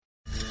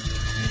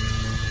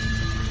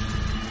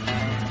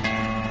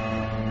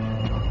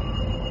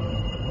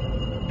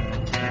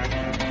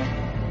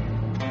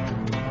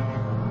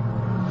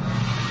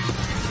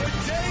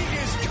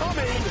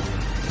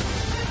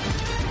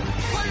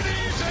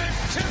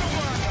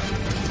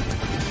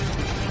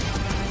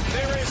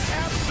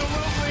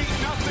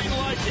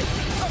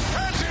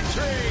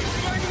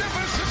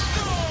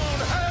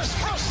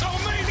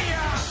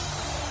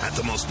At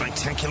the most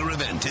spectacular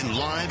event in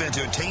live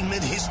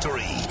entertainment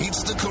history,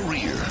 it's the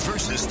career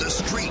versus the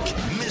streak.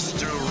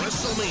 Mr.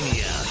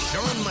 WrestleMania,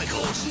 Shawn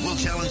Michaels will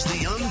challenge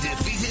the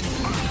undefeated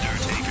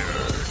Undertaker.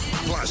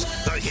 Plus,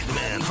 the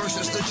Hitman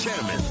versus the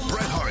Chairman.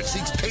 Bret Hart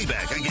seeks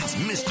payback against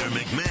Mr.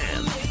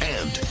 McMahon.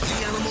 And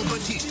the Animal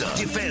Batista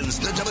defends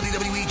the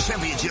WWE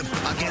Championship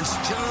against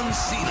John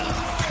Cena.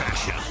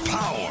 Passion,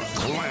 power,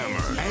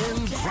 glamour,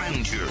 and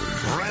grandeur.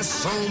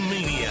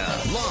 WrestleMania,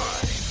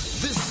 live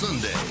this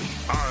Sunday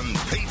on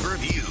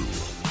pay-per-view.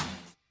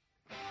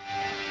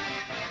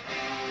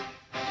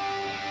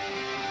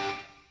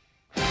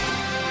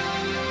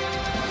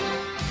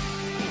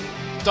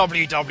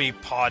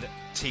 WWPOD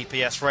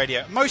TPS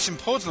Radio. Most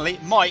importantly,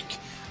 Mike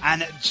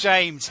and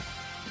James.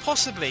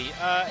 Possibly,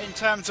 in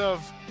terms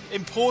of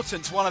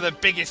importance, one of the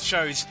biggest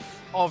shows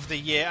of the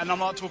year. And I'm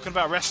not talking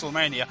about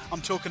WrestleMania.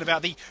 I'm talking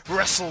about the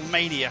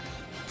Wrestlemania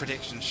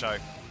prediction show.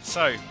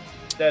 So...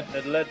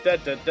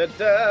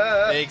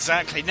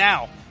 Exactly.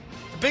 Now,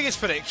 the biggest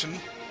prediction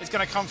is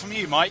going to come from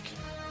you, Mike.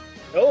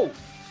 Oh.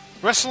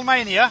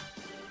 WrestleMania,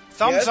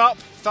 thumbs up,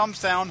 thumbs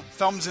down,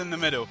 thumbs in the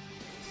middle.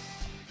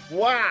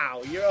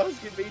 Wow, you're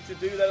asking me to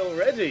do that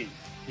already?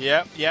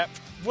 Yep.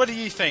 What do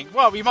you think?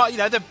 Well, we might,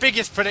 the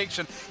biggest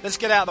prediction. Let's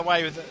get out of the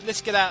way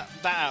let's get that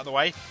out of the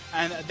way,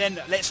 and then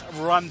let's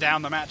run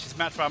down the matches,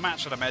 match by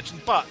match, I'd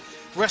imagine. But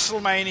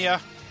WrestleMania,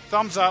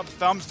 thumbs up,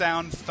 thumbs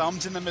down,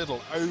 thumbs in the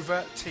middle.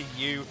 Over to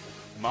you,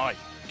 Mike.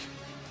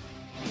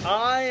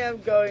 I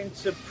am going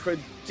to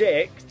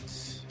predict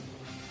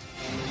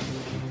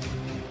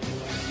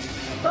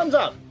thumbs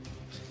up.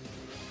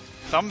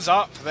 Thumbs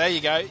up. There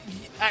you go.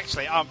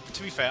 Actually,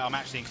 to be fair, I'm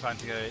actually inclined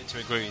to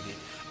agree with you.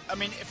 I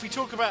mean, if we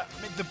talk about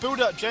the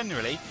build-up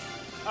generally,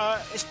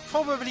 it's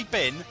probably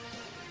been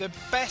the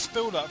best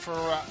build-up for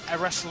a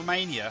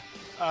WrestleMania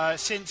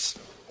since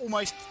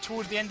almost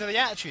towards the end of the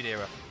Attitude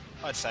Era,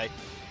 I'd say.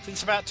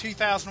 Since about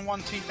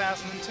 2001,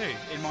 2002,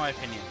 in my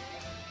opinion.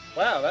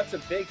 Wow, that's a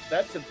big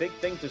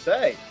thing to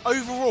say.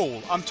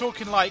 Overall, I'm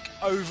talking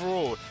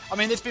overall. I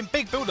mean, there's been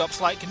big build-ups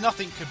like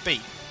nothing could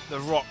beat the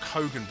Rock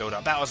Hogan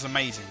build-up. That was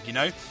amazing,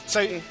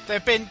 So there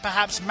have been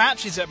perhaps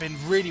matches that have been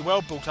really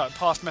well built up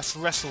past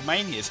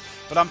WrestleManias,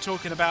 but I'm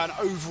talking about an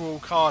overall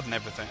card and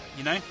everything,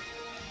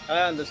 I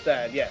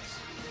understand, yes.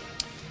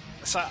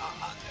 So,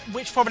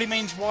 which probably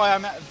means why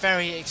I'm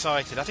very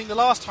excited. I think the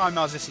last time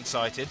I was this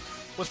excited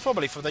was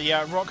probably for the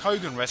Rock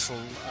Hogan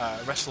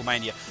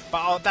WrestleMania,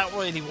 but that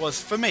really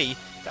was, for me,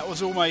 that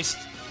was almost,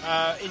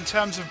 in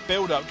terms of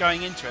build-up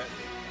going into it,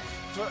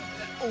 for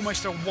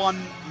almost a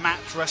one-match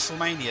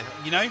WrestleMania,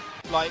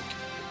 Like,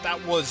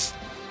 that was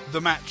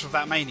the match of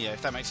that Mania,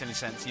 if that makes any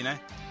sense,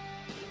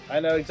 I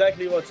know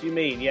exactly what you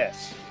mean,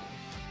 yes.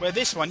 Where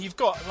this one, you've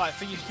got,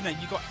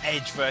 you've got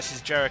Edge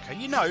versus Jericho.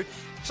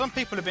 Some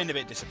people have been a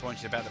bit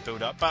disappointed about the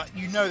build-up, but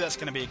that's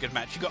going to be a good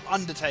match. You've got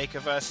Undertaker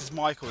versus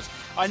Michaels.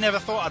 I never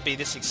thought I'd be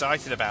this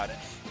excited about it.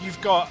 You've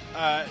got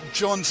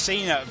John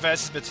Cena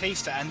versus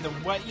Batista, and the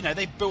way,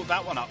 they built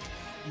that one up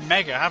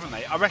mega, haven't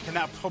they? I reckon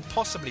that could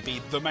possibly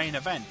be the main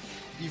event.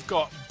 You've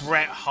got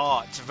Bret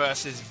Hart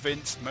versus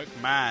Vince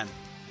McMahon.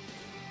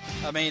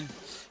 I mean,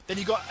 then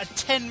you've got a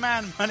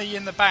 10-man Money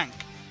in the Bank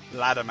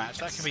ladder match.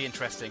 That could be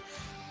interesting.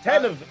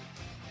 10 of them.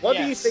 What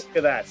do you think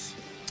of that?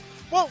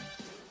 Well,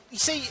 you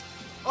see,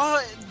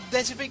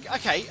 there's a big...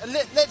 Okay,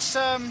 let's...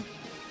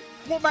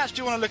 what match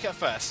do you want to look at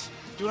first?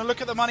 Do you want to look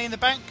at the Money in the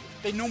Bank?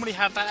 They normally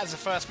have that as the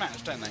first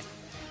match, don't they?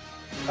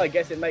 I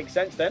guess it makes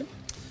sense then.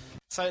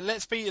 So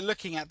let's be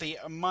looking at the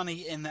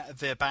Money in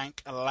the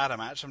Bank ladder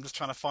match. I'm just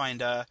trying to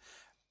find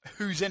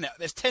who's in it.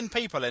 There's 10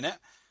 people in it.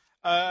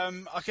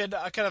 I could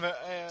have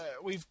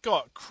we've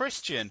got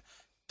Christian,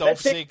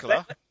 Dolph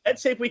Ziggler.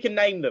 Let's see if we can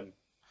name them.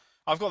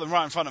 I've got them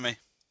right in front of me.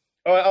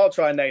 All right, I'll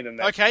try and name them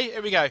then. Okay,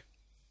 here we go.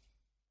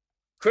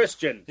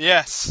 Christian.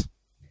 Yes.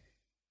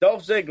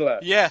 Dolph Ziggler.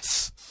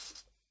 Yes.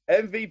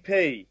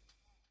 MVP.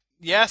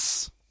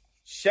 Yes.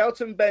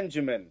 Shelton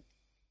Benjamin.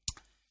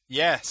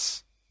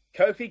 Yes.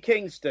 Kofi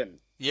Kingston.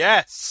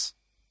 Yes.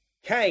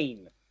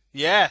 Kane.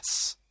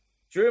 Yes.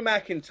 Drew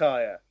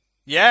McIntyre.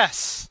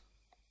 Yes.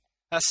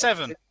 That's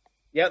 7.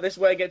 Yeah, this is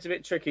where it gets a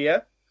bit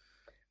trickier.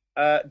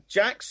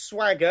 Jack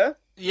Swagger.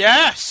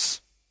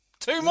 Yes.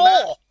 2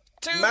 more.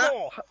 Two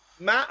more.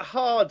 Matt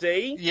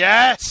Hardy.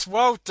 Yes.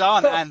 Well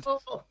done. And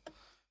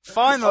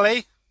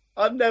finally...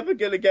 I'm never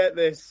going to get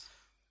this.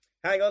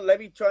 Hang on, let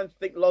me try and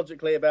think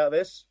logically about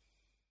this.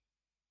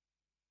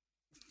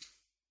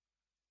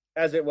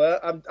 As it were.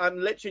 I'm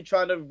literally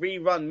trying to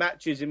rerun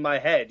matches in my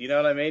head, you know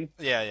what I mean?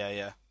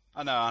 Yeah.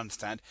 I know, I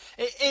understand.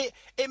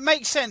 It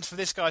makes sense for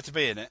this guy to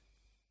be in it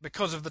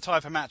because of the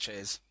type of match it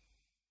is.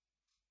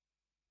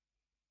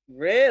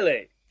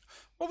 Really?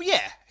 Well,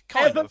 yeah,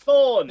 kind of.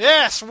 Everborn.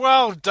 Yes,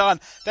 well done.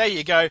 There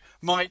you go.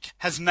 Mike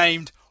has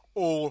named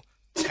all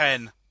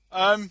 10.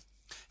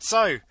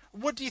 So,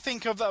 what do you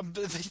think of the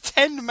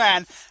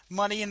 10-man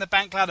Money in the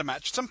Bank ladder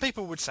match? Some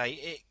people would say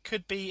it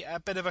could be a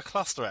bit of a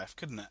cluster F,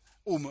 couldn't it?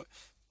 Almost,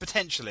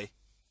 potentially.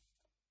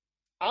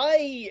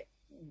 I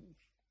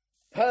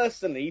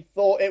personally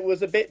thought it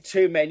was a bit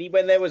too many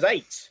when there was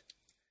 8.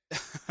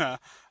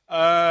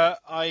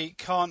 I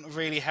can't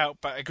really help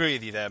but agree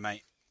with you there,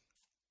 mate.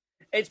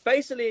 It's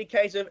basically a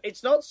case of,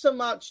 it's not so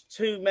much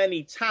too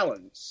many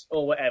talents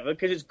or whatever,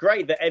 because it's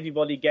great that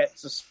everybody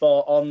gets a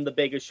spot on the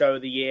biggest show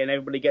of the year and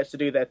everybody gets to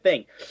do their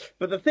thing.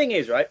 But the thing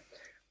is, right,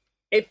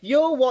 if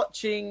you're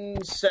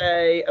watching,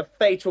 say, a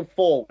Fatal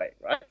 4-Way,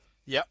 right?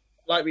 Yep.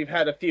 Like we've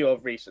had a few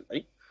of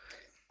recently,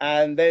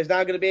 and there's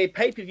now going to be a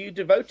pay-per-view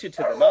devoted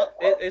to them,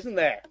 isn't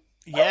there?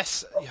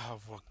 Yes. Oh,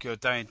 well, good.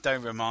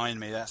 Don't remind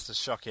me. That's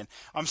just shocking.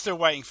 I'm still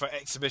waiting for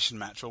exhibition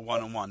match or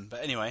one-on-one.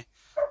 But anyway.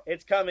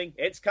 It's coming.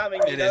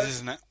 It is,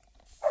 isn't it?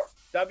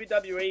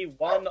 WWE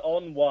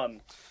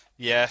 1-on-1.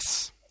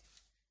 Yes.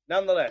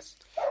 Nonetheless,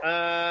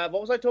 what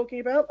was I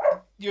talking about?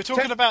 You were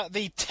talking about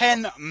the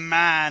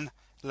 10-man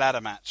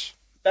ladder match.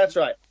 That's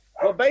right.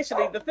 Well,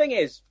 basically, the thing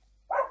is,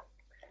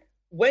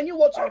 when you're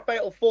watching a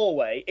Fatal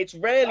 4-Way, it's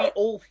rarely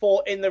all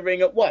four in the ring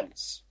at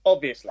once,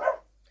 obviously.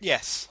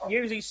 Yes.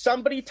 Usually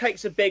somebody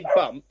takes a big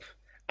bump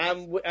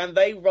and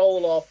they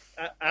roll off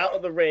out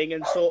of the ring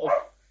and sort of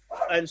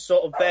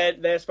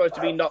they're supposed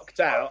to be knocked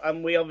out,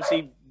 and we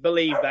obviously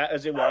believe that,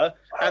 as it were,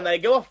 and they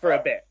go off for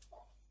a bit.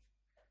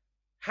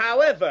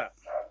 However,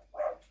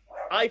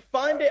 I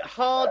find it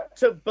hard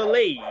to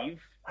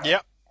believe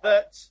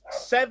that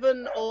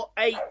 7 or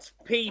 8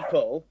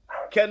 people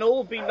can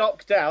all be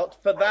knocked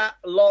out for that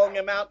long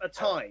amount of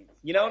time.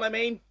 You know what I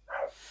mean?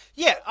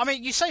 Yeah, I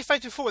mean, you say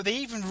Fatal 4, they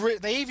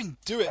even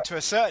do it to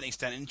a certain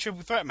extent in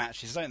triple threat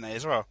matches, don't they,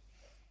 as well?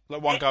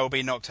 Like one guy will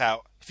be knocked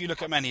out. If you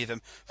look at many of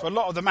them, for a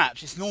lot of the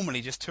match, it's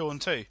normally just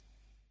 2-on-2.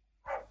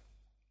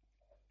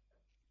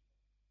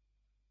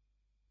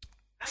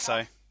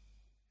 So,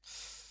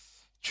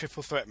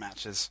 triple threat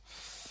matches.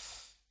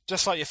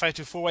 Just like your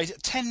Fatal 4-Ways,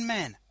 10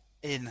 men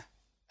in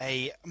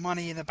a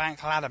Money in the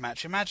Bank ladder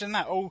match. Imagine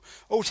that. All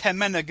 10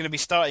 men are going to be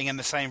starting in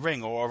the same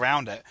ring or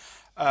around it.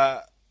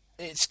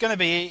 It's going to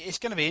be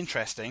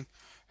interesting.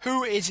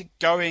 Who's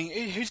going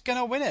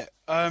to win it?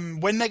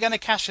 When they're going to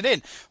cash it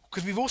in?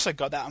 Because we've also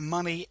got that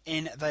Money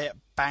in the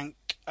Bank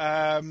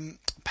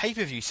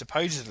pay-per-view,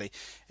 supposedly,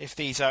 if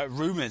these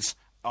rumours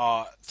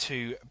are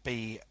to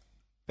be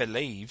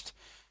believed.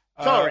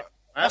 Sorry.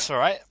 That's all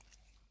right.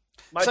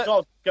 My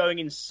dog's going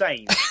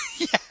insane.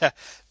 Yeah.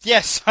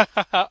 Yes,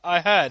 I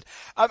heard.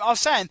 I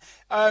was saying,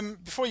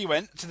 before you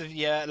went to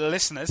the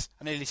listeners,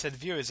 I nearly said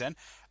viewers then,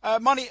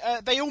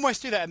 they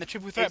almost do that in the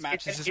triple threat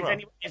matches as well.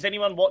 Is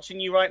anyone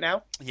watching you right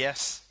now?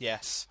 Yes.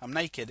 I'm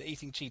naked,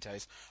 eating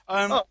Cheetos.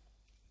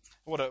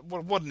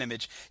 What an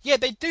image. Yeah,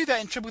 they do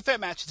that in triple threat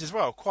matches as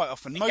well, quite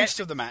often. Most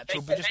of the match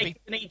will just be...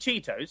 Eat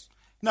Cheetos?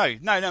 No.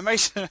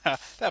 Most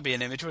that'd be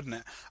an image, wouldn't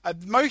it?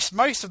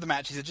 Most of the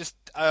matches are just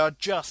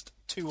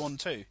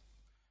 2-on-2.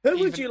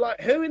 Who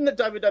in the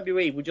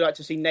WWE would you like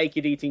to see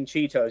naked eating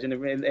Cheetos in a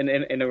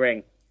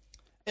ring?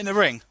 In a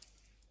ring?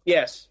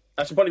 Yes.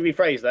 I should probably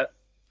rephrase that.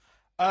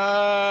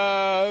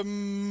 I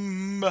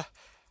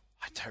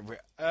don't.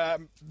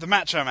 The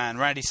Macho Man,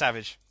 Randy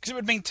Savage, because it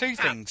would mean two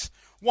things.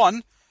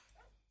 One,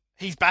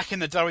 he's back in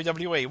the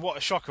WWE. What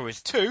a shocker!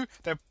 Is 2,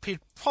 they'll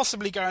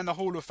possibly go in the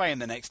Hall of Fame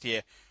the next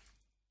year,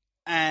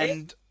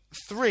 and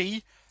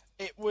 3,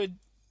 it would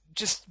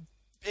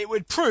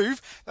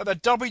prove that the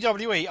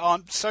WWE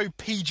aren't so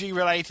PG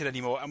related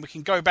anymore, and we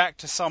can go back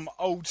to some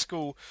old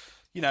school,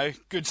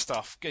 good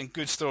stuff, getting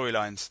good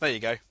storylines. There you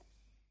go.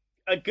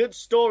 A good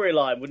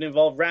storyline would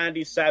involve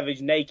Randy Savage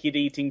naked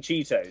eating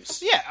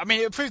Cheetos. Yeah, I mean,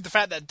 it would prove the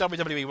fact that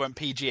WWE weren't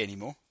PG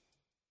anymore.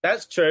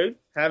 That's true.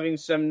 Having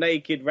some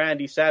naked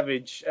Randy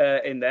Savage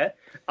in there,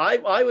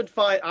 I would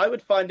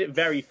find it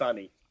very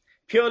funny,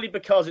 purely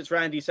because it's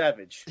Randy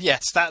Savage.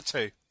 Yes, that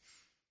too.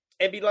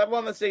 It'd be like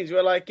one of the things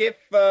where, like, if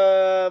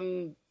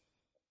Dolph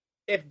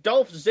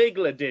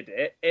Ziggler did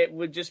it, it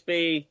would just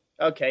be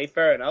okay,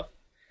 fair enough.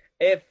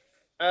 If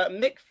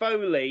Mick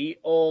Foley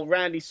or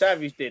Randy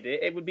Savage did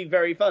it, it would be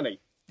very funny.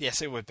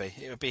 Yes, it would be.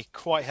 It would be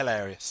quite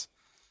hilarious.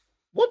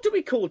 What do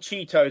we call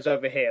Cheetos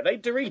over here? Are they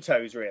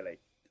Doritos, really?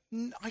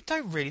 I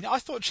don't really know. I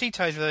thought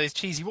Cheetos were those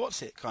cheesy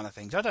what's-it kind of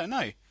things. I don't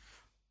know.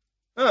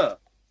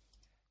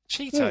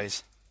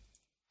 Cheetos.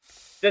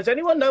 Does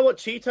anyone know what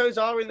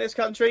Cheetos are in this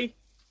country?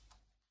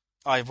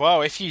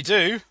 Well, if you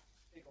do...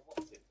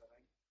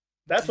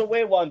 That's what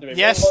we're wondering.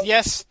 Yes.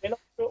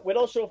 We're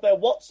not sure if they're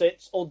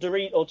Whatsits or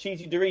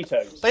cheesy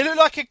Doritos. They look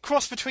like a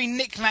cross between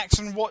Knick Knacks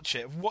and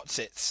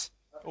Whatsits,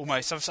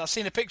 almost. I've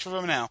seen a picture of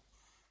them now.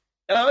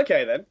 Oh,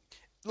 okay then.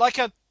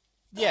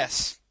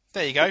 Yes,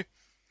 there you go.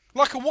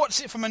 Like a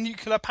Whatsit from a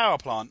nuclear power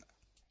plant.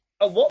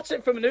 A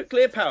Whatsit from a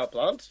nuclear power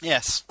plant?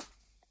 Yes.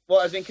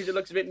 What, as in because it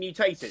looks a bit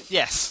mutated?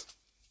 Yes.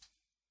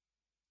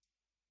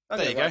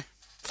 There you go.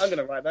 I'm going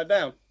to write that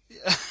down.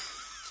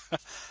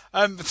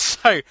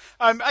 Okay.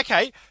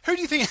 Who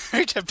do you think?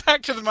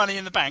 Back to the Money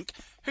in the Bank.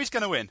 Who's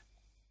going to win?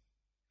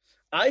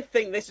 I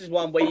think this is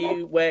one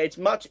where it's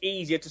much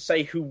easier to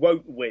say who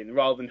won't win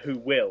rather than who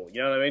will.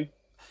 You know what I mean?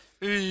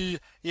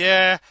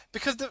 Yeah,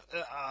 because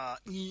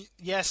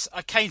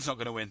Kane's not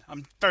going to win.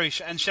 I'm very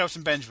sure, and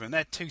Shelton Benjamin.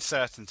 They're two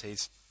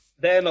certainties.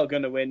 They're not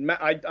going to win.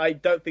 I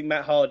don't think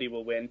Matt Hardy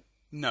will win.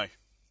 No.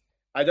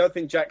 I don't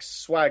think Jack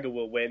Swagger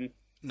will win.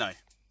 No.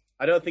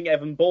 I don't think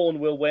Evan Bourne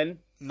will win.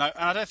 No, and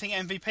I don't think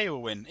MVP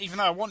will win, even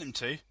though I want him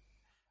to.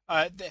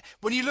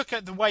 When you look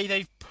at the way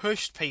they've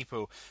pushed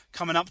people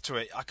coming up to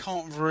it, I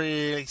can't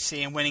really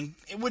see him winning.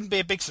 It wouldn't be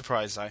a big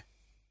surprise, though.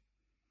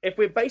 If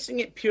we're basing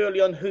it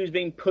purely on who's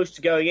being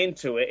pushed going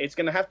into it, it's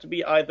going to have to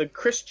be either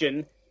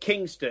Christian,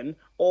 Kingston,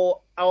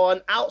 or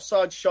an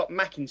outside shot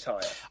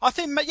McIntyre. I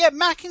think, yeah,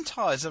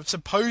 McIntyre's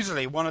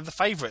supposedly one of the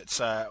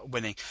favourites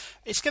winning.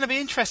 It's going to be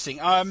interesting.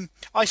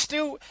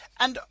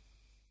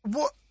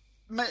 What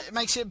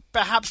makes it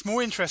perhaps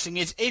more interesting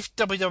is if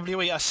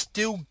WWE are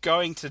still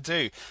going to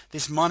do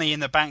this Money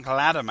in the Bank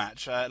ladder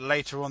match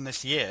later on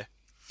this year.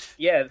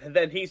 Yeah,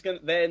 then he's going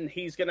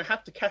to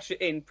have to cash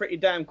it in pretty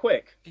damn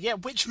quick. Yeah,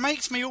 which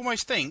makes me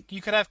almost think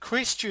you could have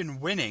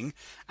Christian winning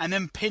and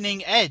then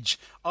pinning Edge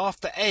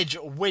after Edge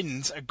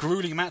wins a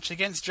grueling match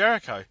against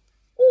Jericho.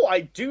 Oh,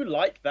 I do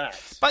like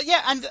that. But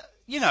yeah, and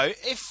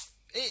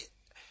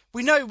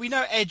we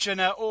know Edge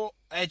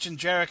and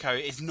Jericho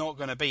is not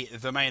going to be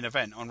the main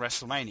event on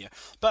WrestleMania,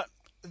 but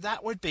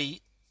that would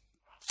be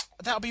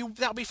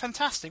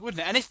fantastic,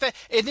 wouldn't it? And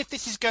if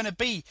this is going to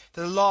be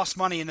the last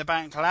Money in the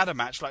Bank ladder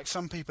match, like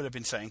some people have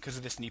been saying because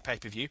of this new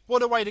pay-per-view,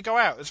 what a way to go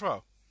out as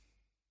well.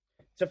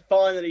 To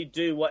finally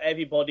do what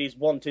everybody's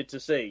wanted to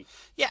see.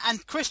 Yeah,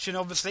 and Christian,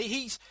 obviously,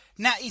 he's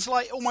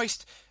like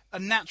almost a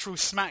natural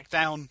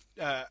SmackDown,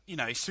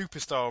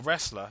 superstar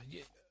wrestler.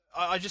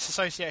 I just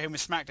associate him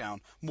with SmackDown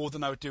more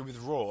than I would do with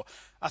Raw.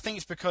 I think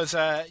it's because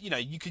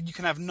you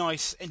can have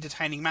nice,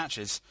 entertaining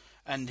matches,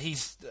 and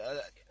he's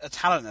a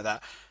talent at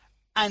that.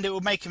 And it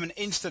will make him an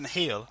instant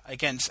heel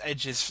against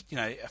Edge's,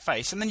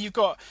 face. And then you've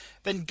got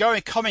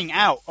coming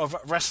out of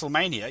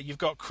WrestleMania, you've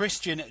got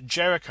Christian,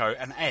 Jericho,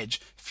 and Edge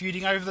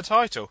feuding over the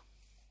title.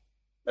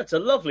 That's a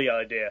lovely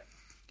idea.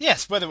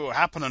 Yes, whether it will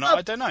happen or not,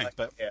 I don't know.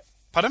 But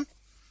pardon?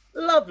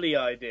 Lovely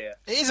idea.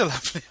 It is a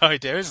lovely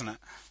idea, isn't it?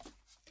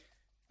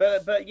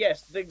 But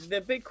yes,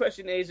 the big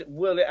question is,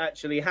 will it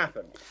actually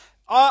happen?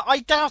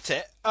 I doubt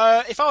it.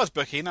 If I was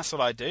booking, that's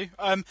what I'd do.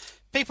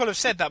 People have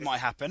said that might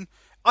happen.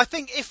 I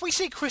think if we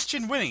see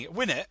Christian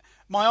win it,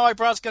 my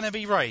eyebrow's going to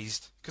be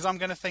raised because I'm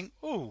going to think,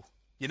 ooh,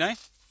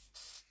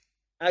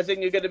 As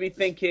in, you're going to be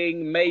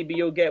thinking maybe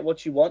you'll get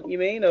what you want. You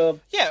mean, or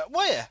yeah,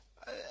 well, yeah.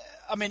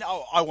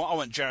 I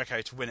want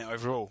Jericho to win it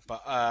overall,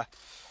 but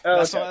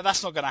that's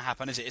not going to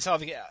happen, is it? It's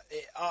either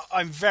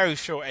I'm very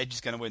sure Edge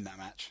is going to win that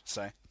match.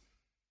 So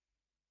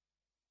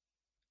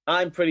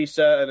I'm pretty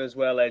certain as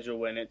well Edge will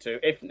win it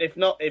too.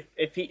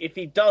 If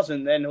he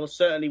doesn't, then he'll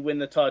certainly win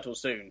the title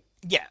soon.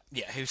 Yeah,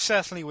 he'll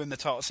certainly win the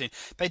title soon.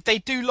 They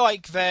do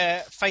like their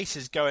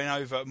faces going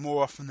over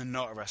more often than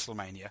not at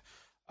WrestleMania.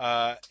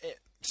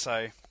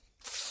 So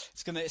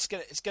it's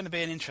gonna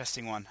be an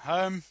interesting one.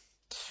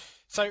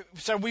 So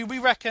we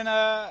reckon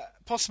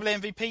possibly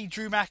MVP,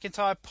 Drew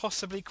McIntyre,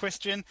 possibly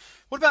Christian.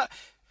 What about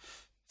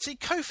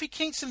Kofi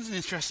Kingston's an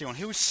interesting one.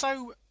 He was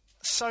so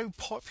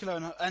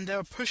popular and they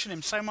were pushing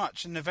him so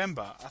much in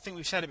November. I think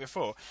we've said it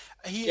before.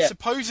 He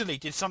supposedly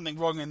did something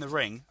wrong in the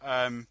ring.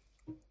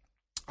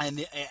 And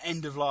the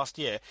end of last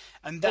year,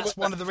 and that's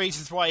one of the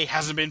reasons why he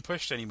hasn't been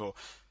pushed anymore.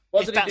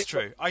 If that's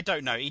true, I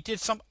don't know.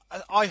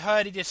 I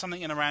heard he did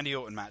something in a Randy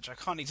Orton match. I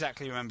can't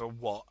exactly remember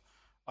what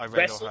I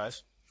read or heard.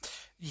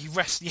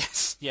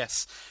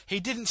 Yes. He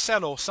didn't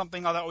sell or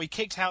something like that, or he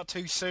kicked out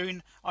too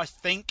soon. I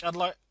think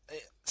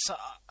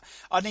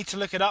I need to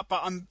look it up,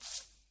 but I'm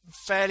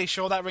fairly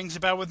sure that rings a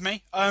bell with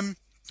me. And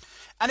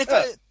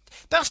if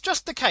that's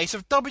just the case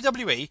of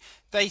WWE.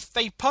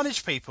 They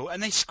punish people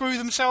and they screw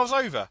themselves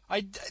over.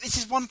 This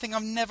is one thing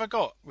I've never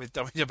got with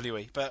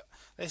WWE, but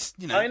it's,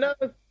 I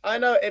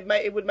know.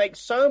 It would make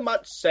so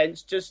much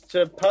sense just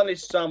to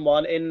punish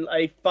someone in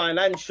a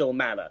financial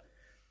manner.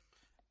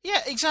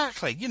 Yeah,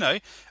 exactly. You're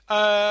not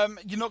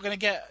going to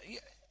get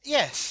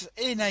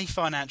in a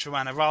financial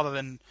manner rather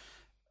than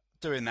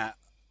doing that.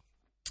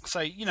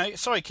 So,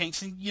 sorry,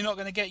 Kingston, you're not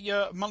going to get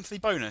your monthly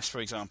bonus, for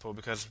example,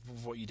 because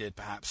of what you did,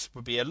 perhaps,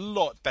 would be a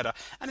lot better.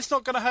 And it's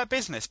not going to hurt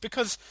business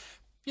because,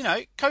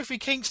 Kofi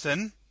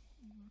Kingston,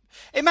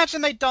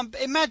 imagine they'd done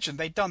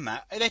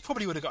that. They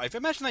probably would have got over.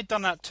 Imagine they'd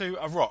done that to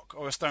a Rock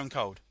or a Stone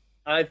Cold.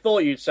 I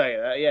thought you'd say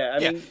that, yeah.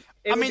 It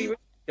would be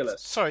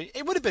ridiculous. Sorry,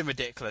 it would have been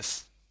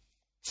ridiculous.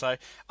 So,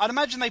 I'd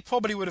imagine they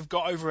probably would have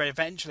got over it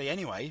eventually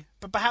anyway,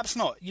 but perhaps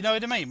not. You know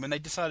what I mean? When they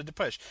decided to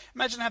push.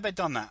 Imagine had they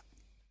done that.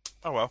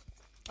 Oh, well.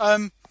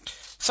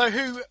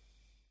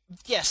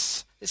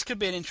 Yes, this could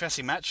be an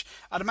interesting match.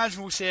 I'd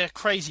imagine we'll see a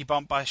crazy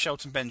bump by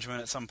Shelton Benjamin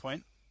at some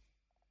point.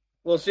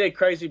 We'll see a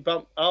crazy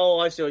bump. Oh,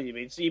 I see what you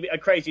mean. So you mean a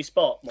crazy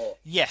spot more.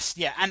 Yes,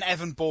 yeah, and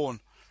Evan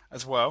Bourne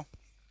as well.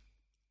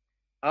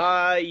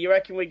 You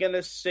reckon we're going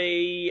to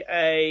see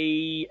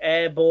a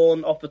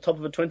airborne off the top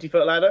of a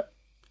 20-foot ladder?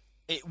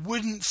 It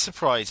wouldn't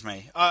surprise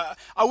me. I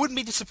wouldn't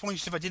be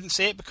disappointed if I didn't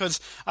see it,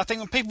 because I think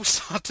when people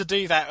start to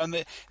do that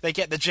and they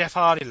get the Jeff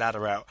Hardy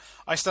ladder out,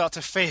 I start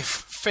to fear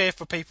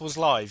for people's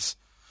lives.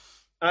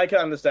 I can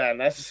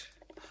understand that.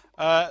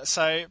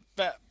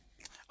 But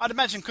I'd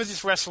imagine because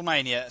it's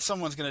WrestleMania,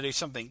 someone's going to do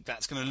something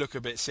that's going to look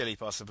a bit silly,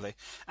 possibly.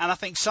 And I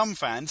think some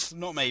fans,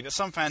 not me, but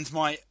some fans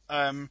might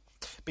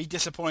be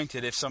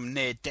disappointed if some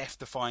near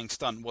death-defying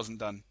stunt wasn't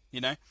done.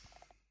 You know?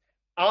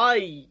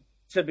 I,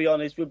 to be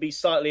honest, would be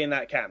slightly in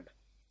that camp.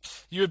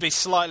 You would be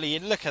slightly.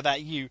 Look at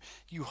that, you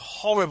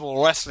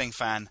horrible wrestling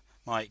fan,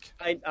 Mike.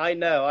 I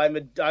know. I'm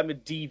a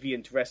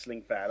deviant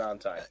wrestling fan,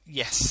 aren't I?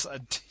 Yes, a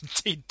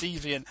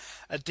deviant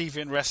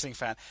wrestling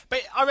fan.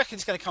 But I reckon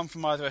it's going to come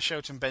from either a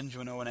Shelton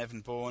Benjamin or an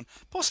Evan Bourne,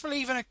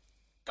 possibly even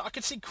I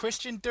could see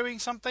Christian doing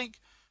something,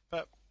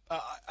 but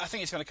I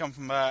think it's going to come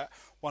from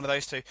one of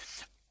those two.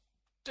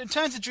 In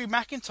terms of Drew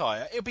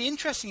McIntyre, it'll be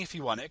interesting if he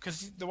won it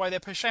because the way they're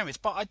pushing him,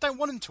 but I don't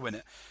want him to win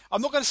it.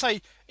 I'm not going to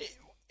say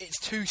it's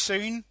too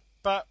soon.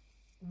 But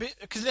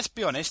because let's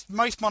be honest,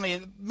 most money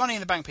in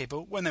the bank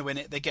people, when they win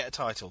it, they get a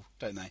title,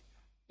 don't they?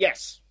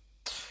 Yes.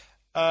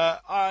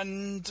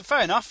 And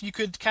fair enough, you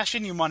could cash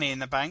in your money in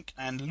the bank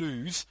and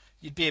lose.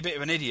 You'd be a bit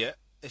of an idiot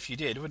if you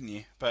did, wouldn't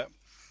you? But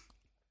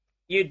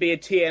you'd be a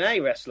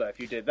TNA wrestler if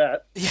you did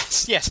that.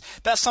 Yes.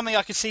 That's something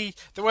I could see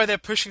the way they're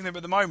pushing them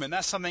at the moment.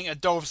 That's something a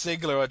Dolph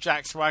Ziggler or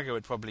Jack Swagger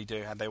would probably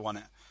do had they won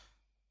it.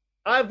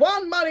 I've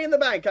won Money in the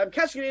Bank. I'm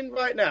cashing in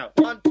right now.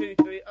 1, 2,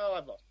 3. Oh,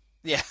 I've lost.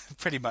 Yeah,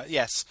 pretty much,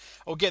 yes.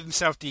 Or get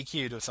themselves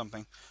DQ'd or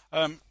something.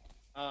 I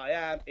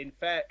am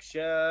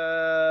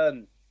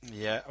infection.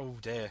 Yeah, oh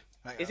dear.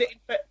 Is it?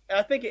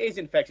 I think it is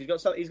infection.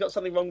 He's got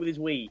something wrong with his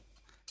Wii.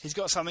 He's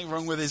got something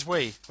wrong with his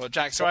Wii. What,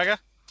 Jack Swagger?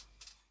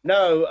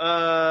 No,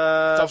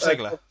 Dolph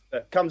Ziggler.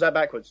 Comes out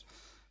backwards.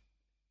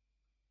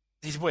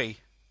 His Wii?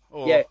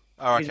 Or... Yeah.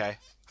 Oh, okay.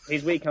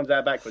 His Wii comes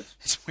out backwards.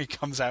 His Wii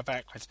comes out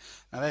backwards.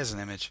 Now there's an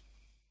image.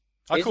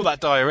 I call that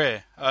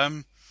diarrhea.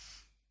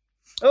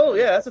 Oh,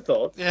 yeah, that's a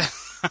thought. Yeah.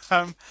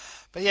 But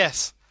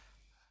yes.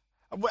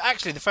 Well,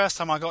 actually, the first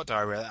time I got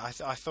diarrhea,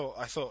 I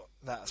thought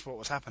that's what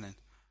was happening.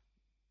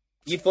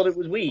 You thought it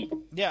was weed?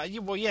 Yeah,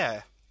 well,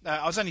 yeah.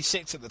 I was only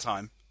 6 at the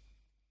time.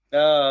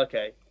 Oh,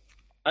 okay.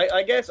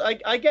 I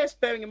guess,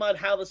 bearing in mind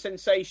how the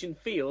sensation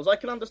feels, I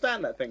can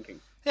understand that thinking.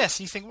 Yes,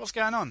 you think, what's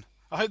going on?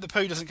 I hope the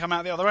poo doesn't come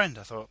out the other end,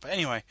 I thought. But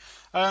anyway.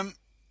 That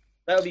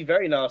would be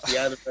very nasty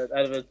out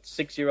of a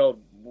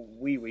 6-year-old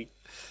wee-wee.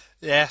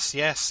 Yes.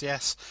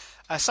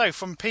 So,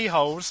 from pee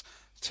holes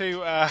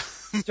to...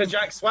 to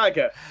Jack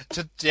Swagger.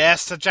 To Jack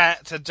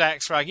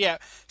Swagger, yeah.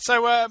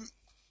 So,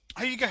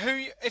 who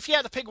if you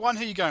had to pick one,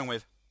 who are you going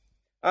with?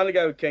 I'm going to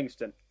go with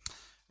Kingston.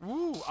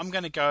 Ooh, I'm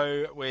going to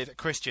go with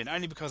Christian,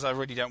 only because I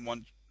really don't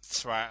want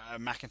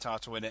McIntyre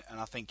to win it, and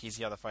I think he's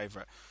the other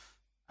favourite.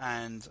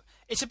 And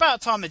it's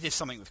about time they did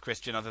something with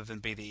Christian other than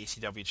be the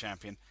ECW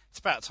champion. It's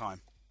about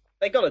time.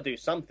 They got to do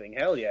something,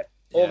 hell yeah.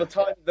 Or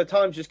the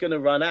time's just going to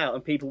run out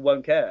and people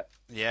won't care.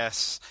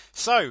 Yes.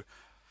 So,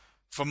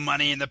 for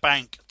Money in the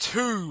Bank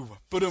 2,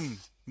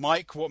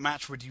 Mike, what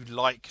match would you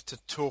like to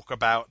talk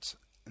about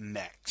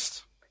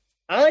next?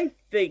 I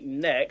think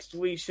next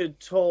we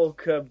should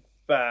talk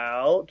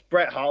about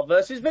Bret Hart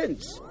versus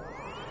Vince.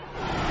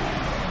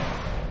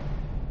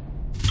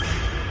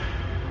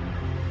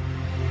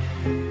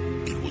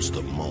 It was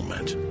the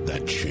moment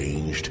that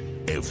changed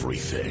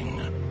everything.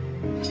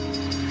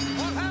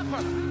 What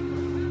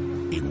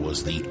happened? It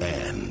was the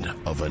end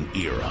of an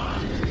era.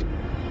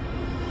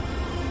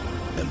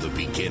 And the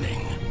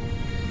beginning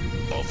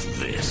of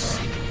this.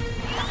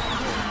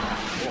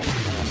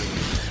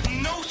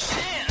 No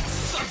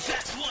chance!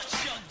 That's what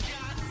you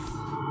got!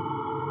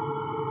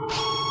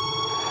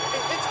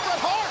 It's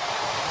Bret Hart!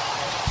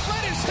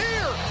 Bret is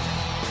here!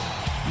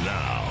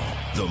 Now,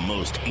 the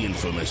most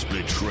infamous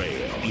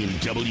betrayal in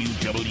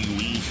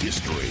WWE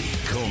history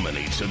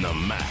culminates in the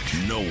match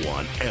no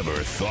one ever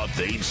thought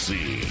they'd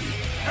see.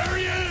 There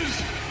he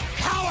is!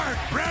 Howard!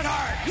 Bret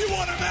Hart! You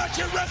want a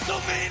match at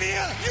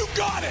WrestleMania? You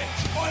got it!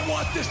 I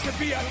want this to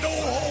be a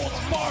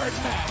no-holds-barred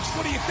match.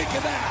 What do you think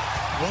of that?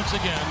 Once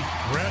again,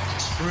 Bret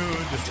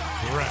screwed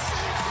Bret.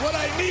 What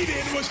I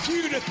needed was for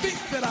you to think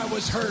that I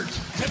was hurt.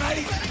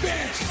 Tonight,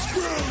 Vince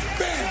screwed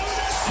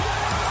Vince!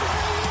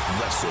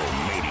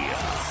 WrestleMania,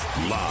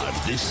 live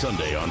this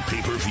Sunday on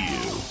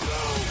pay-per-view.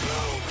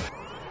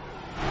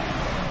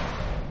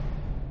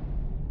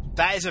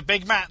 That is a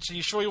big match. Are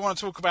you sure you want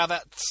to talk about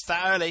that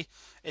early?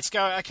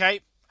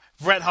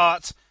 Bret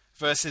Hart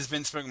versus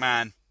Vince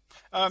McMahon.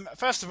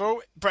 First of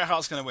all, Bret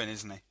Hart's going to win,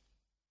 isn't he?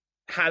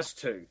 Has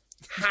to.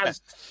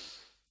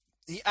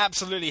 He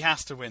absolutely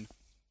has to win.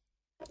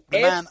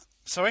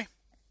 Sorry?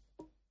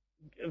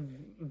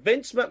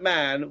 Vince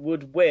McMahon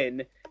would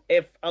win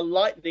if a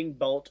lightning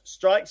bolt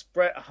strikes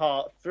Bret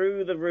Hart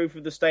through the roof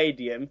of the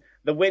stadium,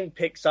 the wind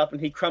picks up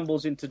and he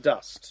crumbles into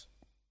dust.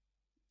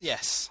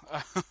 Yes.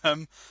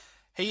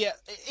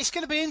 It's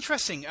going to be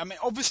interesting. I mean,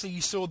 obviously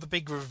you saw the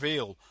big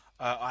reveal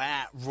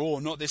at Raw,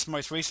 not this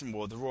most recent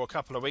Raw, the Raw a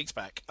couple of weeks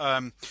back.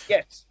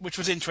 Yes. Which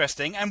was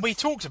interesting, and we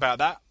talked about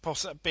that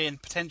being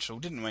potential,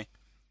 didn't we?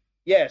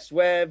 Yes,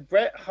 where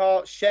Bret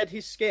Hart shed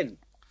his skin.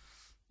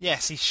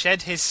 Yes, he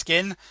shed his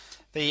skin,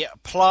 the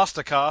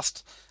plaster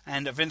cast,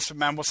 and Vince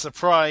McMahon was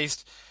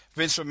surprised.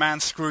 Vince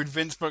McMahon screwed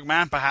Vince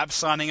McMahon, perhaps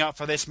signing up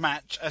for this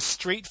match, a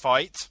street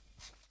fight.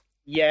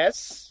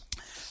 Yes.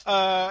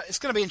 It's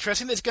going to be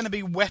interesting. There's going to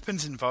be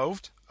weapons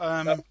involved.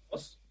 Of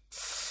course.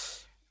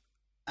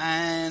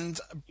 And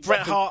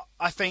Bret Hart,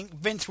 I think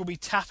Vince will be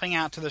tapping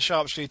out to the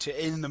sharpshooter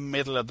in the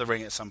middle of the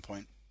ring at some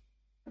point.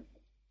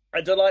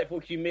 A delightful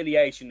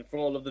humiliation for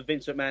all of the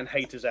Vince McMahon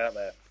haters out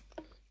there.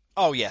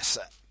 Oh, yes.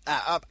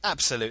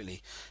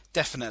 Absolutely.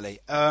 Definitely.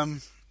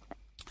 And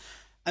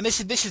this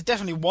is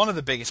definitely one of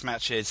the biggest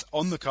matches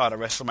on the card at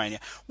WrestleMania.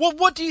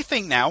 What do you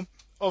think now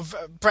of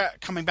Bret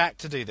coming back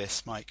to do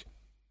this, Mike?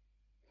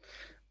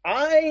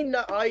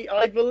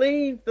 I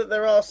believe that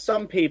there are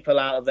some people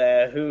out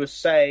there who are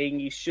saying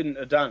he shouldn't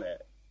have done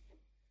it.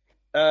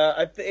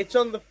 It's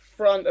on the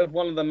front of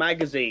one of the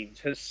magazines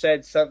has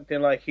said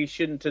something like he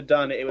shouldn't have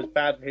done it. It was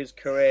bad for his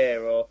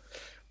career,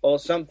 or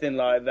something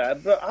like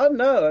that. But I don't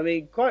know. I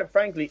mean, quite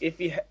frankly, if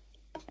he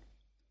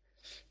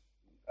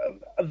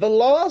the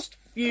last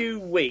few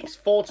weeks,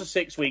 4 to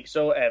 6 weeks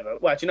or whatever.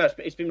 Well, actually, no,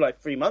 it's been like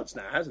 3 months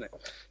now, hasn't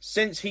it?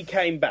 Since he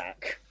came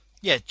back.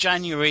 Yeah,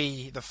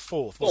 January the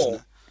 4th, wasn't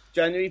it?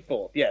 January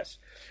 4th, yes.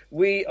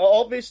 We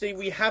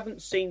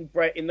haven't seen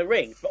Bret in the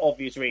ring for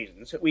obvious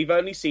reasons. We've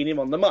only seen him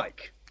on the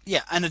mic.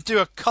 Yeah, and to do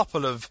a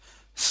couple of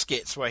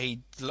skits where he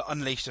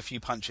unleashed a few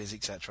punches,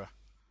 etc.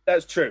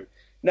 That's true.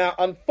 Now,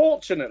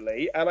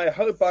 unfortunately, and I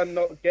hope I'm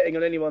not getting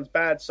on anyone's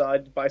bad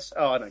side by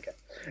I don't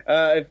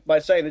care by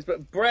saying this,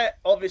 but Bret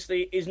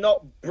obviously is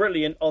not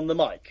brilliant on the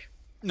mic.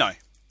 No.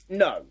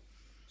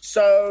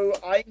 So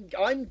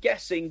I'm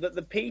guessing that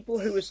the people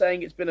who are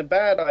saying it's been a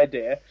bad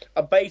idea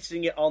are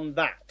basing it on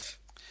that.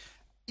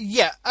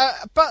 Yeah,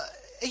 but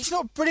he's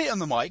not brilliant on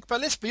the mic.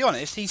 But let's be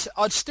honest,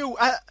 I'd still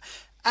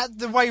at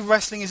the way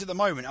wrestling is at the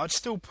moment, I'd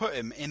still put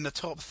him in the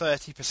top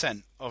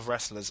 30% of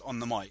wrestlers on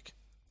the mic.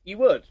 You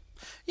would?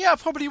 Yeah, I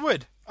probably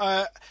would.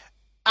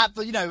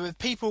 With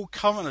people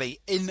currently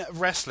in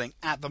wrestling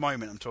at the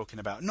moment, I'm talking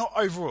about, not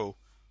overall.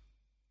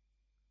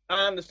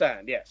 I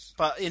understand, yes.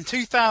 But in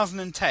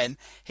 2010,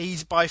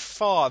 he's by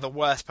far the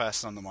worst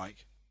person on the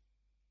mic.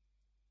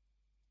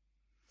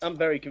 I'm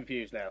very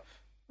confused now.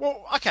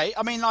 Well, okay,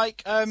 I mean,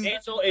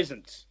 Is or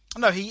isn't?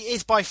 No, he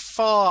is by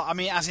far, I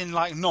mean, as in,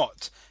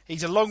 not.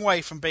 He's a long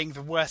way from being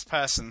the worst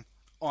person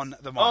on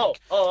the mic.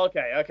 Oh,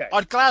 okay.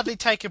 I'd gladly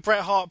take a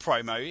Bret Hart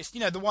promo. It's,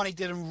 the one he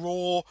did in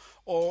Raw,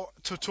 or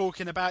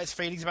talking about his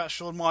feelings about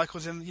Shawn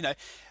Michaels, and,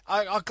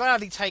 I'd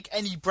gladly take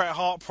any Bret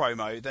Hart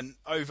promo than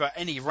over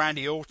any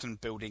Randy Orton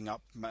building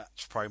up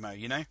match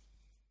promo,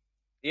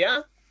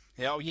 Yeah?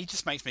 Yeah, he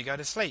just makes me go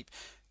to sleep.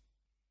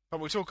 But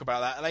we'll talk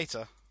about that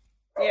later.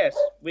 Yes,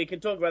 we can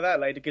talk about that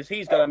later, because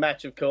he's got a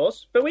match, of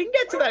course. But we can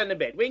get to that in a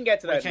bit. We can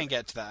get to that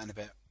in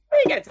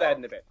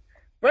a bit.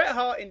 Bret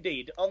Hart,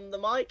 indeed, on the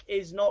mic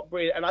is not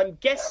brilliant, and I'm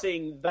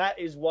guessing that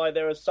is why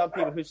there are some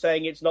people who are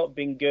saying it's not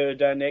been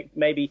good, and it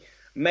maybe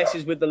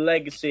messes with the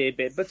legacy a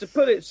bit. But to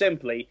put it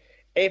simply,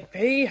 if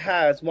he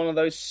has one of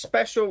those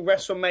special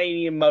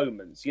WrestleMania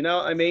moments, you know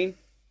what I mean?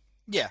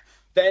 Yeah.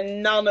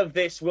 Then none of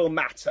this will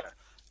matter.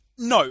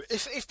 No,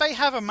 if they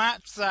have a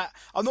match that...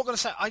 I'm not going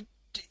to say... I'm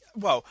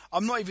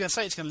not even going to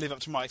say it's going to live up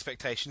to my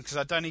expectations, because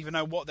I don't even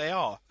know what they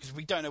are, because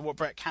we don't know what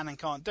Bret can and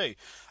can't do.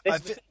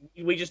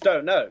 We just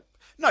don't know.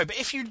 No, but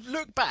if you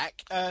look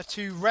back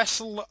to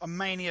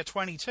WrestleMania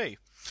 22,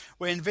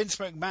 when Vince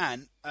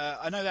McMahon,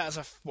 I know that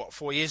was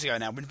 4 years ago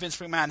now, when Vince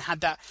McMahon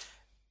had that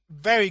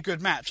very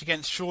good match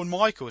against Shawn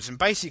Michaels, and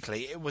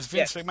basically it was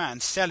Vince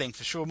McMahon selling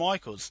for Shawn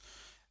Michaels.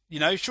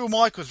 Shawn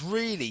Michaels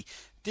really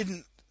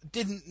didn't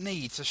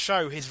need to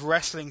show his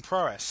wrestling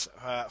prowess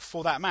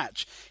for that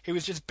match. He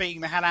was just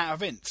beating the hell out of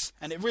Vince,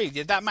 and it really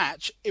did. That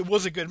match, it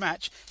was a good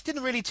match. It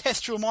didn't really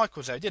test Shawn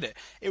Michaels though, did it?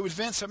 It was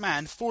Vince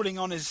McMahon falling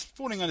on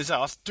his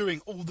ass,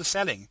 doing all the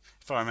selling,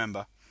 if I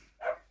remember.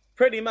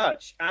 Pretty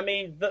much. I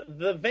mean,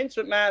 the Vince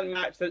McMahon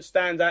match that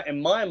stands out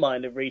in my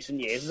mind of recent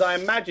years, as I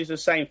imagine it's the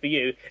same for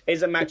you,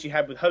 is a match you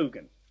had with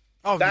Hogan.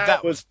 Oh,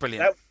 that was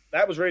brilliant.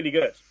 That was really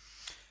good.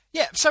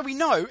 Yeah, so we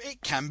know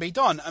it can be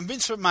done. And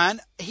Vince McMahon,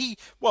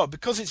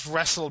 because it's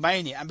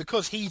WrestleMania, and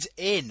because he's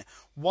in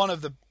one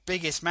of the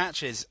biggest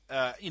matches,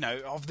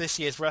 of this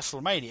year's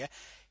WrestleMania,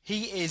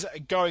 he is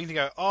going to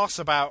go arse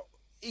about.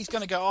 He's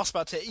going to go arse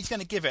about it. He's going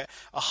to give it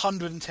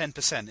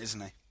 110%,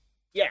 isn't he?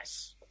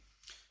 Yes,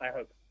 I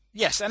hope.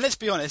 Yes, and let's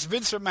be honest,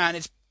 Vince McMahon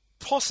is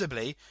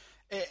possibly,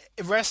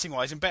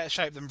 wrestling-wise, in better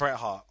shape than Bret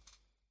Hart.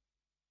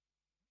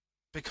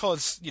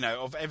 Because,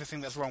 of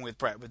everything that's wrong with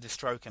Bret, with the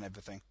stroke and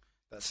everything.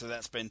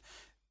 That's been,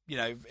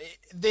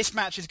 this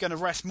match is going to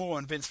rest more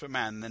on Vince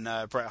McMahon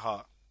than Bret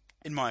Hart,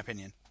 in my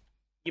opinion.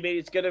 You mean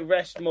it's going to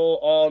rest more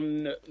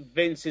on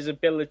Vince's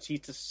ability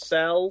to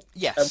sell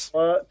and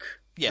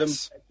work than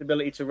Bret's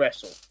ability to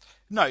wrestle?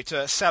 No,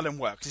 to sell and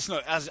work. It's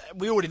not, as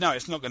we already know,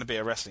 it's not going to be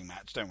a wrestling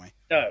match, don't we?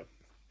 No.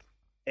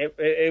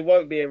 It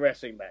won't be a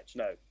wrestling match,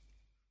 no.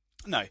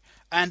 No.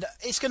 And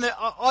it's going to,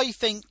 I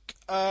think,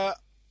 I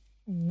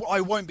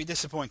won't be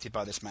disappointed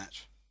by this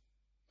match.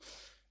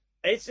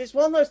 It's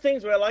one of those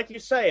things where, like you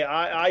say,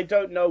 I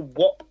don't know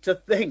what to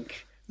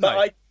think. But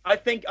no. I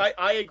think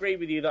I agree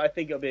with you that I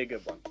think it'll be a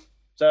good one.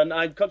 So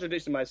I'm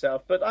contradicting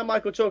myself, but I'm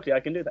Michael Chalkley. I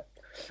can do that.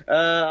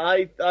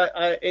 I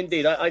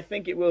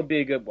think it will be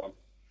a good one.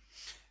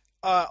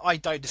 I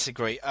don't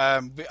disagree.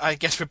 I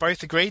guess we're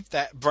both agreed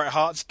that Bret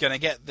Hart's going to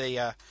get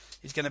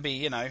he's going to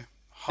be,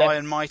 high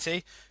and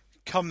mighty.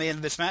 Come the end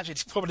of this match,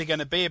 it's probably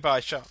going to be by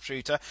a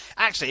sharpshooter.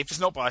 Actually, if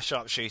it's not by a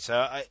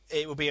sharpshooter,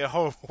 it will be a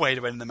horrible way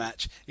to win the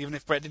match, even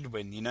if Bret did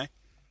win,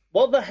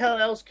 What the hell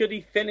else could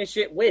he finish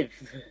it with?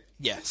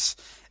 Yes,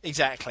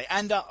 exactly.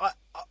 And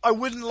I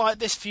wouldn't like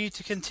this feud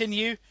to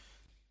continue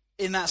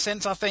in that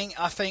sense. I think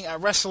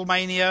at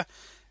WrestleMania,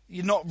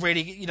 you're not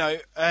really,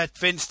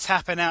 Vince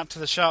tapping out to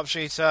the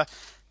sharpshooter.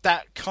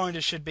 That kind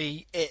of should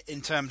be it in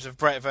terms of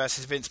Bret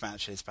versus Vince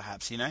matches,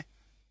 perhaps,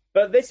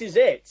 But this is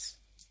it.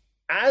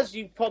 As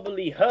you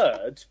probably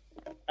heard,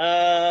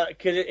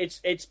 because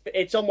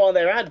it's on one of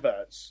their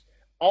adverts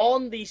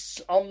on the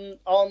SmackDown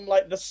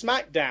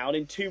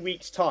in 2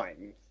 weeks'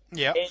 time.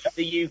 Yep. In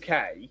the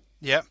UK.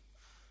 Yep.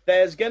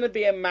 There's going to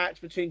be a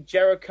match between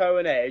Jericho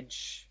and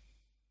Edge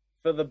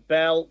for the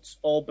belt,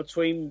 or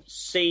between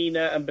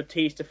Cena and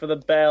Batista for the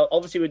belt.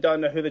 Obviously, we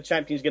don't know who the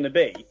champion's going to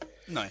be.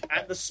 No.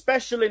 And the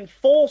special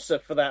enforcer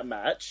for that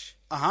match.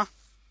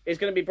 Is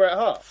going to be Bret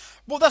Hart.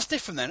 Well, that's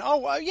different then.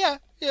 Oh, yeah,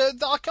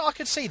 I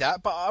could see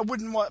that, but I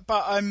wouldn't want.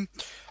 But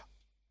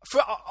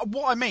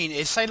what I mean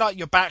is, say like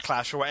your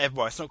Backlash or whatever.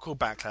 Well, it's not called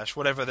Backlash.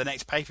 Whatever the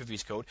next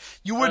pay-per-view's called,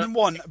 you wouldn't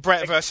want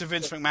Bret versus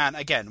Vince McMahon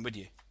again, would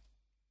you?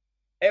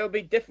 It would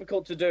be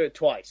difficult to do it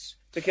twice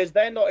because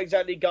they're not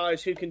exactly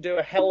guys who can do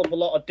a hell of a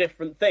lot of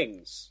different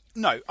things.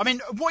 No, I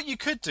mean, what you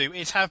could do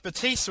is have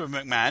Batista and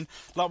McMahon,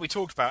 like we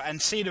talked about,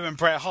 and Cena and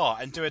Bret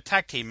Hart, and do a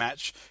tag team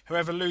match.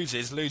 Whoever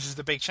loses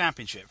the big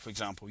championship, for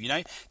example.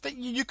 That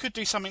you could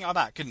do something like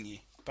that, couldn't you?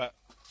 But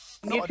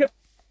what?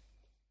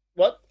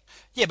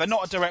 Yeah, but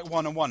not a direct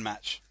one-on-one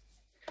match.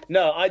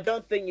 No, I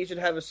don't think you should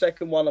have a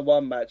second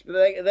one-on-one match. But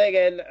then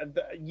again,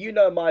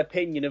 my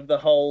opinion of the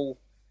whole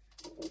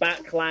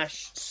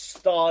Backlash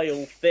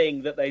style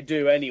thing that they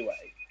do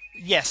anyway.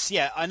 Yes,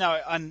 yeah, I know,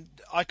 and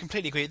I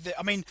completely agree.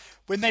 I mean,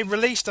 when they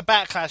released the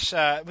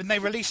Backlash, when they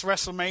released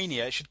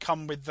WrestleMania, it should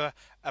come with a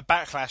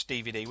Backlash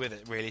DVD with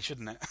it, really,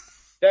 shouldn't it?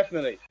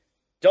 Definitely.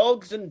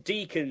 Dogs and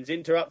deacons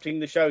interrupting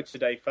the show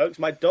today, folks.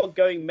 My dog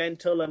going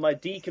mental and my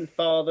deacon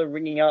father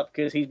ringing up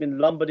because he's been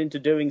lumbered into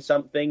doing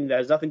something that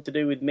has nothing to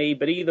do with me,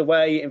 but either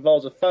way, it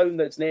involves a phone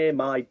that's near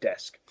my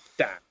desk.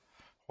 Damn.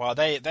 Well,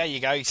 there you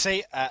go. You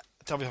see, at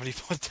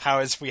WWPOD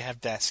Towers, we have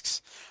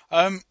desks.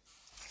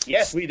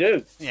 Yes, we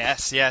do.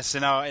 Yes.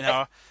 In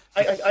our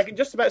I can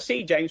just about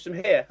see James from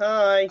here.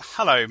 Hi.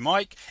 Hello,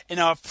 Mike. In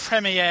our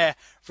premiere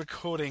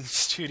recording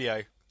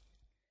studio.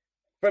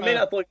 For a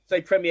minute, I thought you'd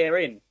say premiere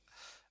in.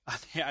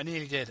 Yeah, I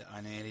nearly did.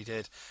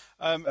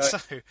 So,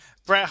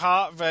 Bret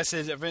Hart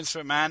versus Vince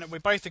McMahon. We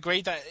both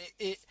agreed that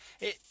it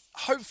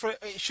hopefully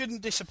it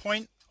shouldn't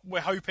disappoint.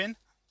 We're hoping.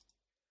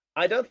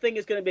 I don't think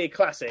it's going to be a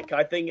classic.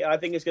 I think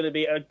it's going to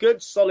be a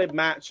good, solid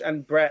match,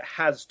 and Bret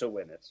has to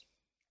win it.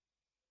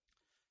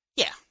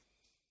 Yeah,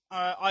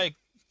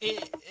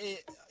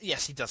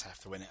 yes, he does have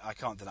to win it. I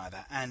can't deny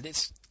that, and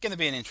it's going to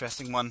be an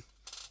interesting one.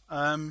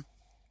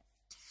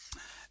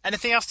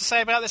 Anything else to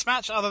say about this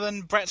match other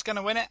than Bret's going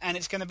to win it, and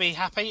it's going to be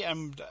happy,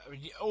 and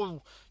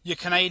all your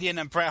Canadian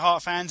and Bret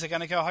Hart fans are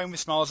going to go home with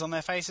smiles on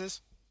their faces?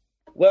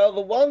 Well,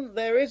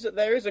 there is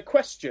a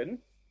question.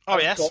 Oh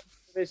yes.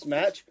 This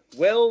match,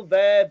 will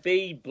there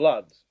be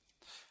blood?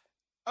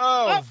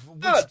 Oh,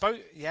 blood.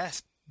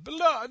 Yes,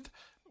 blood.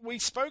 We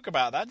spoke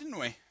about that, didn't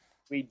we?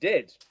 We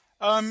did.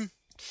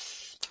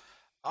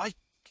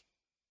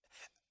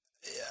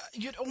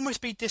 You'd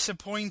almost be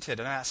disappointed,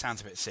 and that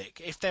sounds a bit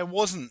sick, if there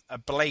wasn't a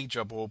blade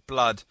job or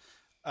blood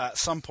at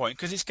some point,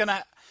 because it's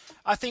gonna.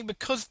 I think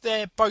because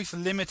they're both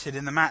limited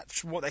in the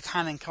match, what they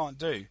can and can't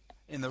do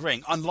in the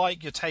ring,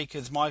 unlike your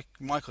Taker's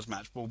Michaels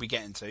match, we'll be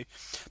getting to,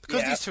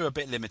 because these two are a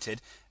bit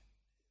limited.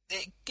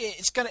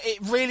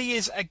 It really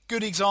is a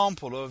good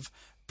example of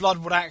blood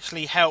would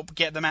actually help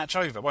get the match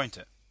over, won't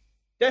it?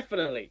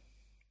 Definitely.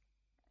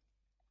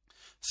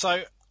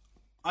 So,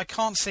 I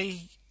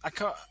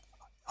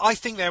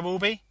think there will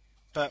be,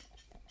 but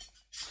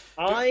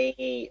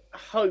I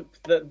hope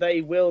that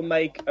they will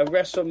make a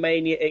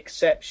WrestleMania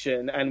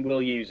exception and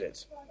will use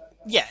it.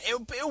 Yeah,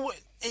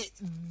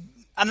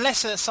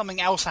 unless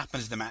something else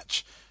happens in the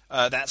match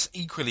that's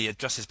equally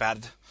just as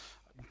bad,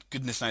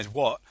 goodness knows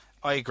what,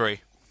 I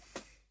agree.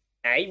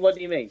 Hey, what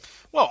do you mean?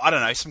 Well, I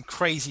don't know, some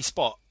crazy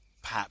spot,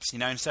 perhaps,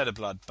 instead of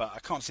blood, but I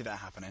can't see that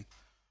happening.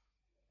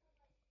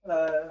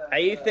 Are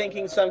you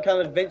thinking some kind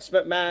of Vince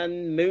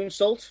McMahon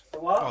moonsault?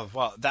 Oh,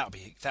 well, that'd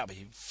be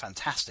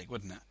fantastic,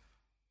 wouldn't it?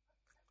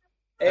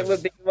 It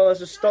would be one of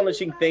those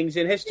astonishing things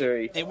in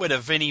history. It would, a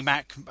Vinnie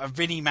Mac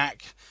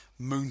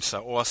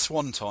moonsault or a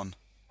swanton.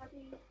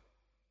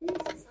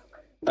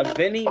 A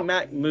Vinnie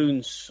Mac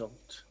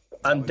moonsault.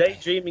 I'm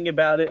daydreaming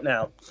about it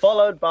now.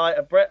 Followed by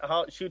a Bret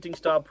Hart shooting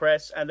star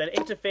press and then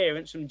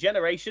interference from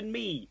Generation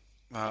Me.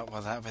 Well,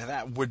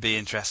 that would be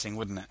interesting,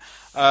 wouldn't it?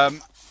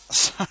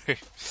 So,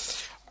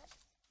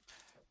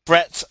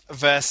 Bret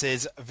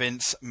versus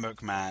Vince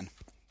McMahon.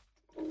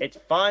 It's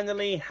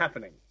finally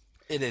happening.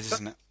 It is,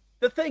 isn't it?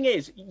 the thing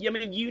is, I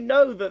mean, you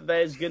know that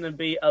there's going to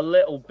be a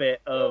little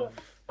bit of.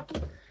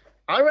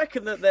 I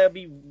reckon that there'll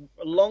be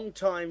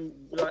long-time,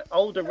 like,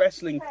 older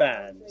wrestling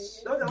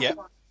fans Yeah.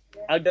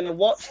 are going to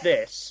watch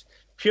this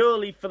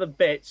purely for the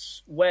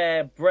bits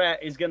where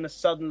Brett is going to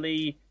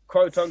suddenly,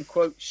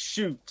 quote-unquote,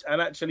 shoot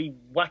and actually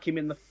whack him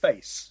in the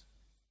face.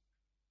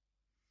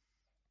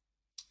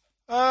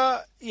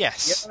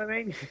 Yes. You know what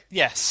I mean?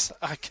 Yes,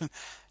 I can.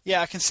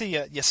 Yeah, I can see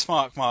your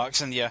smart marks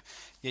and your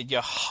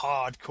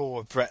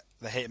hardcore Bret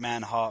the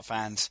Hitman Hart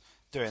fans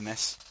doing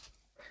this.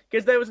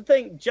 Because there was a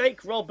thing,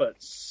 Jake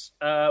Roberts,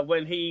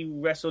 when he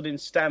wrestled in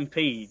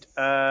Stampede,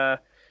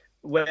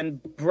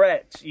 when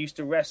Brett used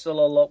to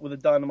wrestle a lot with the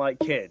Dynamite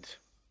Kid.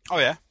 Oh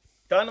yeah.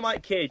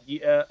 Dynamite Kid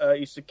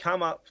used to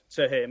come up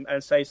to him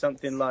and say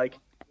something like,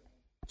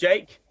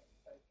 "Jake,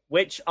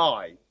 which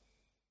eye?"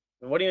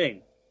 What do you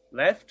mean?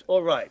 Left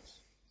or right?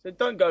 So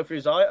don't go for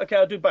his eye. Okay,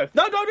 I'll do both.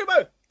 No, don't do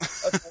both.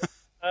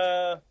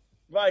 Okay.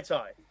 Right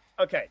eye.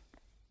 Okay.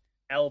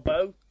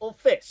 Elbow or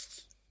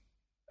fist?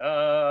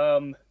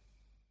 Neither.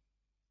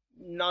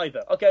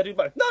 Okay, I'll do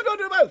both. No, don't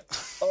do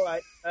both. All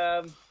right.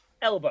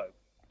 Elbow.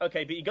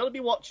 Okay, but you got to be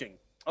watching.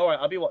 All right,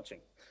 I'll be watching.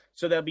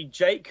 So there'll be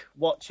Jake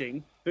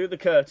watching through the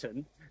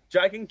curtain.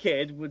 Dynamite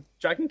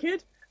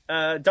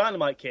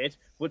Kid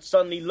would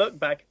suddenly look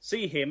back,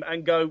 see him,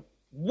 and go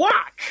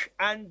whack,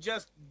 and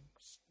just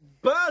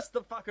burst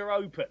the fucker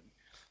open,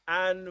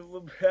 and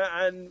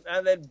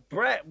then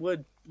Brett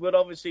would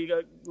obviously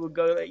go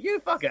you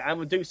fucker, and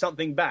would do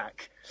something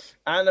back,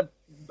 and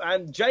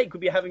Jake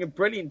would be having a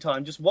brilliant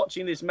time just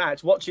watching this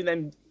match, watching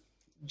them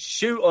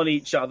shoot on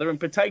each other and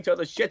potato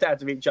the shit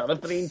out of each other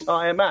for the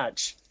entire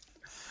match.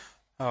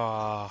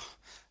 Oh,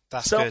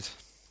 that's good.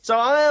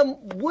 So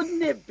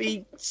wouldn't it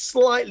be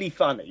slightly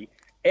funny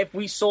if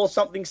we saw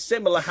something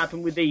similar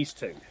happen with these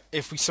two?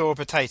 If we saw a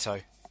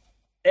potato.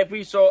 If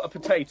we saw a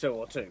potato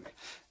or two.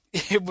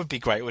 It would be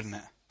great, wouldn't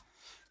it?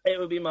 It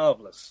would be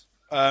marvellous.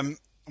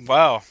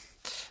 Well,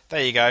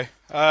 there you go.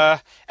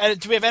 And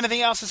do we have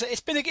anything else to say?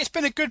 It's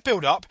been a good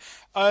build-up.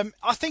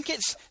 I think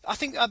at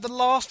the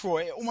last Raw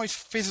it almost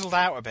fizzled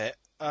out a bit.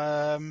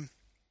 Not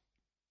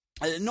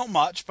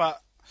much,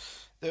 but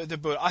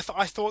I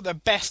thought the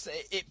best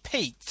it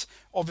peaked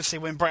obviously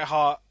when Bret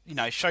Hart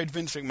showed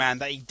Vince McMahon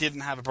that he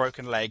didn't have a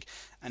broken leg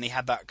and he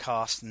had that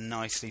cast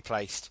nicely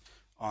placed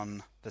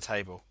on the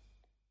table.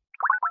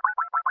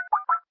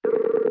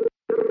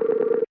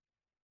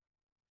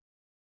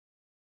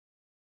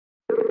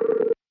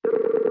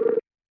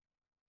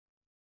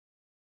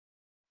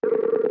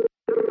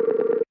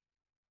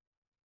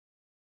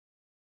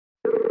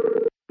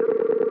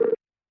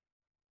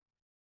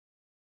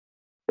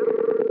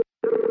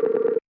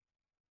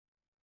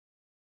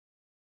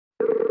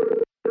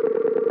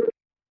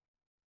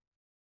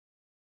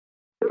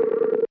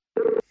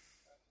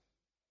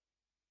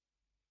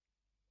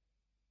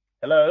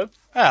 Hello?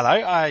 Hello,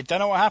 I don't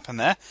know what happened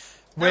there.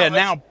 We're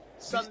now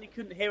suddenly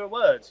couldn't hear a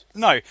word.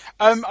 No,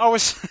 I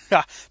was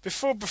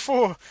before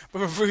we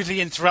were rudely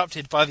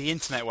interrupted by the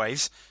internet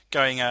waves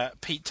going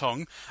Pete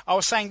Tong. I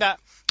was saying that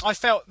I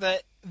felt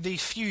that the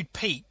feud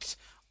peaked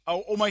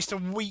almost a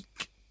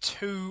week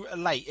too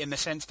late, in the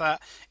sense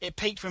that it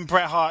peaked when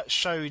Bret Hart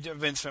showed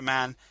Vince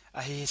McMahon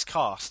his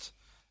cast,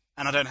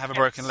 and I don't have a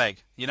broken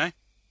leg.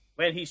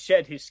 When he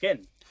shed his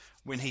skin.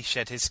 When he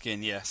shed his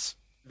skin, yes.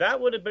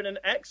 That would have been an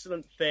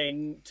excellent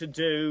thing to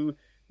do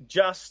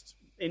just,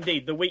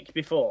 indeed, the week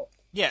before.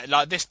 Yeah,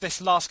 like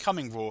this last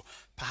coming Raw,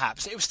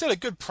 perhaps. It was still a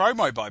good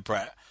promo by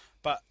Bret,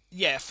 but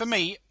yeah, for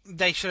me,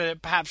 they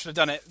perhaps should have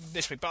done it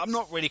this week. But I'm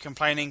not really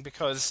complaining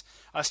because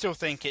I still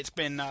think it's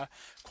been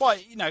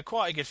quite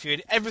a good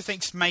feud.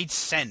 Everything's made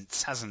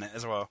sense, hasn't it,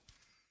 as well?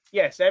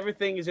 Yes,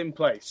 everything is in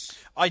place.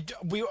 I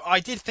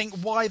did think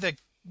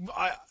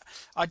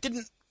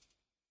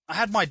I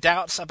had my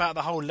doubts about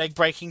the whole leg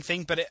breaking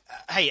thing, but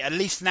hey, at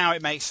least now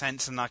it makes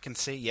sense, and I can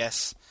see,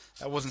 yes,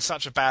 that wasn't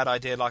such a bad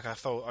idea like I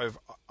thought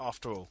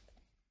after all.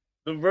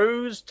 The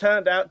ruse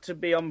turned out to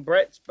be on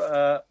Bret's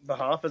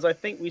behalf, as I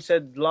think we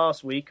said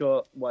last week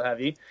or what have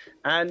you.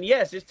 And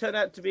yes, it's turned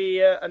out to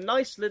be a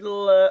nice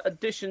little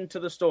addition to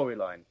the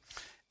storyline.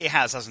 It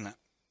has, hasn't it?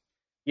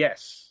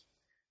 Yes.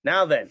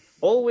 Now then,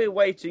 all we're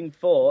waiting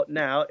for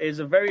now is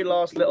a very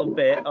last little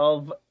bit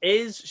of,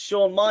 is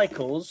Shawn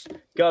Michaels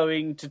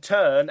going to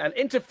turn and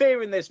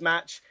interfere in this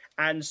match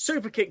and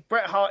super kick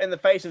Bret Hart in the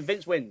face and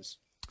Vince wins?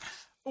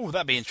 Oh,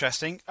 that'd be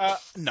interesting.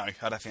 No,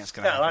 I don't think that's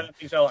going to happen. No, I don't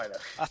think so either.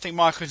 I think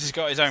Michaels has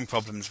got his own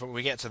problems, but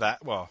we get to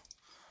that, well,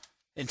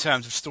 in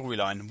terms of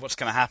storyline and what's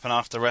going to happen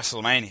after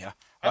WrestleMania.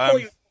 I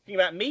thought you were talking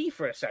about me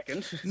for a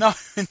second. No.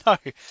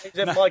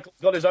 Michael's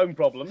got his own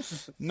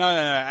problems. No,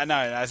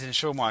 as in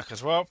Shawn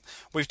Michaels. Well,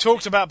 we've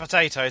talked about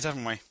potatoes,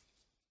 haven't we?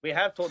 We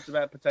have talked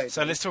about potatoes.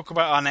 So let's talk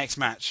about our next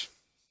match.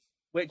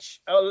 Let's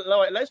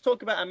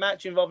talk about a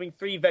match involving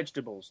three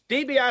vegetables.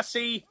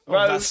 DiBiase,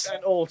 Rhodes,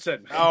 and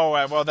Orton. Oh,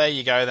 well, there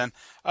you go then.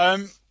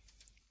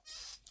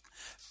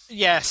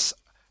 Yes,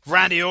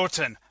 Randy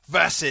Orton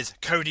versus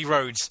Cody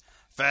Rhodes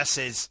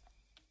versus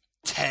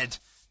Ted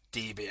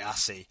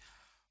DiBiase.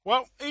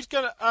 Well, it's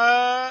gonna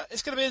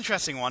be an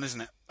interesting one,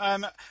 isn't it?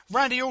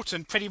 Randy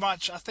Orton, pretty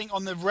much, I think,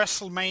 on the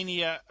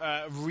WrestleMania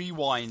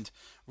Rewind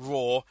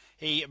Raw,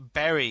 he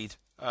buried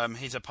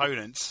his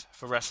opponents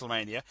for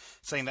WrestleMania,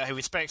 saying that he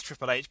respects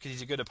Triple H because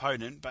he's a good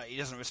opponent, but he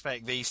doesn't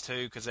respect these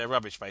two because they're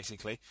rubbish.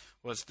 Basically,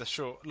 was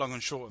the long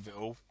and short of it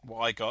all. What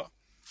I got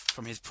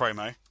from his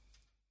promo.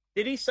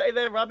 Did he say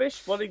they're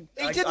rubbish? He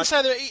didn't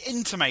say that. He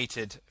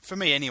intimated, for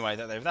me anyway,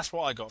 that that's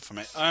what I got from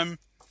it.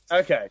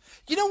 Okay.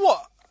 You know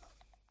what?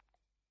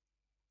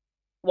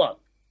 What?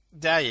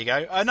 There you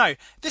go. I know.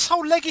 This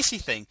whole legacy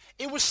thing,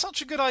 it was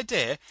such a good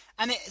idea,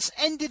 and it's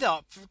ended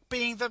up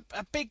being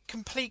a big,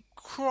 complete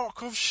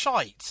crock of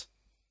shite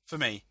for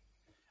me.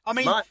 I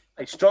mean,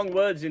 strong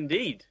words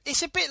indeed.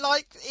 It's a bit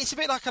like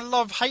a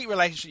love-hate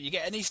relationship you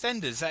get in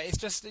EastEnders. That it's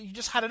just you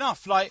just had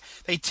enough. Like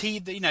they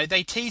teased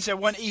they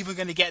weren't even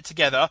going to get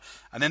together,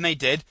 and then they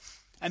did,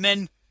 and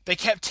then they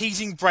kept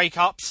teasing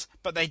breakups,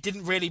 but they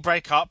didn't really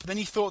break up. Then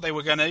he thought they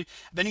were going to.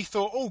 Then he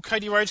thought, oh,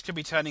 Cody Rhodes could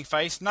be turning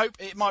face. Nope,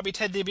 it might be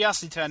Ted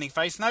DiBiase turning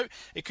face. Nope,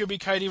 it could be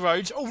Cody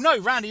Rhodes. Oh, no,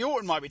 Randy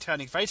Orton might be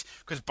turning face,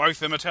 because both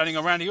of them are turning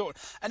on Randy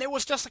Orton. And it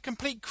was just a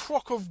complete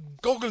crock of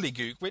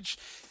gobbledygook, which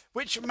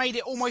made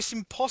it almost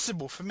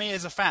impossible for me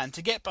as a fan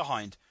to get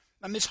behind.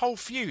 And this whole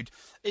feud,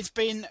 it's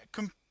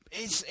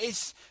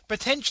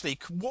potentially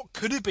what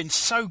could have been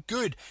so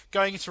good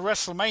going into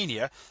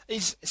WrestleMania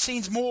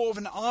seems more of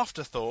an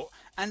afterthought,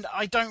 and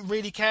I don't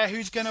really care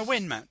who's going to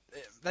win, man.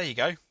 There you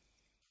go.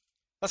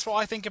 That's what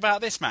I think about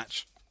this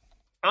match.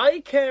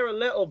 I care a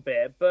little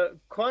bit, but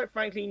quite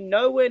frankly,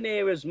 nowhere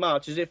near as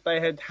much as if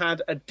they had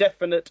had a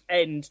definite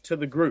end to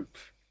the group.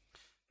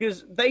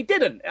 Because they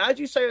didn't. As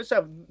you say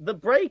yourself, the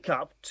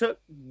breakup took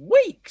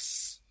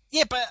weeks.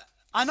 Yeah, but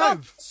I know.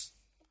 Months.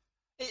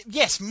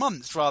 Yes,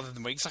 months rather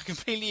than weeks. I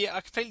completely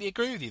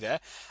agree with you there.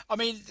 I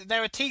mean,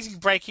 they were teasing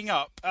breaking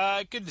up.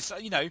 Goodness,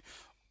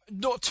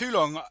 not too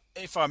long,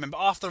 if I remember,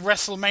 after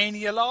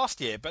WrestleMania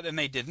last year. But then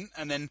they didn't,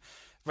 and then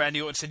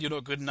Randy Orton said, "You're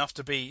not good enough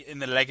to be in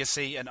the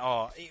legacy," and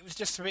it was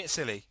just a bit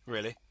silly,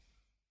 really.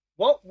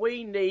 What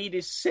we need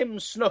is Sim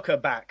Snooker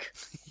back.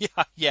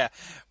 yeah,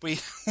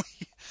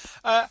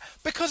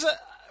 because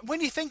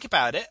when you think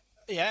about it,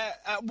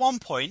 at one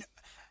point.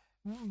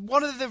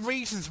 One of the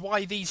reasons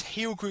why these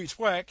heel groups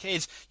work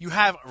is you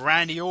have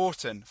Randy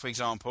Orton, for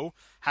example,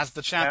 has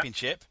the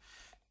championship. Yeah.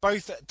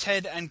 Both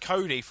Ted and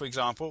Cody, for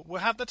example, will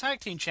have the tag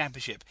team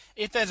championship.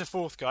 If there's a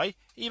fourth guy,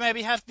 he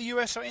maybe has the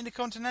US or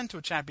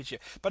Intercontinental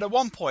championship. But at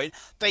one point,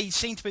 they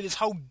seem to be this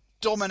whole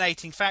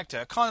dominating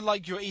factor, kind of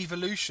like your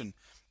Evolution.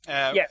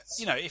 Yes.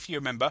 If you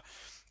remember.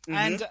 Mm-hmm.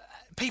 And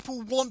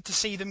people want to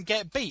see them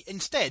get beat.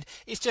 Instead,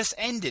 it's just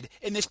ended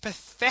in this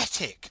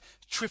pathetic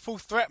triple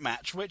threat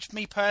match, which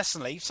me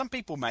personally, some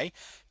people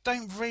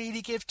don't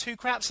really give two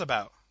craps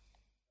about.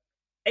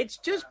 It's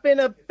just been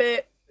a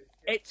bit.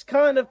 It's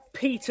kind of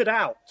petered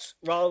out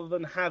rather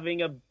than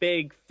having a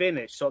big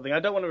finish sort of thing. I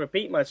don't want to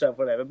repeat myself,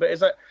 or whatever, but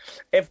it's like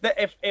if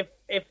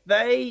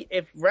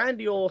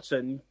Randy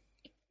Orton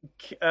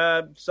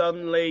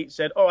suddenly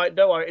said, "All right,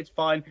 don't worry, it's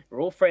fine.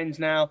 We're all friends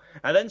now,"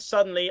 and then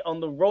suddenly on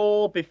the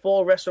Raw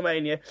before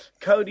WrestleMania,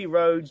 Cody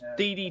Rhodes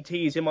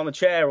DDTs him on a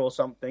chair or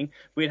something,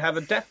 we'd have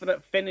a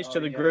definite finish to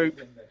the group,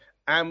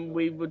 and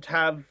we would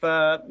have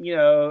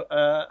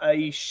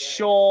a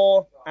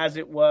Shaw, as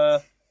it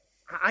were.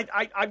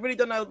 I really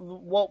don't know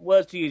what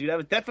words to use. We'd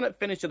have a definite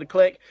finish to the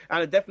Click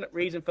and a definite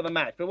reason for the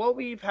match. But what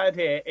we've had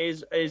here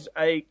is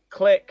a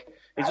Click,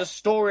 is a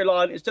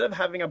storyline. Instead of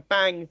having a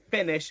bang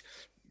finish,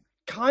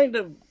 kind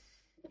of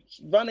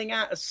running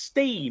out of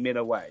steam in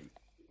a way.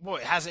 Well,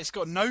 it's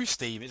got no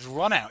steam. It's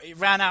run out. It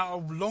ran out a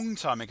long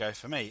time ago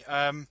for me.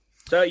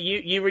 So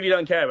you really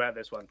don't care about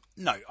this one?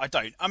 No, I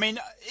don't. I mean,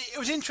 it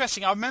was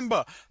interesting. I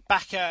remember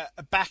back in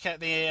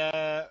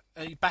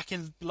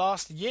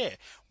last year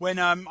when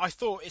I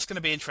thought it's going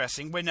to be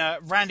interesting when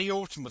Randy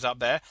Orton was up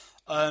there,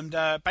 and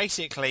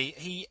basically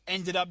he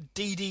ended up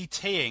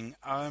DDTing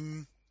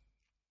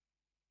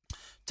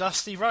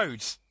Dusty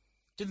Rhodes,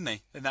 didn't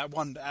he? In that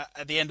one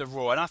at the end of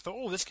Raw, and I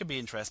thought, this could be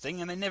interesting,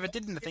 and they never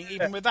did anything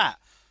even with that.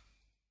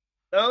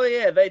 Oh,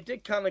 yeah, they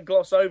did kind of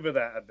gloss over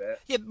that a bit.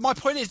 Yeah, my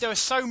point is there were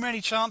so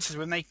many chances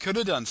when they could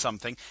have done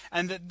something,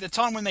 and the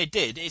time when they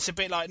did, it's a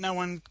bit like no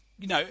one,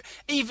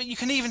 even you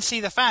can even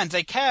see the fans,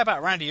 they care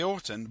about Randy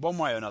Orton one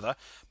way or another,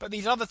 but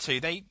these other two,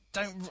 they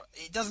don't,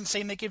 it doesn't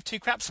seem they give two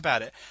craps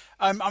about it.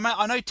 I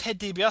know Ted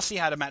DiBiase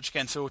had a match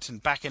against Orton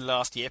back in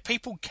last year.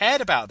 People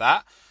cared about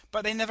that,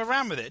 but they never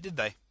ran with it, did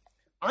they?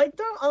 I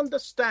don't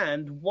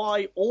understand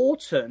why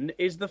Orton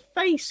is the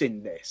face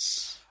in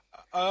this.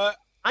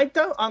 I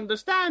don't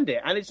understand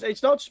it. And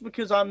it's not just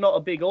because I'm not a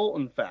big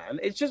Orton fan.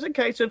 It's just a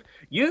case of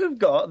you've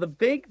got the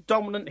big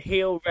dominant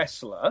heel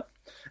wrestler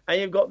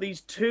and you've got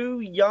these two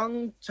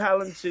young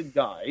talented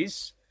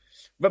guys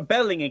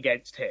rebelling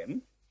against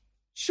him.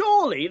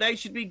 Surely they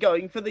should be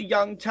going for the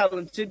young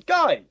talented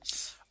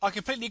guys. I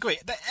completely agree.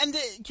 And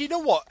you know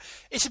what?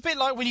 It's a bit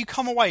like when you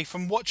come away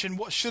from watching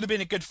what should have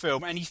been a good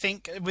film and you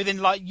think within,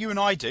 like you and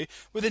I do,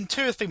 within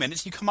 2 or 3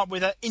 minutes you come up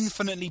with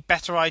infinitely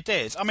better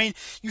ideas. I mean,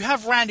 you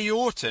have Randy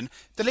Orton,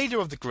 the leader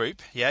of the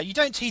group, yeah? You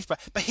don't tease, but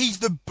he's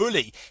the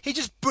bully. He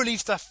just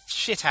bullies the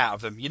shit out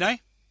of them, you know?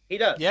 He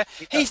does. Yeah,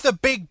 he does. He's the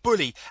big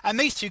bully, and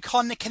these two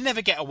can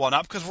never get a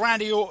one-up because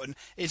Randy Orton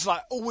is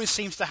like always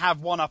seems to have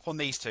one-up on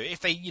these two.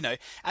 If they,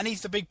 and he's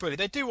the big bully.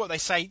 They do what they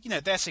say.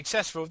 They're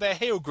successful. They're a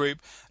heel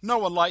group. No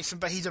one likes him,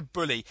 but he's a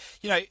bully.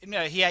 You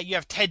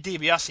have Ted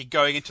DiBiase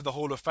going into the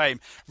Hall of Fame.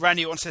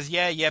 Randy Orton says,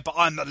 "Yeah, but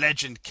I'm the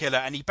legend killer,"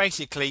 and he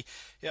basically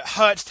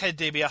hurts Ted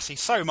DiBiase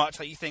so much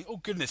that you think, "Oh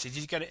goodness, is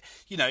he going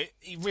to?"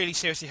 He really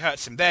seriously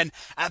hurts him. Then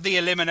at the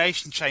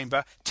Elimination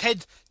Chamber,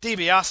 Ted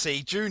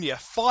DiBiase Jr.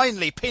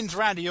 finally pins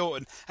Randy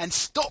Orton and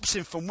stops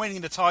him from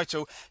winning the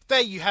title.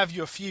 There you have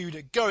your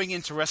feud going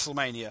into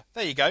WrestleMania.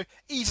 There you go.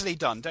 Easily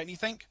done, don't you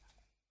think?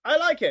 I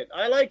like it.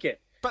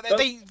 But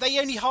they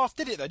only half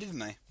did it though, didn't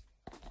they?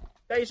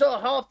 They sort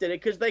of half did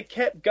it because they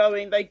kept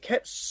going. They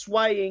kept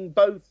swaying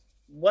both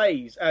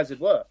ways, as it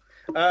were.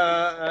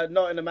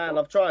 Not in a Man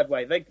I've Tried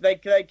way. They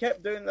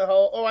kept doing the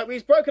whole, all right,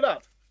 we've broken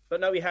up, but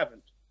no, we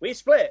haven't. We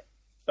split,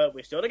 but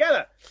we're still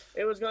together.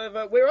 It was kind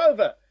of, we're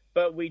over,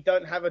 but we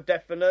don't have a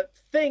definite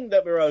thing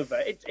that we're over.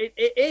 It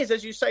is,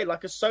 as you say,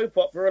 like a soap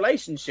opera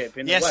relationship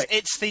in a way. Yes,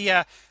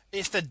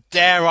 it's the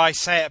dare I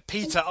say it,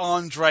 Peter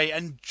Andre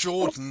and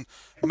Jordan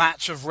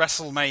match of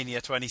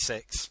WrestleMania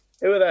 26.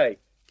 Who are they?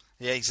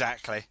 Yeah,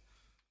 exactly.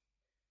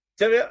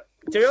 To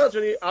be honest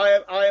with you,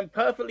 I am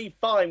perfectly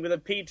fine with a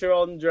Peter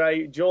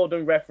Andre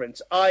Jordan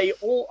reference. I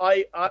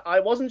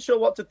wasn't sure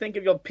what to think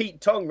of your Pete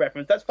Tong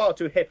reference. That's far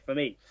too hip for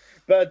me.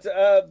 But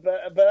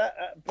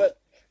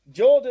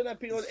Jordan and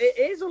Peter, it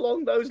is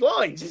along those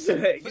lines,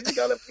 isn't it?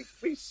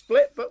 We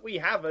split, but we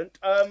haven't.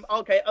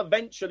 Okay,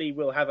 eventually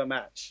we'll have a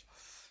match.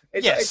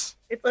 Yes.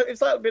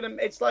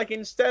 It's like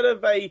instead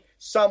of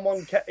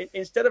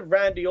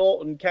Randy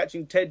Orton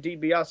catching Ted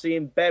DiBiase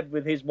in bed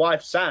with his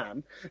wife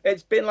Sam,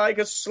 it's been like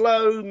a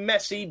slow,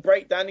 messy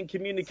breakdown in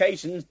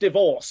communications,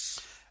 divorce.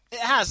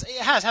 It has,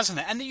 hasn't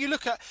it? And you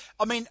look at,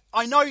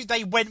 I know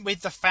they went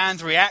with the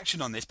fans'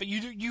 reaction on this, but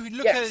you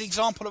look at an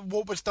example of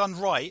what was done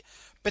right,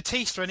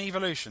 Batista and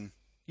Evolution.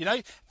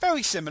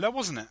 Very similar,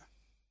 wasn't it?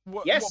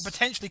 What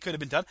potentially could have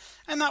been done,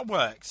 and that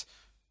worked.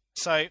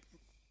 So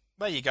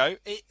there you go.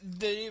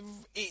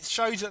 It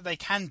shows that they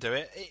can do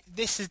it.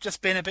 This has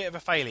just been a bit of a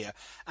failure,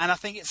 and I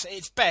think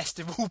it's best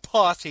if all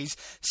parties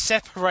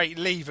separate,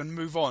 leave, and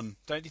move on.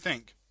 Don't you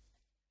think?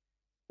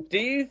 Do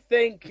you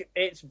think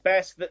it's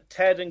best that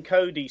Ted and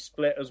Cody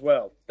split as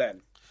well?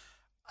 Then,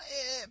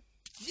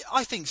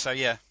 I think so.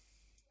 Yeah.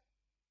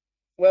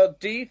 Well,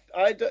 do you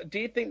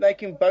think they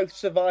can both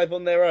survive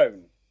on their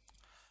own?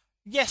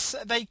 Yes,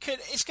 they could.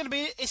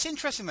 It's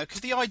interesting though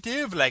because the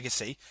idea of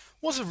Legacy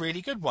was a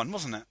really good one,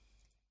 wasn't it?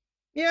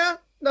 Yeah,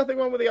 nothing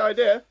wrong with the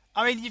idea.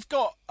 You've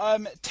got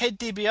Ted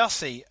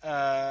DiBiase.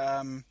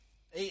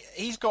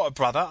 He's got a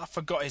brother. I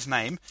forgot his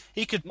name.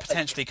 He could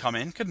potentially come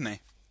in, couldn't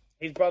he?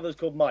 His brother's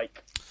called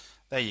Mike.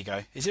 There you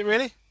go. Is it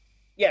really?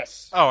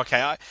 Yes. Oh,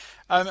 okay.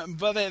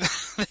 But then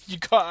you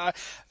got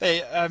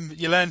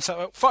you learn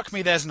something. Fuck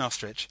me, there's an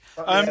ostrich.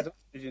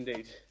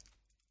 Indeed.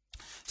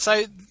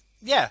 So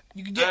yeah,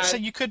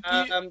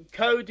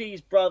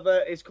 Cody's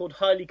brother is called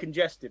Highly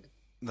Congested.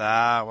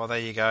 Well, there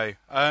you go.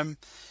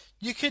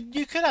 You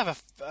could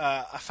have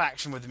a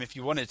faction with them if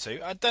you wanted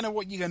to. I don't know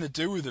what you're going to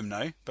do with them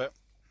though, but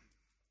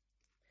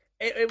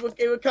it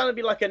would kind of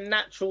be like a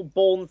Natural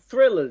Born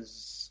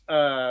Thrillers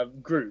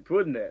group,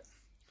 wouldn't it?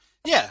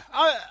 Yeah,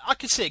 I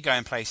could see it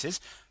going places.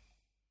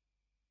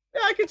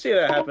 Yeah, I could see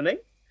that happening.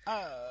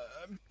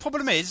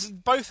 Problem is,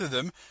 both of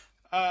them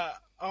are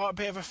a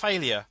bit of a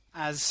failure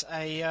as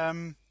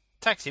a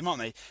tag team,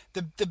 aren't they?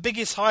 The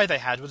biggest high they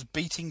had was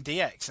beating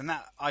DX, and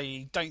that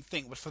I don't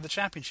think was for the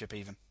championship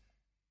even.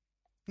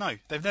 No,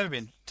 they've never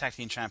been tag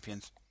team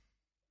champions.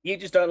 You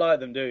just don't like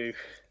them, do you?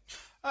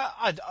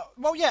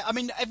 Well, yeah.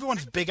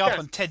 Everyone's big up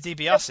on Ted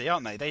DiBiase,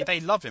 aren't they? They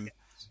love him.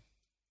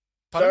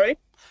 Pardon?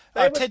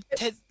 Sorry,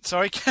 Ted.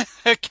 Sorry,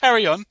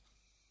 carry on.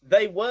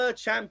 They were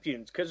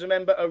champions because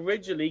remember,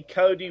 originally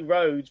Cody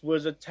Rhodes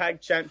was a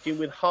tag champion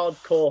with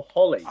Hardcore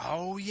Holly.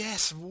 Oh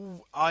yes,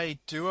 I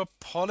do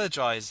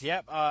apologise.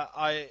 Yep,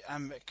 I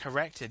am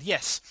corrected.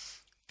 Yes.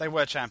 They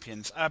were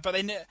champions, but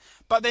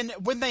then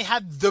when they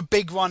had the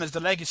big run as the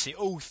Legacy,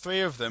 all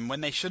three of them,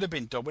 when they should have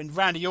been, when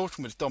Randy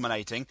Orton was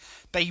dominating,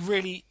 they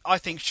really, I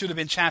think, should have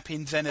been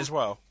champions then as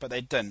well, but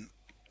they didn't.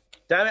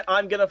 Damn it!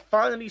 I'm going to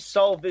finally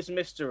solve this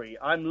mystery.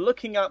 I'm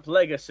looking up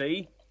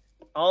Legacy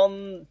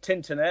on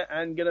Tinternet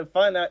and going to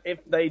find out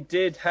if they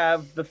did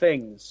have the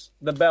things,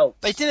 the belts.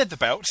 They did have the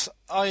belts.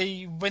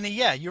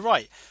 Yeah, you're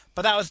right,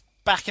 but that was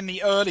back in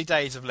the early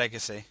days of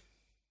Legacy,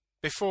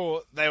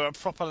 before they were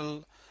proper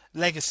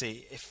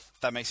Legacy, if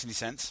that makes any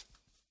sense.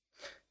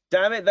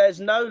 Damn it, there's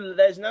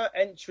no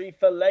entry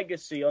for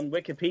Legacy on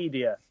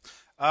Wikipedia.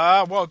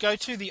 Well, go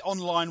to the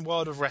online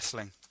world of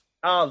wrestling.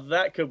 Oh,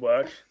 that could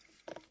work.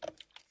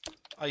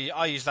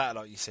 I use that a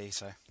lot, you see,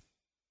 so.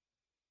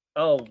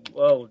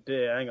 Oh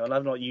dear, hang on.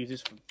 I've not used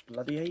this for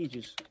bloody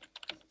ages.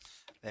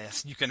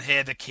 Yes, you can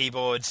hear the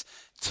keyboards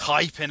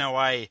typing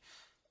away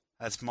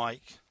as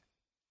Mike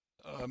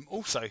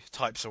also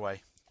types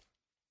away.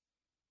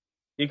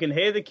 You can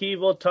hear the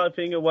keyboard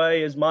typing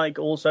away as Mike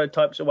also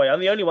types away. I'm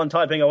the only one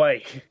typing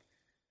away.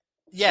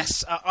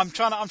 Yes, I'm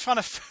trying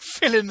to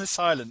fill in the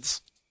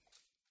silence.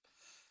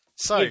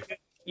 So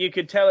you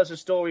could tell us a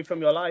story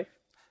from your life.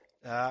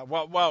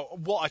 Well,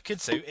 what I could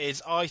do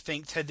is I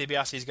think Ted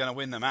DiBiase is going to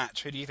win the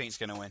match. Who do you think is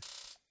going to win?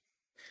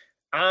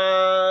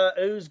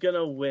 Who's going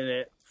to win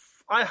it?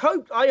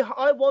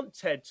 I want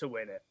Ted to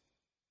win it.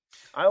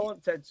 I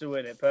want Ted to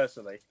win it,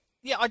 personally.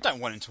 Yeah, I don't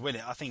want him to win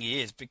it. I think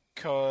he is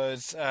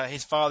because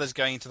his father's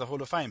going into the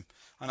Hall of Fame.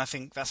 And I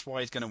think that's why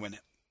he's going to win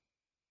it.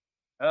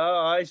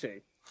 Oh, I see.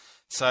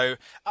 So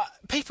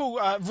people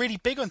are really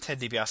big on Ted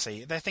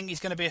DiBiase. They think he's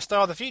going to be a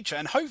star of the future,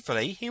 and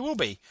hopefully he will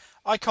be.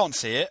 I can't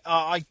see it.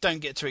 I don't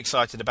get too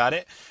excited about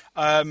it.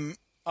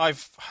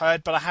 I've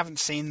heard, but I haven't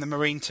seen the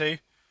Marine 2.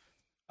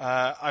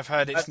 I've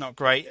heard it's not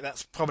great.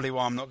 That's probably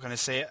why I'm not going to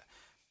see it.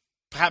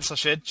 Perhaps I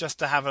should, just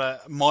to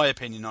have my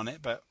opinion on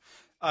it, but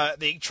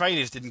the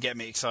trailers didn't get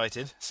me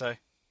excited, so...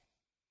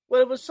 Well,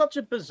 it was such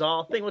a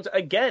bizarre thing.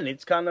 Again,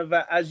 it's kind of,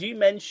 as you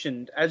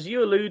mentioned, as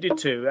you alluded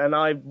to, and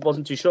I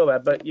wasn't too sure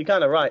about, but you're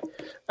kind of right.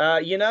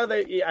 As you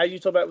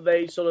talk about,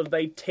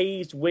 they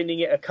teased winning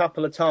it a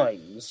couple of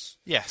times.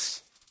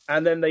 Yes.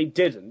 And then they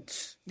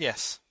didn't.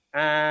 Yes.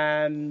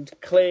 And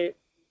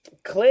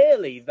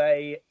clearly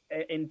they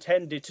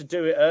intended to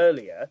do it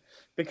earlier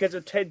because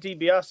of Ted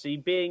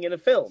DiBiase being in a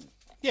film.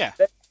 Yeah.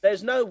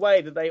 There's no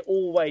way that they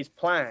always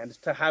planned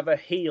to have a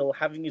heel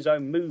having his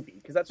own movie,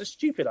 because that's a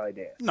stupid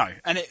idea. No,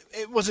 and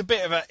it was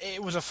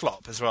it was a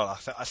flop as well,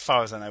 as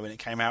far as I know, when it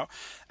came out.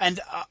 And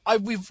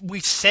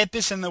we've said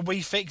this in the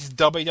We Fix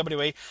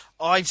WWE.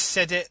 I've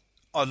said it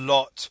a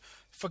lot.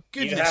 For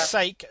goodness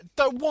sake,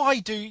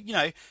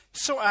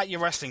 sort out your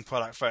wrestling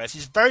product first.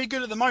 It's very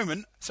good at the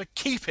moment, so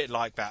keep it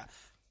like that.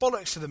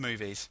 Bollocks to the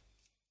movies.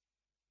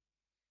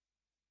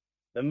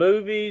 The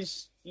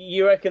movies,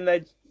 you reckon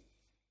they're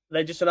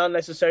just an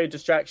unnecessary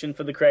distraction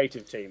for the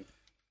creative team?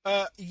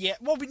 Yeah.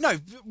 Well, no.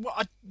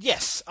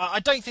 Yes. I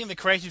don't think the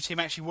creative team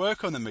actually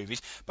work on the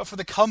movies, but for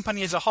the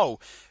company as a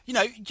whole,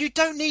 you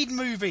don't need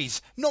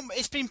movies.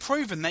 It's been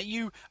proven that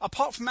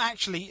apart from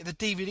actually the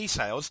DVD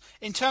sales,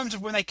 in terms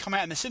of when they come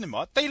out in the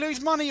cinema, they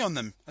lose money on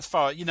them. As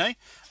far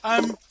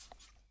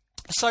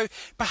So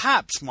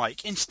perhaps,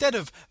 Mike, instead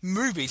of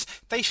movies,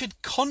 they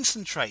should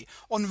concentrate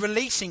on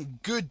releasing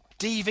good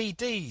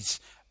DVDs,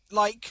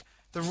 like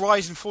The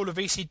Rise and Fall of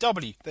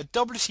ECW. The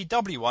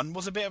WCW one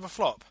was a bit of a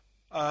flop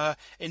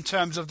in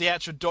terms of the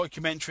actual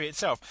documentary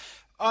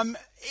itself.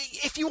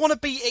 If you want to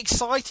be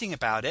exciting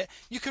about it,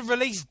 you could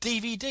release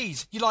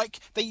DVDs.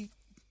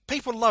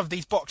 People love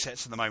these box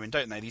sets at the moment,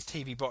 don't they? These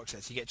TV box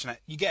sets.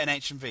 You get an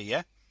HMV,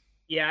 yeah?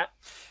 Yeah.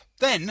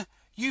 Then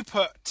you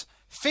put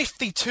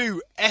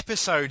 52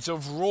 episodes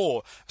of Raw.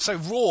 So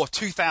Raw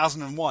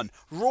 2001,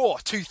 Raw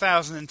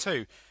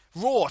 2002,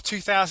 Raw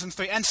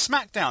 2003, and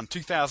SmackDown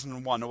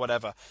 2001 or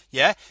whatever.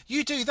 Yeah?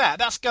 You do that.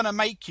 That's going to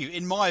make you,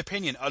 in my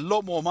opinion, a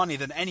lot more money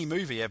than any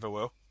movie ever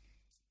will.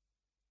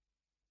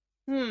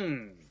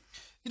 You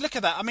look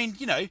at that. I mean,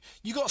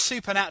 you got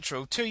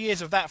Supernatural, 2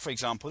 years of that, for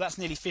example. That's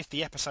nearly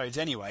 50 episodes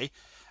anyway.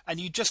 And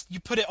you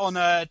put it on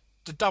the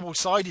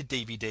double-sided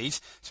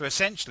DVDs. So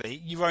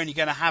essentially, you're only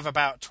going to have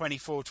about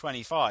 24,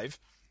 25.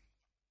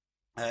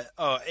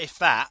 Or if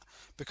that,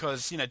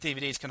 because,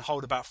 DVDs can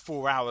hold about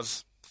 4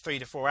 hours, 3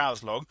 to 4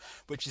 hours long,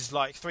 which is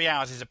like 3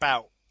 hours is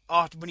about,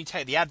 when you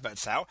take the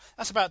adverts out,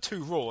 that's about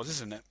 2 Raws,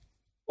 isn't it?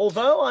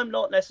 Although I'm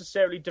not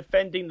necessarily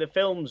defending the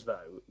films,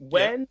 though,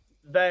 when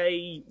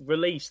they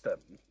release them,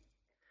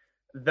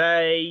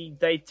 they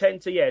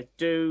tend to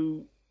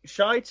do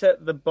shite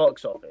at the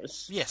box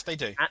office. Yes, they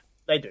do.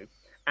 They do.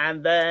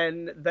 And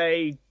then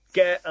they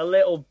get a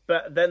little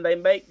bit, then they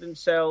make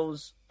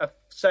themselves,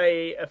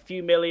 say, a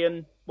few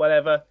million,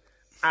 whatever,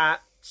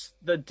 at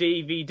the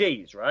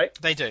DVDs, right?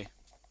 They do.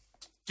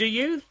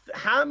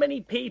 How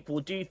many people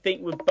do you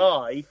think would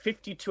buy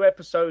 52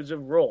 episodes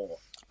of Raw?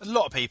 A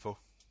lot of people.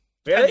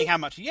 Really? Depending how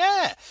much.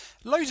 Yeah.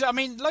 Loads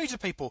of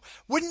people.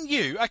 Wouldn't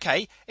you,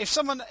 if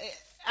someone,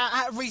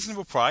 at a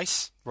reasonable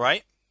price,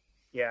 right?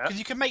 Yeah. Because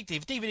you can make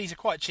DVDs are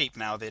quite cheap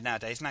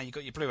nowadays. Now you've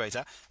got your Blu-rays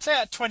out. Say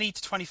at £20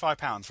 to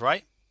 £25,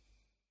 right?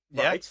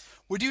 Yeah. Right.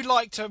 Would you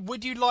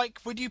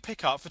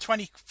pick up for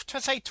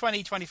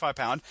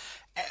 £25,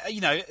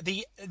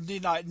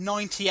 the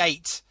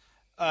 98,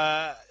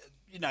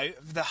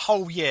 the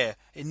whole year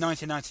in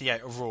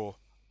 1998 of Raw?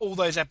 All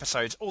those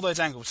episodes, all those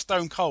angles,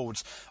 Stone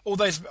Colds, all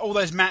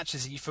those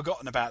matches that you've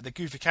forgotten about, the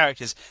goofy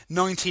characters,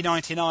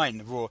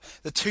 1999 Raw,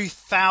 the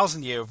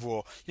 2000 year of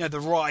Raw, the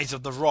rise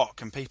of The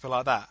Rock and people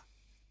like that.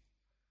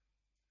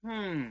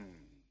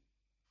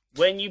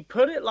 When you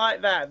put it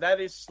like that, that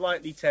is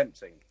slightly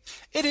tempting.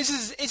 It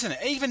is, isn't it?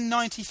 Even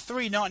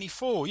 93,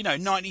 94,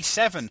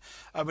 97,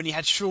 when you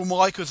had Shawn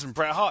Michaels and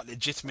Bret Hart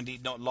legitimately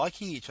not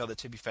liking each other,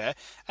 to be fair,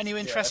 and you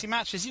interesting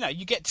matches.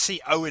 You get to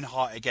see Owen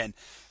Hart again.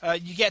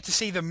 You get to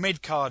see the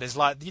mid-carders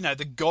like,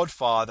 the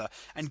Godfather,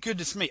 and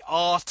goodness me,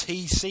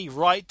 RTC,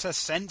 Right to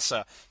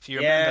Censor, if you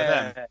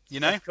remember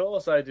them. Of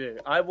course I do.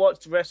 I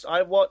watched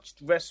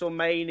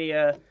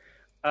WrestleMania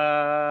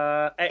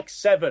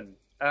X7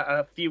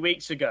 a few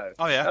weeks ago.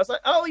 Oh, yeah? I was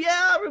like, oh,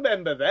 yeah, I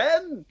remember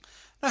them.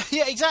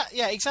 Yeah,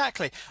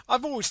 exactly.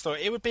 I've always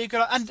thought it would be a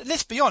good... And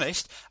let's be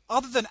honest,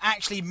 other than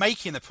actually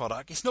making the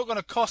product, it's not going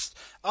to cost...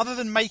 Other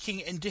than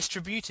making and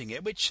distributing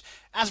it, which,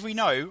 as we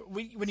know,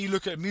 when you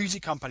look at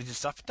music companies and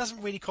stuff, it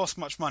doesn't really cost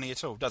much money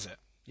at all, does it?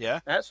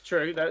 Yeah? That's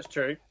true.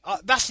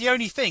 That's the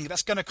only thing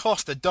that's going to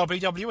cost the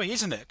WWE,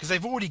 isn't it? Because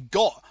they've already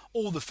got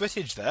all the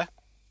footage there.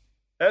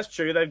 That's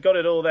true. They've got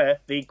it all there.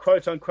 The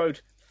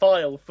quote-unquote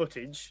file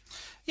footage.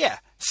 Yeah,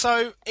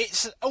 so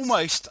it's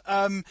almost,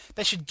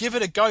 they should give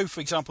it a go,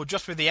 for example,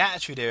 just with the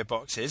Attitude Era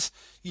boxes,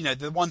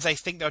 the ones they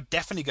think they're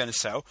definitely going to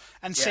sell,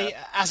 and see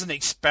as an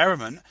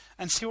experiment,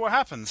 and see what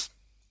happens.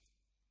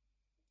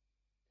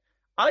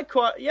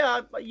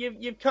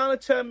 You've kind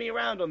of turned me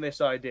around on this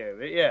idea,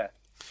 yeah.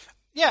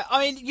 Yeah,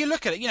 I mean, you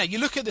look at it, you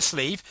look at the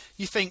sleeve,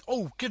 you think,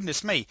 oh,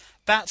 goodness me,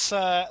 that's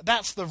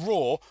the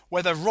Raw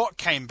where The Rock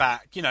came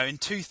back, in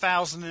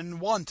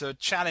 2001 to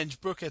challenge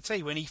Booker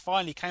T when he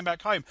finally came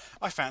back home.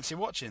 I fancy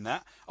watching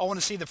that. I want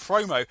to see the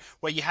promo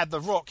where you had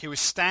The Rock who was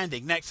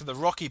standing next to the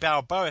Rocky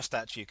Balboa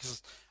statue,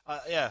 because,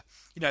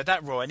 that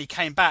Raw, and he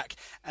came back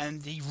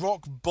and he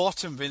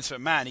rock-bottomed Vince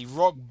McMahon, he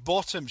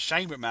rock-bottomed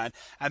Shane McMahon,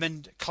 and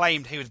then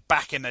claimed he was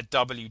back in the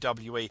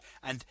WWE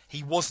and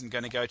he wasn't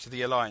going to go to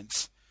the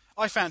Alliance.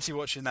 I fancy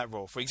watching that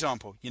Raw, for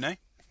example,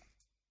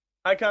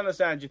 I can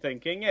understand you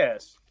thinking,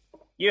 yes.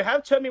 You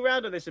have turned me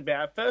around on this a bit.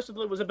 At first I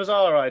thought it was a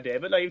bizarre idea,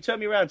 but no, you've turned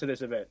me around to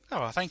this a bit. Oh,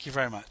 well, thank you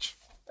very much.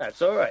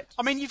 That's all right.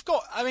 I mean, you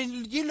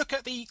look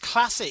at the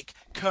classic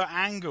Kurt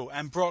Angle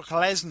and Brock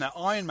Lesnar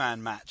Iron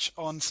Man match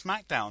on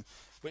SmackDown,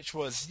 which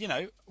was,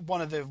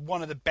 one of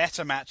the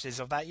better matches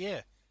of that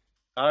year.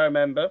 I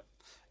remember.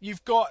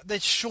 You've got the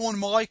Shawn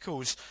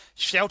Michaels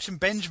Shelton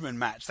Benjamin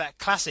match, that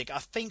classic, I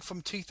think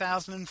from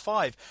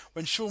 2005,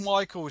 when Shawn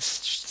Michaels,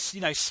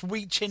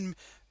 sweet chin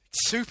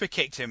super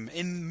kicked him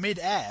in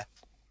mid-air.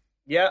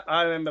 Yeah,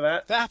 I remember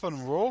that. That happened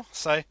on Raw,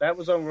 so... That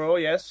was on Raw,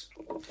 yes.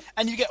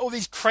 And you get all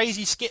these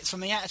crazy skits from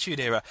the Attitude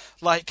Era,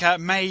 like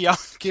Mae Young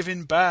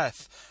giving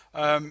birth.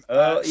 Actually,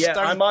 I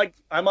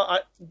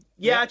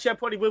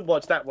probably would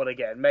watch that one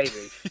again, maybe.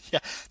 Yeah,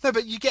 no,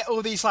 but you get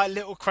all these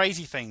little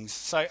crazy things.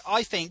 So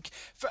I think,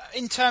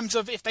 in terms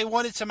of if they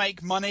wanted to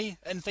make money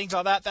and things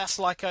like that, that's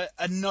like a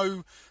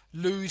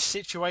no-lose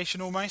situation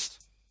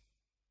almost.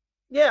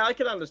 Yeah, I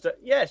can understand.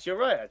 Yes, you're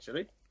right,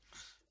 actually.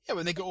 Yeah,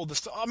 when they got all the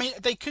stuff. I mean,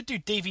 they could do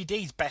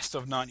DVDs, best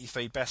of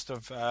 93, best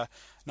of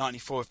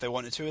 94 if they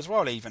wanted to as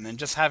well, even, and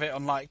just have it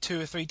on 2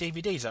 or 3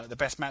 DVDs, like the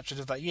best matches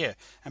of that year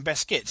and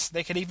best skits.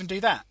 They could even do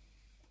that.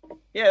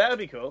 Yeah, that would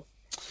be cool.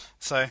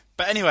 So,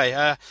 but anyway,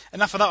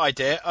 enough of that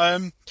idea.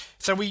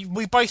 So we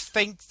both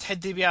think Ted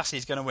DiBiase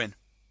is going to win.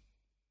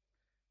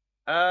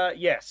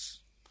 Yes.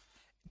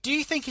 Do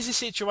you think it's a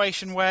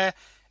situation where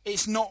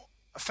it's not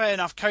fair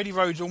enough? Cody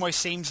Rhodes almost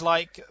seems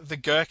like the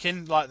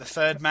gherkin, like the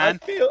third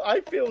man.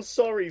 I feel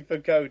sorry for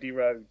Cody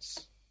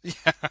Rhodes.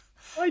 Yeah.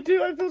 I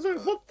do. I feel sorry.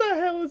 What the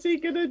hell is he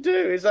going to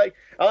do? It's like,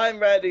 I'm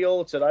Randy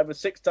Orton. I'm a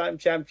 6-time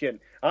champion.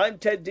 I'm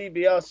Ted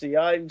DiBiase.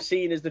 I'm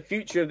seen as the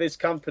future of this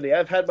company.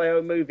 I've had my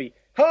own movie.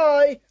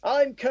 Hi,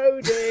 I'm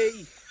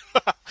Cody.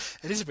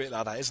 It is a bit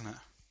like that, isn't it?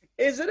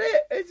 Isn't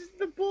it? It's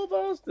the poor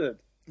bastard.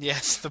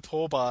 Yes, the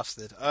poor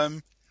bastard.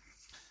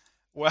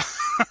 Well,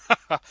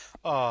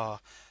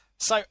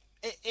 so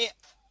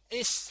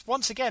it's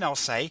once again, I'll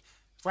say,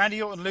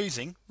 Randy Orton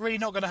losing really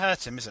not going to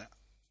hurt him, is it?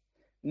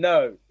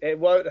 No, it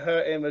won't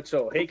hurt him at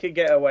all. He can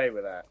get away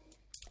with that.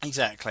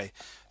 Exactly.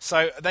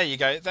 So there you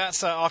go.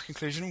 That's our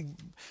conclusion.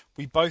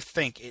 We both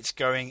think it's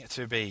going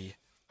to be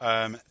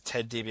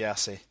Ted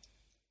DiBiase.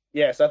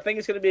 Yes, I think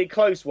it's going to be a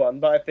close one,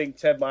 but I think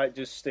Ted might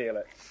just steal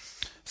it.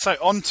 So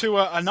on to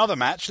another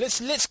match.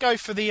 Let's go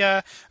for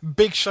the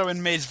Big Show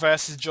and Miz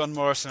versus John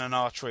Morrison and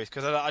R-Truth,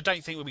 because I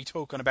don't think we'll be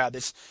talking about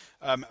this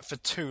for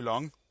too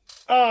long.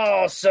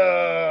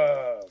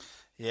 Awesome!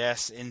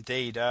 Yes,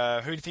 indeed.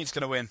 Who do you think is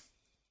going to win?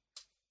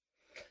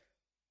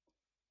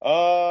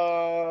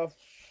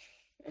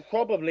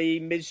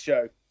 Probably Miz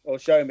Show or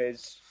Show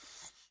Miz.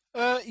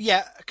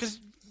 Yeah, because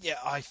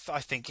I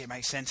think it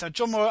makes sense. So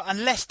John Morrison,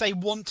 unless they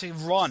want to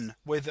run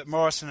with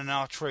Morrison and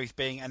R-Truth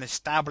being an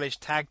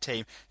established tag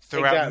team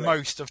throughout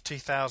most of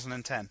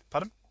 2010.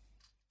 Pardon?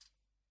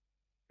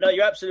 No,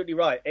 you're absolutely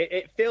right.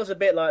 It feels a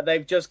bit like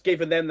they've just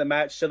given them the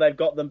match, so they've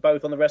got them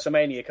both on the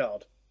WrestleMania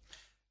card.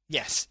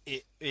 Yes,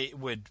 it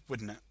would,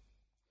 wouldn't it?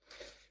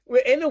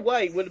 Well, in a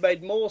way, it would have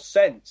made more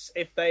sense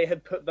if they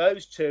had put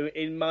those two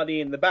in Money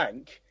in the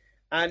Bank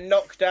and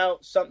knocked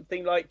out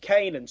something like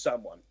Kane and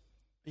someone.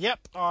 Yep,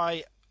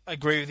 I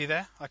agree with you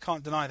there. I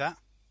can't deny that.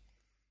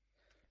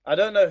 I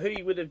don't know who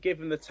you would have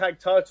given the tag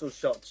title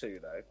shot to,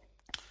 though.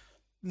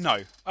 No.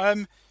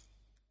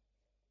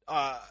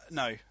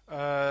 No.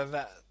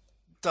 That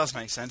does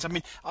make sense. I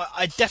mean,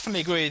 I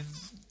definitely agree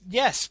with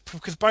yes,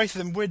 because both of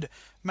them would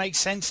make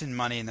sense in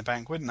Money in the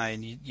Bank, wouldn't they?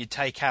 And you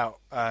take out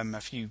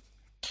a few.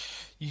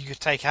 You could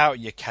take out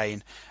your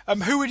Kane.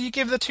 Who would you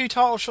give the 2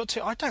 title shot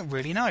to? I don't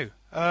really know.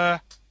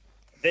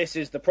 This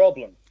is the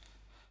problem.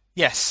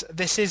 Yes,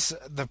 this is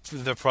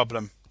the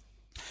problem.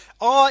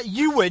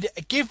 You would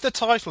give the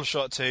title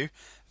shot to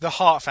the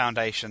Hart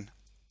Foundation.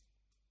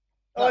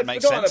 That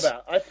makes sense.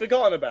 I'd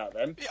forgotten about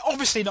them.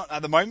 Obviously not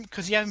at the moment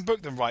because you haven't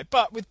booked them right.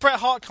 But with Bret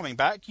Hart coming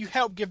back, you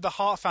help give the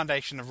Hart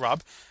Foundation a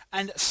rub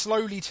and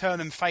slowly turn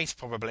them face.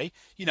 Probably,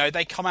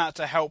 they come out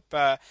to help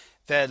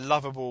their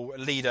lovable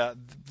leader,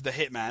 the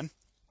Hitman,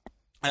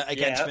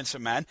 against Vince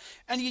McMahon,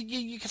 and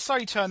you can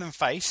slowly turn them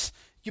face.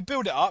 You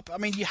build it up. I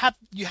mean, you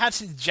had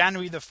since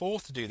January the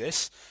 4th to do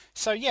this.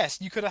 So yes,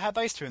 you could have had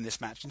those two in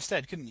this match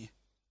instead, couldn't you?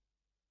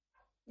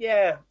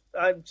 Yeah,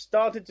 I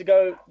started to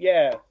go.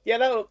 Yeah.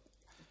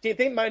 Do you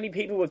think many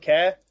people would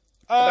care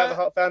about the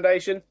Hart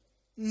Foundation?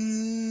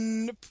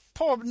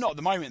 Probably not at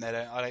the moment.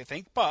 I don't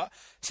think. But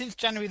since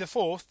January the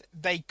 4th,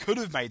 they could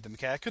have made them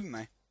care, couldn't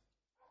they?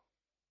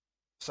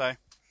 So.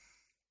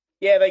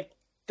 Yeah,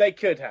 they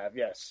could have.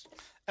 Yes.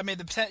 I mean,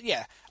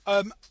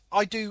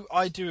 I do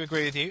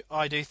agree with you.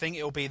 I do think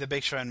it'll be the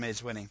Big Show and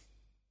Miz winning.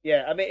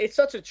 Yeah, I mean, it's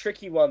such a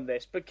tricky one,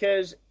 this,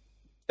 because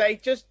they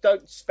just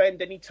don't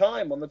spend any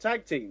time on the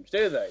tag teams,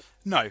 do they?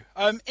 No.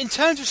 In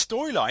terms of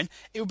storyline,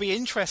 it will be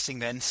interesting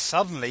then,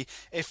 suddenly,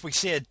 if we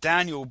see a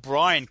Daniel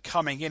Bryan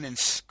coming in and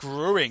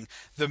screwing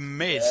the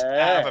Miz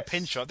out of a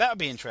pin shot. That would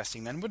be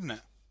interesting then, wouldn't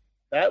it?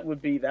 That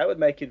would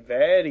make it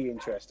very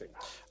interesting.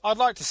 I'd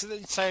like to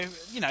see. So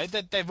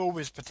they've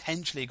always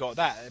potentially got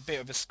that a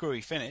bit of a screwy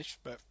finish,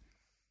 but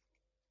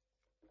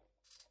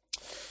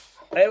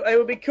it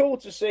would be cool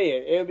to see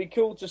it. It would be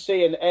cool to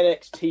see an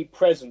NXT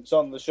presence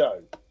on the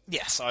show.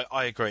 Yes,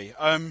 I agree.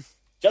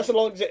 Just as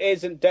long as it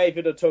isn't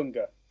David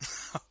Otunga.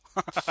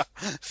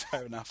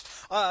 Fair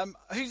enough.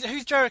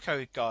 Who's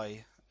Jericho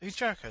guy? Who's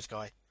Jericho's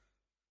guy?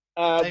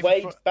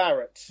 Wade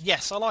Barrett.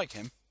 Yes, I like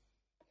him.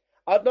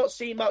 I've not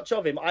seen much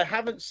of him. I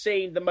haven't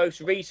seen the most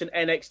recent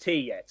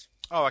NXT yet.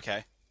 Oh,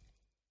 okay.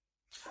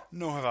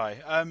 Nor have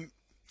I.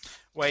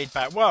 Wade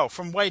Barrett. Well,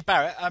 from Wade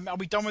Barrett, are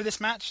we done with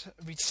this match?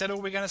 Have we said all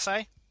we're going to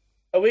say?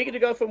 Are we going to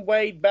go from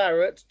Wade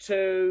Barrett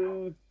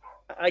to...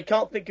 I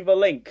can't think of a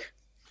link.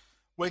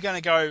 We're going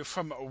to go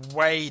from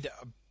Wade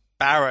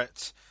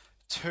Barrett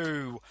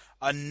to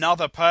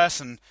another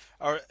person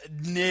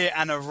near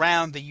and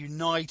around the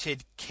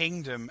United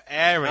Kingdom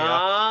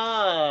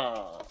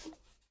area.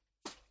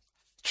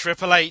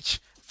 Triple H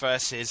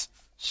versus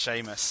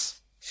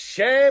Sheamus.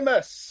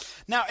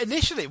 Now,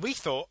 initially, we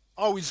thought,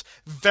 I was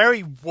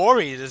very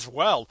worried as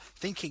well,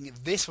 thinking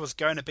this was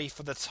going to be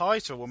for the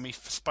title when we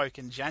spoke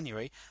in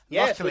January.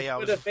 Yes, Luckily,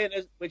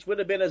 which would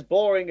have been as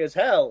boring as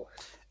hell.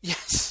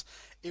 Yes,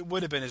 it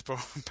would have been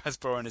as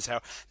boring as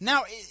hell.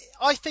 Now,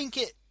 I think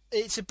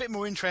it's a bit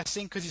more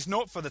interesting because it's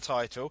not for the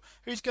title.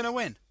 Who's going to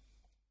win?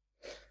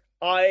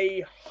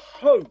 I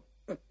hope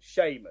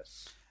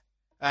Sheamus.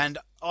 And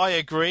I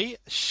agree,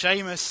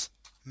 Sheamus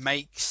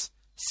makes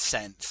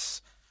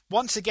sense.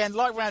 Once again,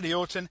 like Randy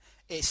Orton,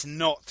 it's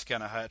not going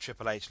to hurt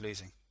Triple H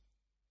losing.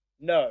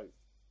 No.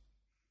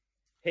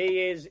 He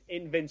is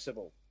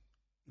invincible.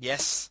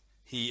 Yes,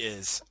 he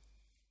is.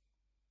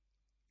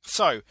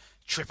 So,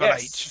 Triple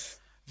H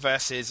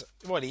versus...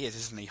 Well, he is,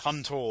 isn't he?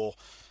 Hunter.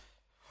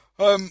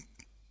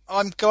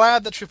 I'm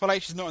glad that Triple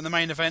H is not in the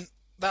main event.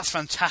 That's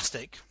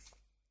fantastic.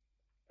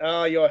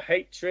 Your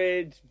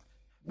hatred...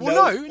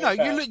 Well, no.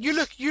 You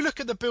look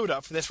at the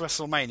build-up for this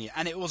WrestleMania,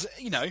 and it was,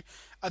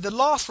 the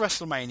last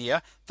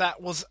WrestleMania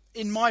that was,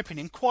 in my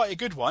opinion, quite a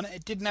good one.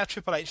 It didn't have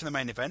Triple H in the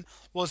main event.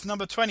 Was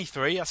number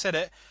 23. I said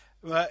it.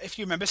 If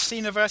you remember,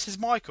 Cena versus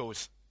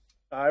Michaels.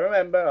 I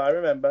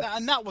remember.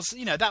 And that was,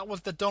 that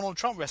was the Donald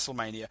Trump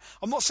WrestleMania.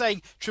 I'm not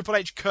saying Triple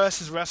H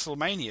curses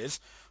WrestleManias,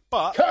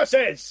 but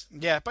curses.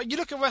 Yeah, but you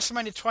look at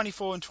WrestleMania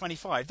 24 and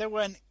 25. They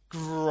weren't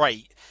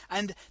great,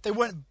 and they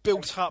weren't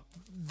built up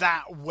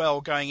that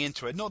well going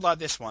into it. Not like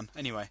this one,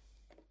 anyway.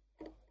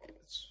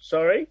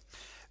 Sorry?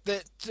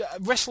 The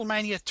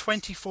WrestleMania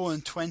 24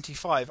 and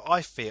 25,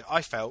 I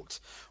felt,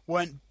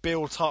 weren't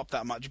built up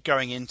that much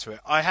going into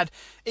it.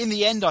 In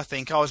the end, I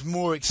think I was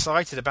more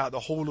excited about the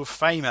Hall of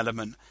Fame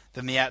element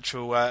than the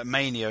actual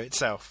Mania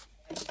itself.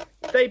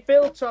 They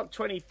built up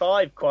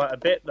 25 quite a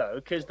bit, though,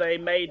 because they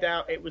made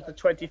out it was the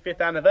 25th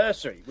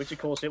anniversary, which, of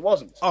course, it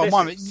wasn't.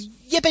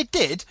 Yeah, they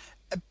did.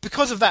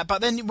 Because of that, but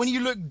then when you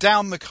look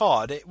down the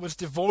card, it was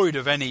devoid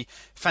of any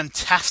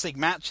fantastic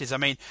matches. I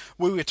mean,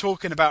 we were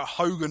talking about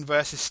Hogan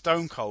versus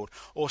Stone Cold,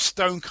 or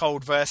Stone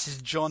Cold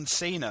versus John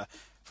Cena,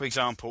 for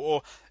example,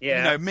 or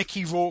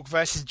Mickey Rourke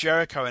versus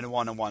Jericho in a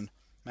one-on-one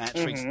match,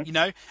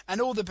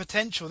 and all the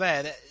potential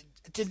there that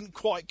didn't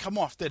quite come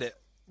off, did it?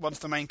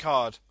 Once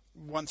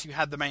you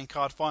had the main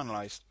card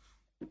finalised.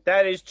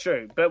 That is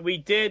true, but we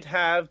did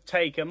have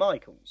Taker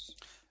Michaels.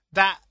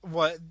 that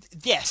was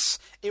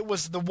it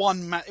was the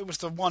one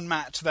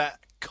match that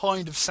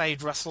kind of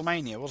saved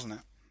WrestleMania, wasn't it?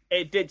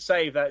 It did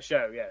save that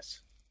show,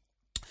 yes.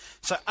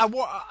 So,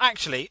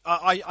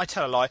 I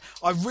tell a lie.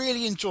 I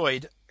really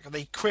enjoyed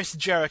the Chris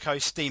Jericho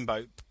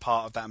Steamboat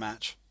part of that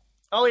match.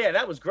 Oh yeah,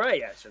 that was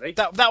great actually.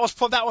 That was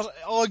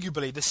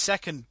arguably the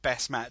second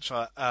best match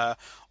on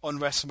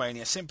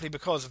WrestleMania, simply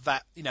because of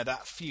that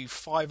that few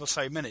 5 or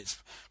so minutes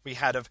we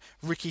had of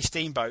Ricky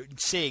Steamboat and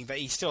seeing that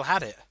he still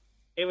had it.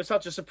 It was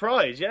such a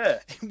surprise, yeah.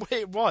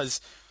 It was.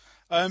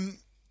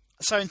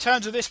 So in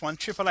terms of this one,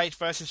 Triple H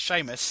versus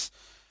Sheamus,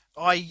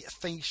 I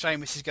think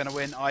Sheamus is going to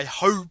win. I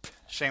hope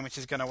Sheamus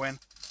is going to win.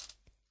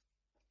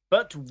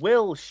 But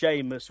will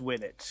Sheamus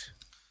win it?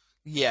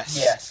 Yes.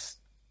 Yes.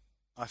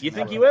 You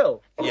think he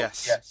will?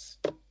 Yes. Yes.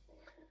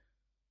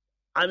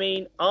 I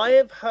mean, I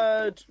have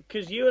heard,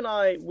 because you and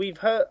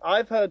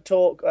I've heard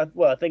talk, I'm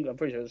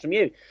pretty sure it's from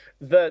you,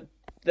 that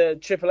the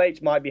Triple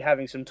H might be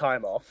having some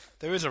time off.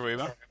 There is a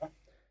rumour.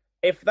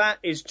 If that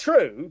is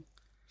true,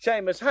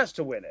 Sheamus has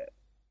to win it.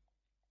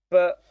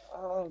 But,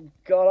 oh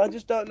God, I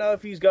just don't know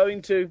if he's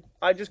going to.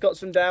 I just got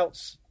some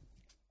doubts.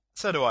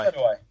 So do I. So do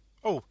I.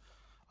 Oh,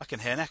 I can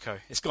hear an echo.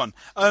 It's gone.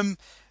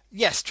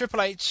 Yes,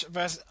 Triple H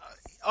versus...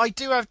 I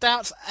do have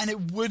doubts, and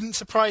it wouldn't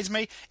surprise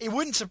me.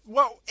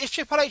 If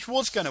Triple H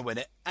was going to win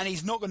it, and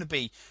he's not going to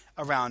be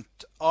around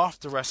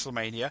after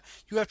WrestleMania,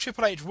 you have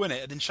Triple H win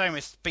it, and then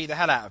Sheamus beat the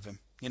hell out of him,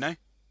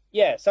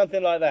 Yeah,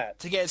 something like that.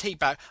 to get his heat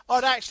back.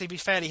 I'd actually be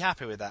fairly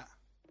happy with that.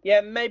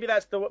 Yeah, maybe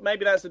that's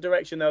the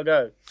direction they'll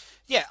go.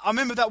 Yeah, I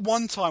remember that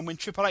one time when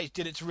Triple H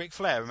did it to Ric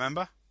Flair,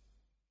 remember?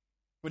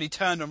 When he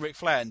turned on Ric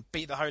Flair and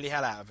beat the holy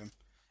hell out of him.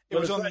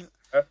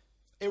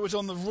 It was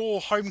on the Raw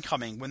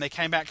Homecoming when they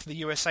came back to the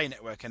USA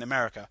Network in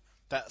America,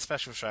 that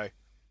special show.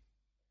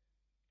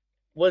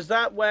 Was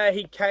that where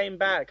he came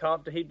back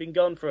after he'd been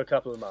gone for a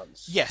couple of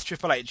months? Yes,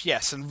 Triple H,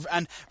 yes.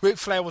 And Ric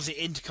Flair was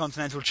the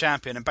Intercontinental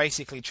Champion, and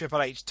basically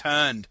Triple H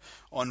turned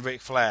on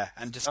Ric Flair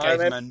and just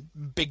gave him a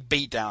big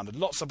beatdown and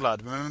lots of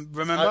blood.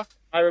 Remember?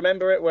 I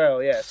remember it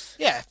well, yes.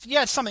 Yeah, if you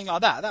had something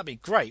like that, that'd be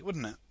great,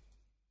 wouldn't it?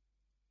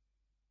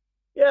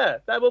 Yeah,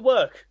 that would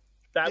work.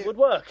 That would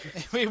work.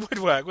 It would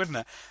work, wouldn't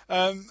it?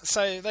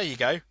 So there you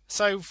go.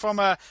 So from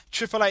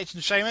Triple H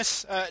and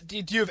Sheamus, do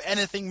you have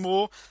anything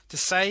more to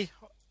say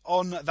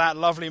on that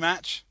lovely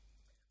match?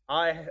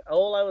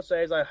 All I will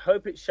say is I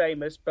hope it's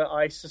Sheamus, but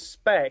I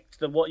suspect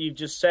that what you've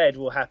just said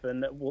will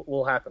happen.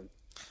 Will happen.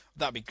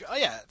 That'd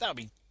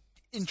be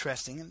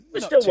interesting and It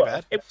would not still too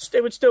work. bad.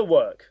 It would still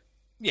work.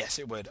 Yes,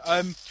 it would.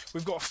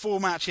 We've got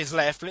 4 matches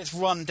left. Let's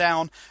run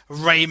down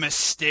Rey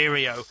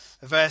Mysterio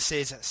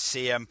versus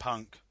CM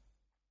Punk.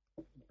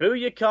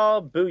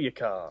 Booyakah,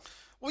 booyakah.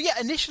 Well, yeah,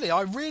 initially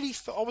I really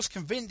thought, I was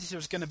convinced it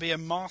was going to be a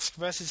mask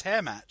versus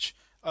hair match.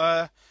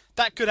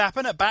 That could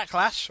happen at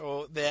Backlash,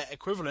 or their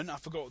equivalent. I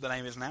forgot what the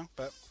name is now,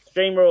 but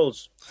Extreme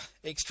Rules.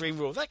 Extreme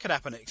Rules. That could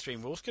happen at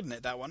Extreme Rules, couldn't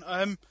it, that one?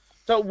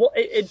 So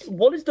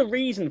what is the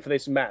reason for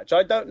this match?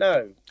 I don't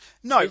know.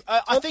 No,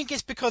 I think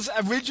it's because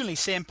originally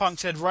CM Punk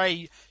said,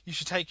 Ray, you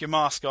should take your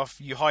mask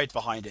off, you hide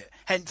behind it.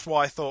 Hence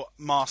why I thought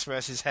mask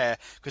versus hair,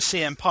 because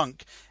CM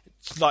Punk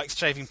likes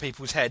shaving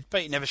people's head,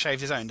 but he never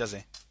shaves his own, does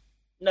he?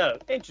 No,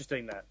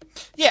 interesting that.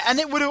 Yeah, and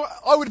I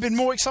would have been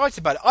more excited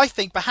about it. I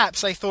think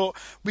perhaps they thought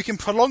we can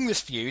prolong this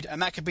feud,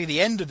 and that could be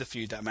the end of the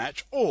feud, that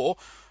match. Or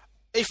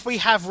if we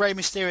have Rey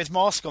Mysterio's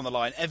mask on the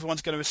line,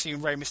 everyone's going to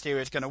assume Rey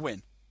Mysterio is going to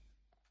win.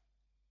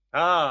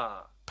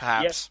 Ah,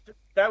 perhaps. Yes,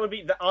 that would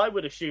be. I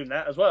would assume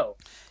that as well.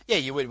 Yeah,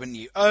 you would, wouldn't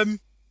you?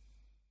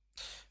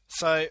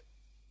 So,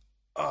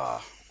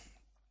 I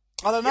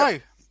don't know.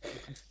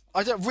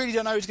 I really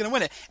don't know who's going to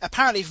win it.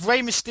 Apparently, if Rey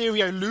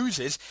Mysterio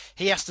loses,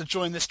 he has to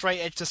join the Straight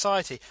Edge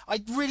Society.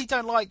 I really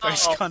don't like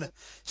those kind of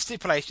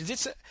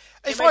stipulations.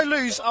 If I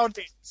lose, I'll...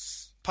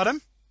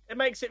 Pardon? It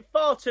makes it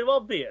far too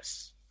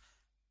obvious.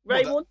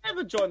 Ray will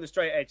never join the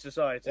Straight Edge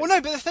Society. Well,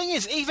 no, but the thing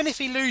is, even if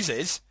he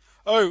loses,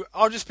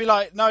 I'll just be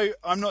like, no,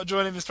 I'm not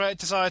joining the Straight Edge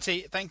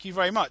Society, thank you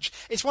very much.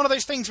 It's one of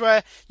those things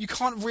where you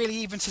can't really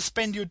even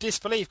suspend your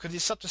disbelief because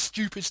it's such a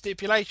stupid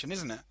stipulation,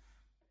 isn't it?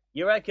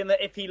 You reckon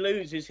that if he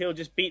loses, he'll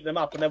just beat them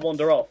up and then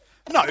wander off?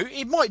 No,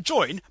 he might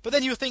join, but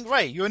then you'll think,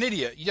 Ray, you're an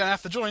idiot. You don't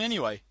have to join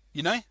anyway,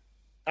 you know?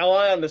 Oh,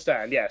 I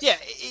understand, yes. Yeah,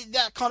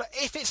 that kind of,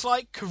 if it's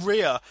like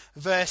career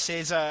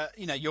versus,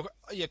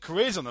 your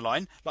career's on the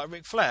line, like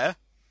Ric Flair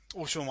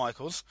or Shawn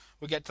Michaels,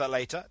 we'll get to that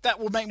later, that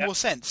will make more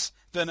sense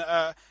than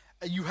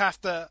you have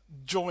to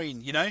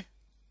join, you know?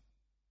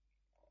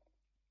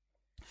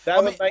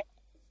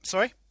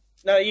 Sorry?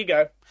 No, you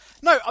go.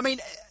 No, I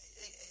mean...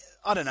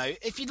 I don't know.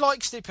 If you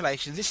like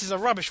stipulations, this is a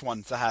rubbish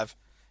one to have.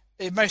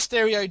 If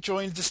Mysterio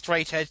joins the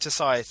Straight Edge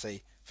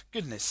Society, for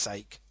goodness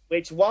sake.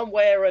 Which, one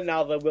way or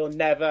another, will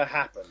never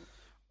happen.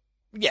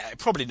 Yeah, it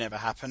probably never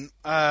happen.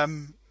 I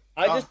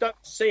just don't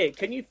see it.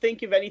 Can you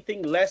think of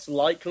anything less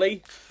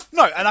likely?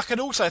 No, and I can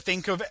also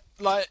think of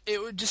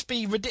it would just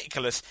be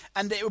ridiculous,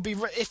 and it would be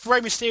if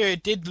Rey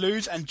Mysterio did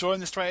lose and join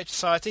the Straight Edge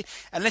Society,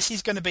 unless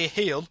he's going to be a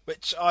heel,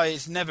 which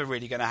is never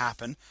really going to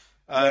happen.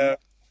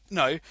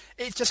 No,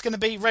 it's just going to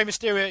be Rey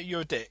Mysterio, you're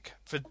a dick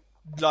for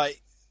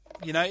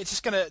You know, it's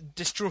just going to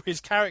destroy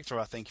his character,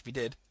 I think, if he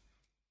did.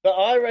 But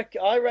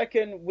I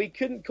reckon we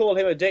couldn't call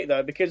him a dick,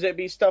 though, because it'd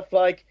be stuff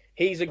like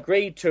he's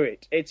agreed to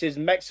it. It's his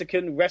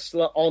Mexican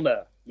wrestler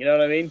honor. You know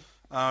what I mean?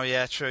 Oh,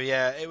 yeah, true,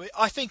 yeah.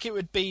 I think it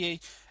would be...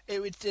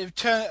 It would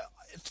turn...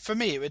 For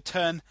me, it would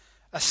have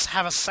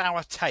a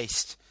sour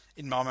taste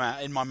in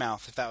my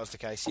mouth if that was the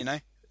case, you know,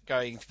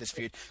 going into this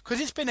feud. Because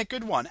it's been a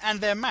good one,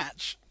 and their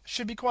match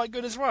should be quite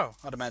good as well,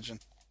 I'd imagine.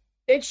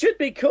 It should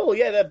be cool,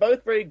 yeah. They're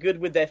both very good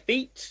with their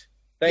feet.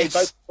 They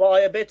both fly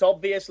a bit,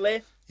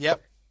 obviously.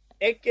 Yep.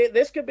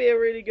 This could be a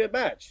really good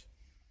match.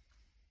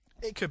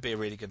 It could be a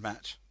really good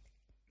match.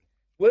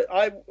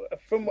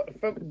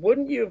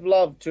 Wouldn't you have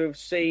loved to have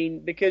seen...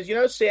 Because, you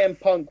know, CM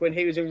Punk, when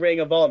he was in Ring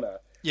of Honor,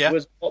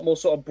 was a lot more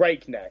sort of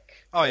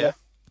breakneck. Oh, yeah.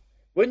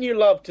 Wouldn't you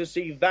love to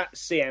see that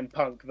CM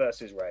Punk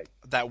versus Ray?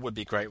 That would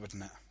be great,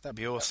 wouldn't it? That'd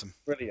be awesome.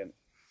 Brilliant.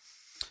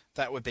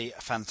 That would be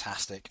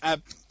fantastic. I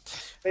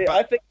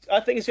think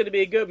it's going to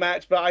be a good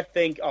match, but I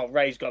think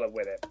Ray's got to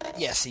win it.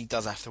 Yes, he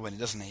does have to win it,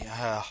 doesn't he?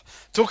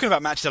 Talking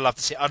about matches I'd love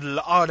to see,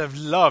 I would have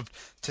loved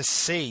to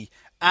see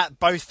at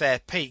both their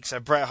peaks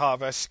a Bret Hart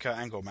versus Kurt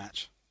Angle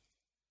match.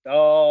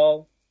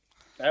 Oh,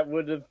 that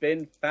would have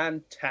been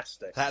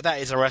fantastic. That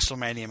is a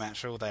WrestleMania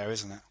match all there,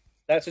 isn't it?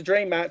 That's a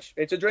dream match.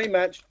 It's a dream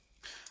match.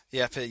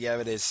 Yeah,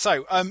 it is.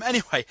 So,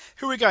 anyway,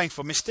 who are we going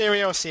for,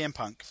 Mysterio or CM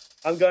Punk?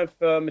 I'm going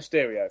for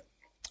Mysterio.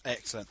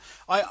 Excellent.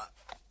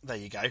 There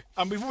you go.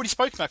 We've already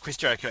spoken about Chris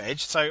Jericho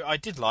Edge, so I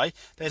did lie.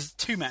 There's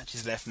 2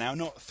 matches left now,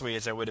 not 3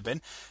 as there would have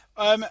been.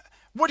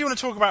 What do you want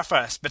to talk about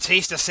first?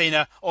 Batista,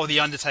 Cena, or The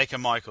Undertaker,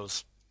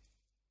 Michaels?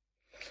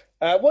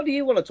 What do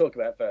you want to talk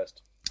about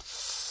first?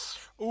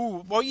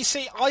 Ooh, well, you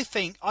see, I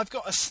think I've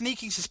got a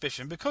sneaking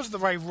suspicion, because the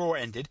way Raw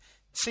ended,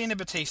 Cena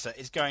Batista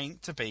is going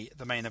to be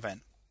the main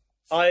event.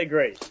 I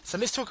agree. So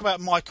let's talk about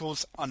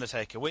Michaels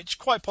Undertaker, which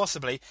quite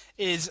possibly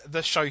is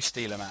the show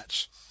stealer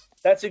match.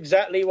 That's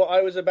exactly what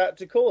I was about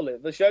to call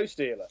it, the show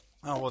stealer.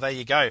 Oh, well, there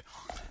you go.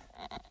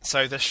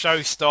 So the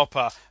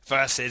showstopper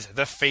versus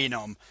the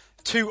Phenom.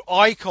 2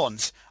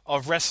 icons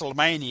of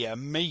WrestleMania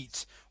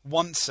meet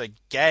once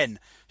again.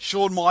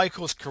 Shawn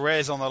Michaels' career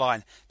is on the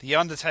line. The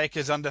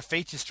Undertaker's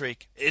undefeated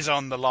streak is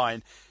on the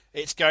line.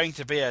 It's going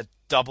to be a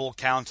double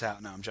count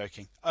out. No, I'm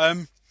joking.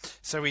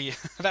 So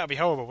that would be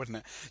horrible, wouldn't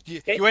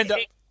it? You end up...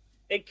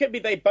 It could be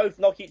they both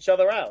knock each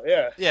other out,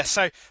 yeah. Yeah,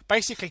 so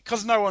basically,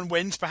 because no one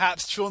wins,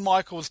 perhaps Shawn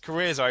Michaels'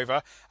 career's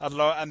over,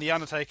 and the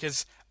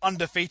Undertaker's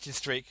undefeated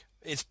streak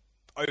is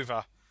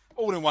over.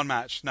 All in one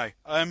match. No.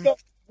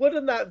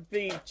 Wouldn't that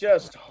be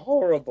just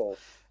horrible?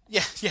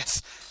 Yeah,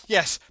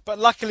 yes. But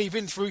luckily,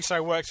 Vince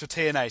Russo works for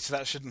TNA, so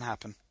that shouldn't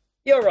happen.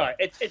 You're right.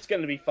 It's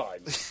going to be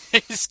fine.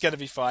 It's going to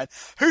be fine.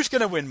 Who's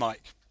going to win,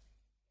 Mike?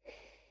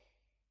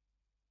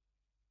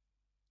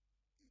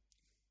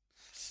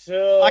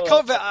 So...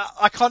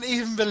 I can't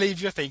even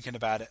believe you're thinking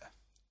about it.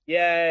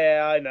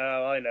 Yeah, I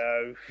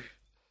know.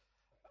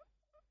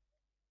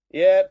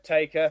 Yeah,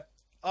 Taker.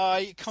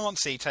 I can't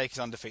see Taker's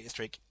undefeated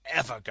streak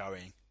ever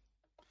going.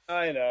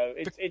 I know.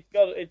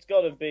 It's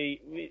got to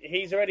be.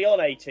 He's already on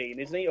 18,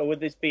 isn't he? Or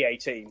would this be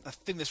 18? I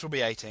think this will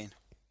be 18.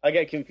 I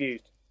get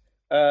confused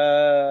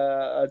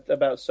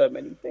about so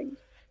many things.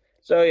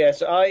 So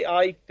yes,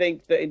 I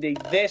think that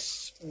indeed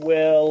this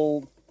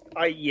will.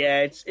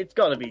 It's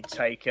got to be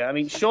Taker. I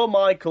mean, Shawn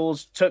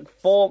Michaels took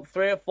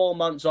 3 or 4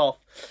 months off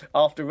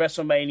after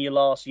WrestleMania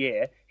last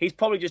year. He's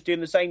probably just doing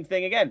the same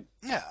thing again.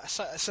 Yeah,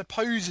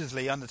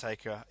 supposedly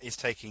Undertaker is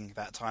taking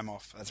that time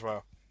off as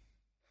well.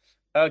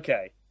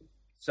 Okay,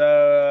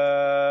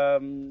 so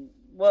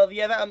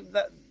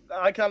that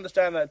I can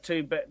understand that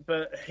too,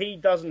 but he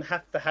doesn't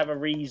have to have a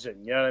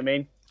reason. You know what I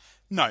mean?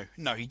 No,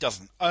 he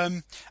doesn't.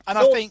 I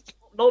think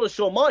not as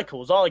Shawn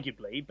Michaels,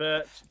 arguably,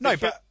 but no,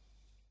 but.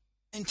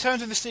 In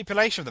terms of the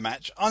stipulation of the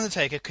match,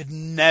 Undertaker could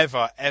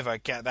never, ever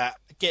get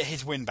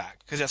his win back.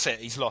 Because that's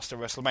it, he's lost at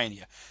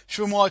WrestleMania.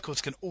 Shawn Michaels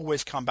can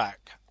always come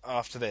back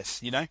after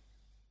this, you know?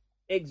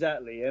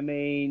 Exactly. I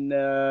mean,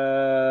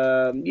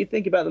 you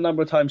think about the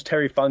number of times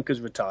Terry Funk has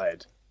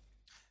retired.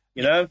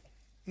 You know?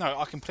 No,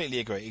 I completely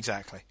agree,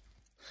 exactly.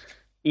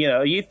 You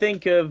know, you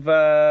think of,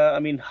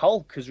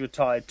 Hulk has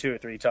retired 2 or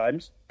 3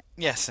 times.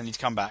 Yes, and he's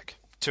come back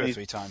 2 or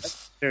 3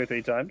 times. 2 or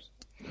 3 times.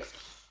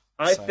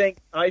 I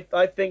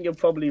think you're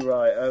probably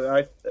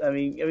right. I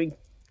mean,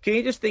 can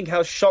you just think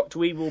how shocked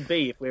we will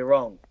be if we're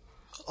wrong?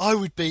 I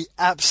would be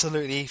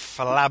absolutely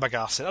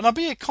flabbergasted, and I'd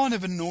be kind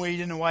of annoyed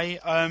in a way.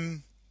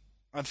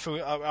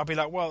 I'll be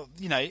like, well,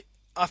 you know,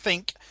 I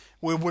think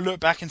we'll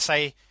look back and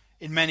say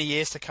in many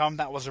years to come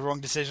that was a wrong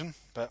decision,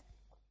 but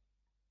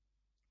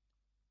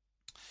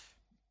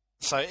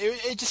so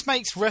it just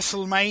makes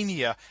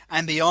WrestleMania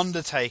and the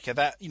Undertaker,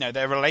 that, you know,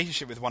 their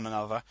relationship with one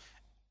another.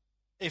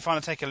 If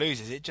Undertaker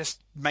loses, it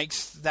just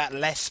makes that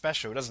less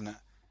special, doesn't it?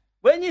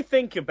 When you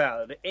think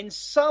about it, in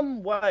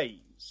some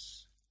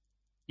ways,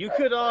 you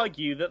could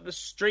argue that the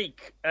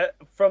streak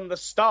from the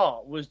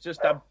start was just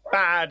a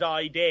bad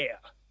idea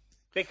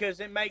because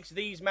it makes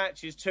these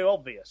matches too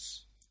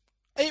obvious.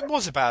 It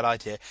was a bad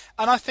idea,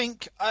 and I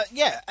think, I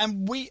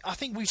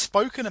think we've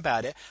spoken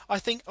about it. I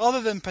think other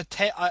than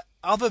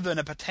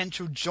a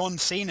potential John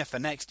Cena for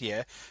next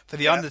year for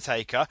the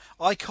Undertaker,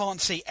 I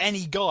can't see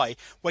any guy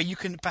where you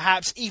can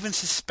perhaps even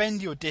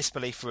suspend your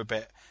disbelief for a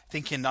bit,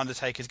 thinking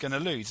Undertaker's going to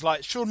lose.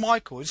 Like Shawn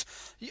Michaels,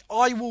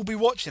 I will be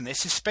watching this,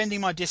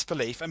 suspending my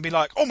disbelief, and be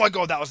like, "Oh my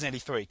God, that was nearly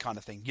 3," kind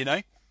of thing, you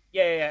know?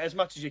 Yeah, as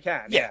much as you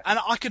can. Yeah, and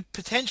I could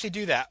potentially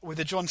do that with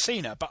a John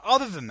Cena. But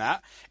other than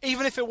that,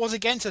 even if it was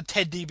against a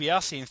Ted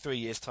DiBiase in 3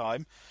 years'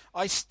 time,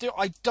 I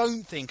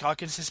don't think I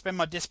can suspend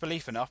my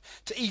disbelief enough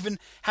to even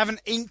have an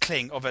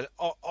inkling of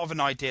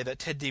an idea that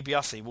Ted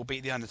DiBiase will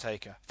beat The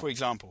Undertaker, for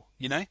example,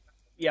 you know?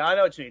 Yeah, I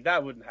know what you mean.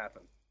 That wouldn't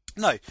happen.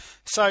 No.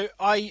 So,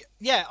 I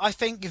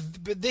think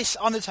this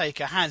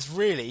Undertaker has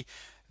really,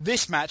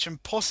 this match,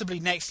 and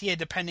possibly next year,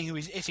 depending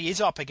if he is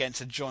up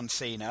against a John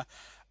Cena,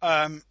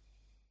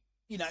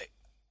 you know,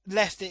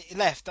 left,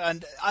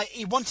 and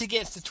once he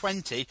gets to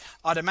 20,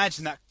 I'd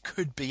imagine that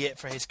could be it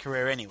for his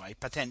career anyway,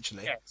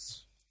 potentially.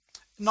 Yes.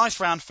 Nice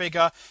round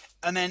figure,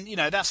 and then, you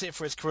know, that's it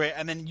for his career,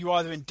 and then you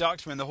either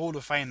induct him in the Hall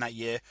of Fame that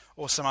year,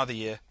 or some other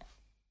year,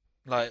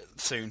 like,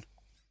 soon.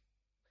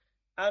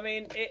 I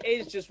mean, it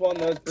is just one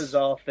of those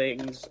bizarre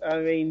things. I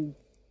mean,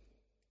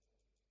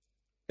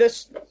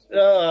 this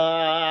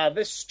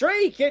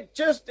streak, it's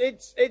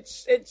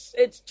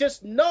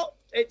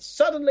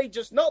suddenly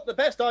just not the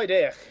best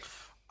idea.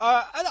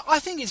 I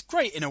think it's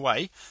great in a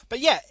way, but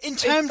yeah, in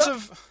terms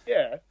of...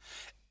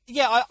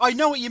 Yeah, I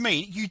know what you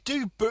mean.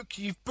 You've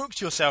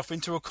booked yourself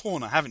into a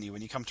corner, haven't you,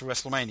 when you come to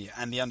WrestleMania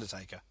and The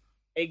Undertaker?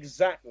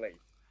 Exactly.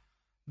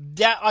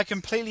 That I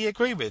completely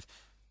agree with.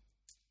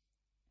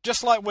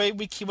 Just like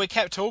we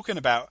kept talking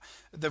about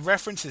the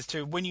references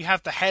to when you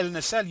have the Hell in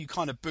a Cell, you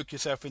kind of book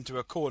yourself into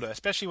a corner,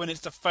 especially when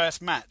it's the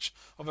first match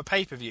of a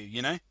pay-per-view,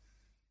 you know?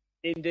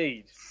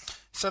 Indeed.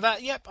 So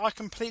that, yep, I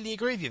completely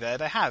agree with you there.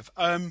 They have.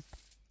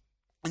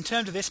 In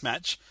terms of this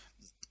match,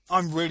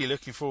 I'm really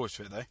looking forward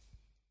to it, though.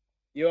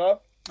 You are?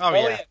 Oh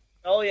yeah.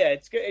 Oh yeah.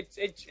 It's good.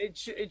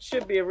 It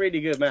should be a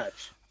really good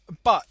match.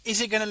 But is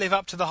it going to live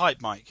up to the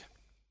hype, Mike?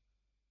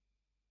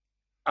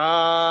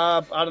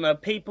 I don't know.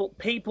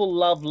 People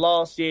love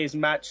last year's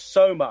match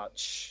so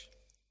much.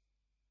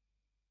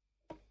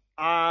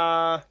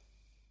 I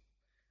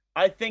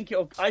think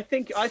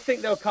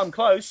they'll come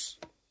close.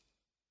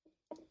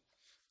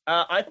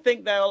 I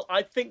think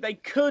they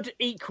could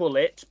equal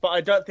it, but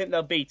I don't think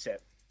they'll beat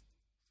it.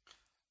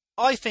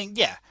 I think,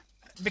 yeah.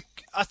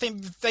 I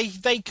think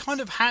they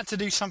kind of had to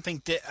do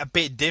something a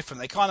bit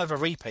different. They kind of have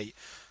a repeat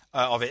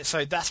of it,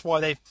 so that's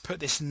why they've put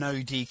this no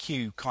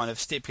DQ kind of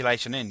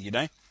stipulation in, you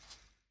know?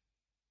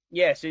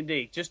 Yes,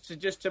 indeed.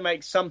 Just to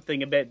make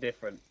something a bit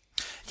different.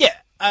 Yeah,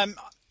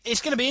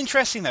 it's going to be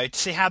interesting, though, to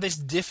see how this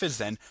differs,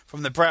 then,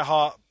 from the Bret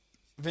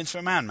Hart-Vince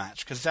McMahon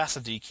match, because that's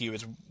a DQ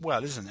as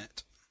well, isn't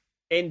it?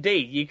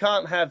 Indeed. You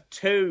can't have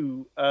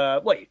two...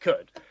 well, you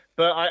could,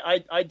 but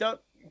I don't...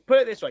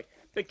 Put it this way.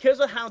 Because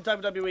of how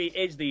WWE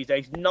is these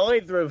days,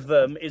 neither of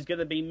them is going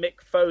to be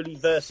Mick Foley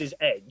versus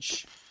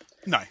Edge.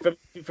 No.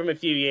 From a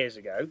few years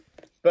ago.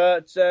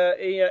 But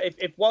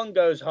if one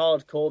goes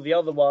hardcore, the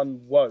other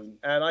one won't.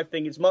 And I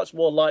think it's much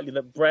more likely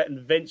that Bret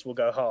and Vince will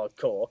go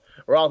hardcore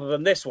rather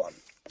than this one.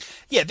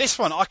 Yeah, this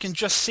one I can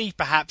just see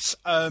perhaps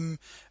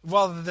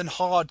rather than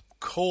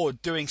hardcore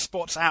doing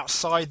spots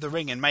outside the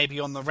ring and maybe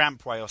on the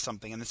rampway or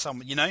something, and then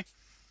someone, you know.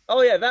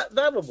 Oh yeah,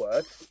 that would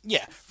work.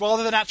 Yeah,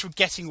 rather than actual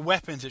getting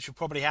weapons, which will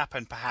probably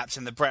happen perhaps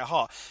in the Bret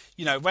Hart.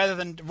 You know, rather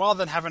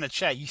than having a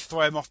chair, you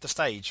throw him off the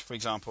stage, for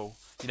example.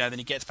 You know, then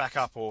he gets back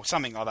up or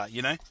something like that.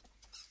 You know.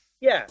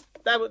 Yeah,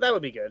 that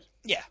would be good.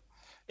 Yeah,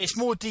 it's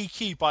more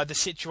DQ by the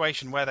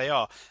situation where they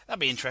are.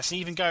 That'd be interesting.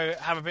 Even go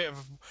have a bit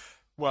of,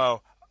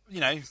 well, you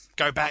know,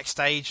 go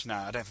backstage. No,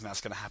 I don't think that's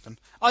going to happen.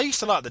 I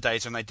used to like the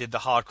days when they did the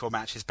hardcore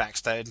matches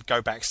backstage,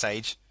 go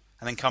backstage,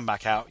 and then come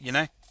back out. You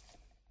know.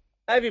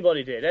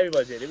 Everybody did. It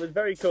was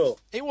very cool.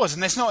 It was,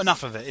 and there's not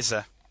enough of it, is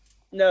there?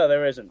 No,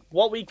 there isn't.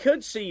 What we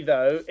could see,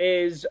 though,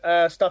 is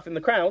stuff in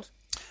the crowd.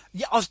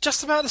 Yeah, I was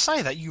just about to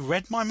say that. You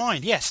read my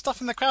mind. Yeah, stuff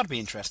in the crowd would be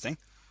interesting.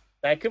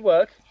 That could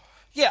work.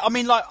 Yeah, I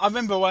mean, like, I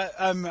remember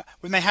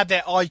when they had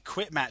their I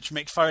Quit match,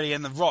 Mick Foley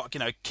and The Rock, you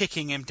know,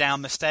 kicking him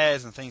down the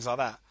stairs and things like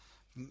that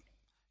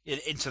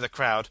into the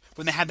crowd.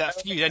 When they had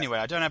that feud anyway.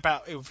 I don't know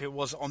about if it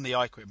was on the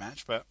I Quit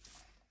match, but...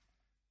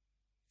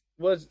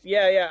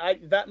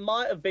 That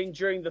might have been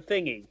during the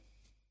thingy.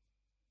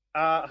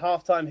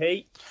 Halftime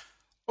heat.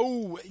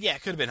 Oh, yeah,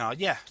 it could have been hard.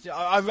 Yeah,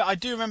 I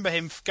do remember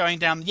him going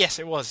down. Yes,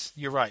 it was.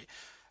 You're right.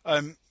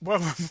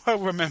 Well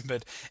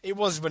remembered. It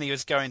was when he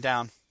was going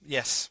down.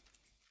 Yes.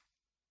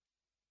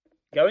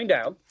 Going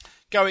down?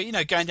 Going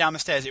down the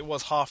stairs. It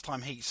was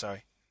halftime heat,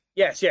 sorry.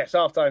 Yes,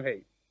 halftime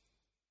heat.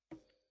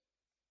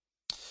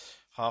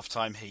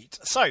 Halftime heat.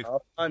 So.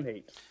 Halftime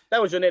heat.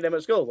 That was your nickname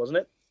at school, wasn't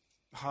it?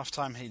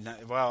 Halftime heat.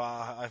 Well,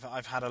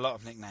 I've had a lot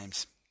of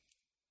nicknames.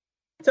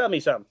 Tell me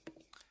some.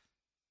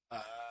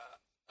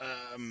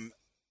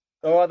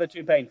 Or are they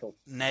too painful?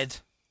 Ned.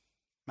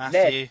 Matthew.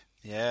 Ned.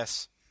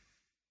 Yes.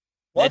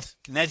 What?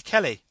 Ned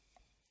Kelly.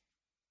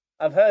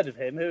 I've heard of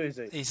him. Who is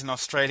he? He's an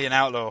Australian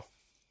outlaw.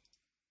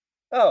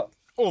 Oh.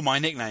 Or my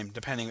nickname,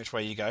 depending which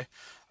way you go.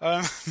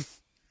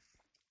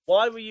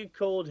 Why were you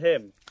called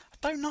him?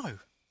 I don't know.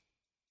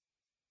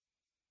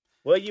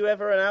 Were you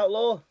ever an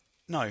outlaw?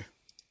 No.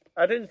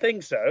 I didn't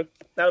think so.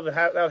 That would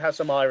have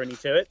some irony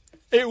to it.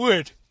 It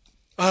would.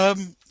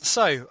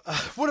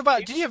 What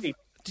about... Do you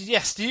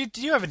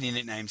have any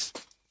nicknames?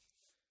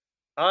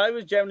 I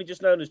was generally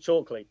just known as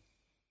Chalkley.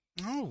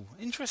 Oh,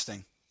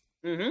 interesting.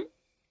 Mm-hmm.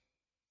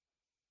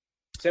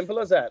 Simple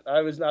as that.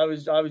 I was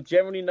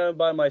generally known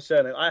by my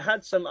surname. I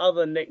had some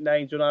other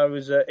nicknames when I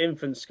was at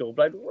infant school,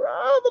 but I'd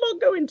rather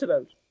not go into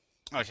those.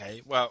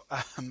 Okay, well,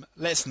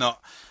 let's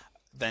not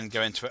then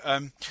go into it.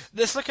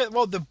 Let's look at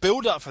the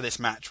build-up for this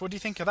match. What do you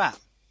think of that?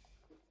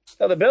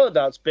 Well, the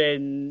build-up's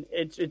been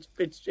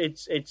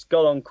it's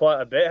gone on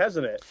quite a bit,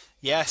 hasn't it?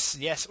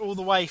 Yes, all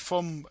the way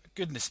from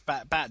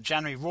back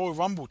January Royal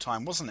Rumble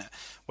time, wasn't it?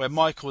 Where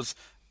Michaels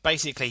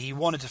basically he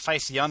wanted to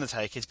face the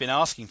Undertaker. He's been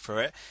asking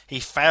for it. He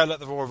failed at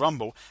the Royal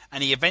Rumble,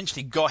 and he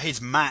eventually got his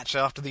match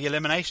after the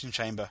Elimination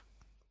Chamber.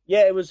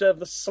 Yeah, it was the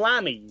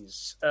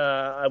Slammies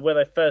where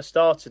they first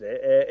started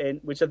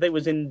it, which I think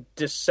was in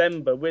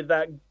December, with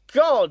that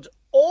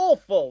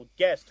god-awful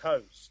guest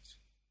host.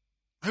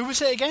 Who was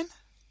it again?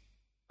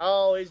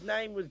 Oh, his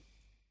name was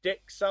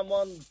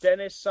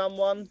Dennis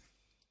someone.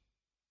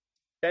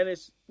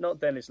 Not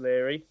Dennis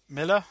Leary.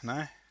 Miller?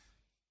 No.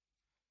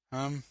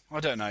 I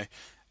don't know.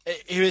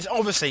 He was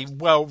obviously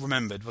well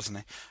remembered, wasn't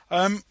he?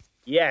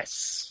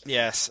 Yes.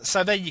 Yes.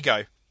 So there you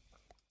go.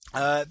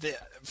 The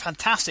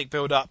fantastic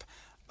build-up.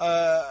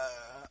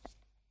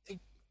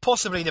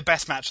 Possibly the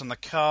best match on the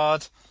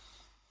card.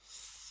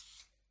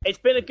 It's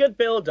been a good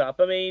build-up.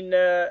 I mean...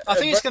 I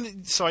think it's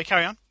going to... Sorry,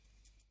 carry on.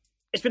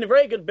 It's been a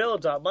very good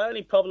build-up. My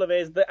only problem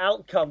is the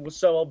outcome was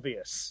so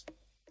obvious.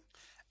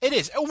 It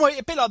is. Almost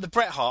a bit like the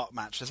Bret Hart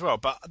match as well,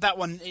 but that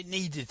one, it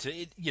needed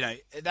to...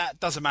 that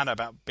doesn't matter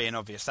about being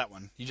obvious, that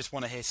one. You just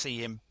want to see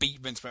him beat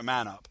Vince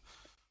McMahon up.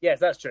 Yes,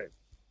 that's true.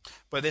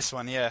 But this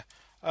one, yeah.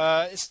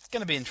 It's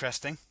going to be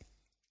interesting.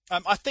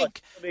 I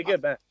think... It'll be a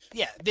good match.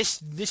 Yeah,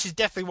 this is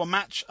definitely one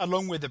match,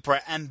 along with the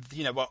Bret and,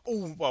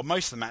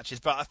 most of the matches,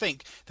 but I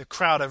think the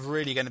crowd are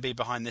really going to be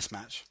behind this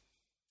match.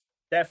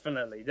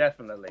 Definitely.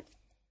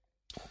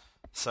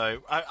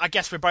 So, I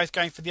guess we're both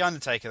going for The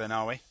Undertaker then,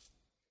 are we?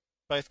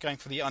 Both going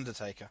for The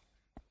Undertaker.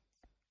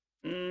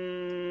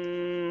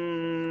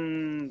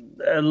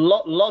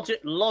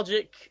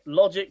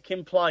 Logic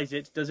implies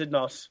it, does it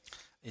not?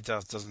 It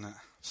does, doesn't it?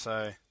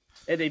 So...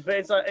 But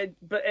it's like,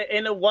 but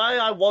in a way,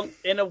 I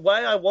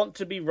want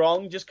to be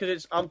wrong just because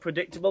it's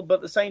unpredictable. But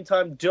at the same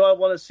time, do I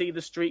want to see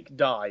the streak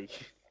die?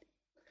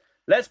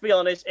 Let's be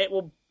honest; it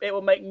will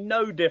make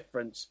no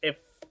difference if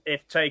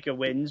Taker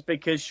wins,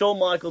 because Shawn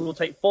Michaels will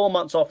take 4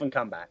 months off and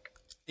come back.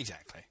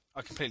 Exactly,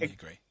 I completely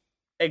agree.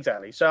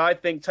 Exactly. So I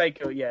think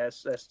Taker,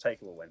 yes,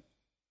 Taker will win.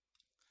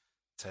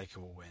 Taker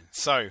will win.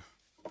 So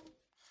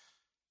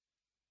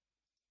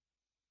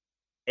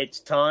it's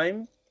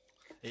time.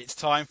 It's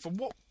time for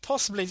what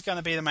possibly is going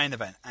to be the main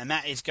event, and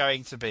that is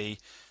going to be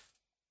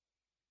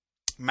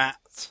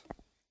Matt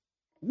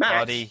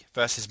Hardy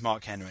versus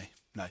Mark Henry.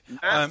 No,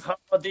 Matt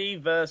Hardy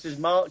versus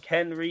Mark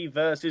Henry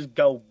versus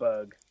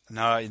Goldberg.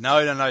 No.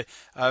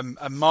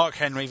 Mark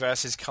Henry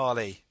versus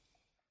Carly.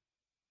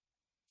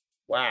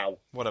 Wow,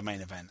 what a main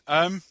event.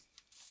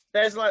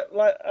 There's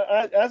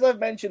as I've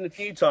mentioned a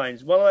few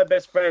times, one of my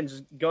best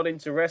friends got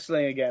into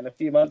wrestling again a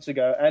few months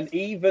ago, and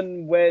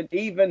when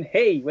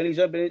he's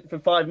open for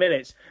 5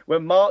 minutes,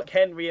 when Mark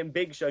Henry and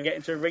Big Show get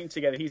into a ring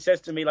together, he says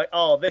to me like,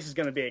 "Oh, this is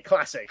going to be a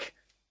classic."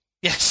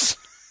 Yes.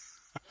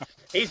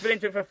 He's been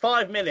into it for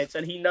 5 minutes,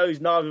 and he knows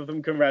neither of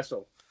them can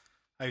wrestle.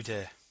 Oh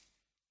dear.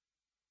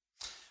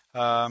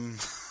 I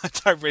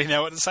don't really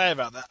know what to say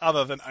about that,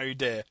 other than oh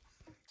dear.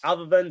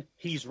 Other than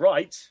he's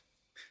right.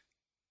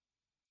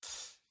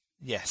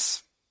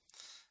 Yes,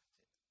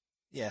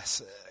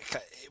 it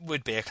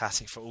would be a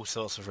classic for all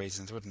sorts of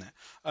reasons, wouldn't it?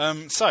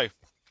 So,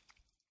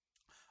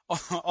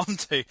 on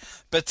to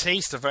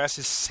Batista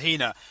versus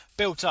Cena,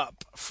 built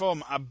up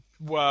from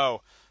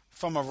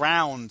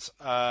around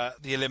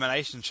the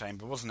Elimination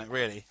Chamber, wasn't it?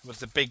 Really, was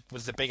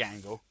the big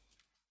angle.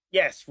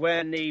 Yes,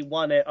 when he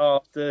won it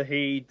after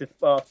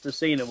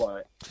Cena won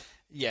it.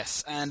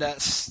 Yes, and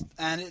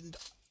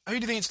who do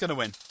you think it's going to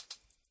win?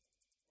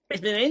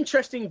 It's been an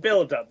interesting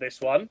build-up, this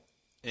one.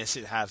 Yes,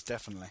 it has,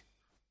 definitely.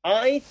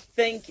 I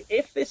think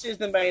if this is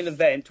the main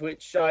event,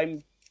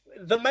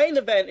 the main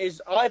event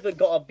is either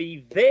got to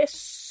be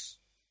this.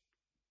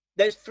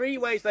 There's 3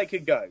 ways they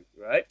could go,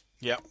 right?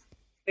 Yep.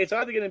 It's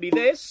either going to be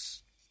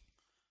this,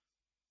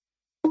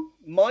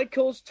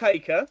 Michaels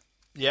Taker.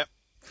 Yep.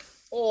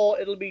 Or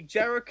it'll be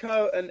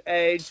Jericho and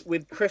Edge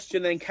with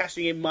Christian then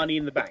cashing in Money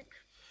in the Bank.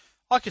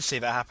 I could see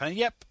that happening.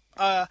 Yep.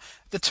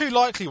 The 2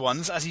 likely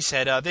ones, as you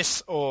said, are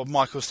this or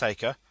Michaels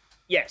Taker.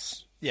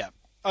 Yes. Yeah.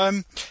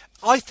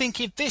 I think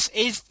if this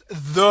is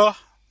the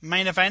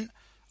main event,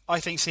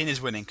 I think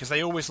Cena's winning, because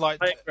they always like...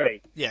 I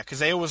agree. Yeah, because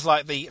they always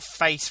like the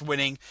face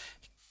winning.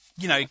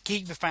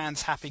 keep the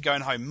fans happy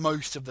going home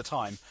most of the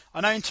time.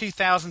 I know in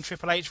 2000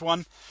 Triple H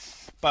won,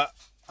 but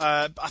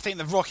I think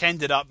The Rock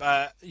ended up,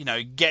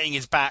 getting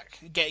his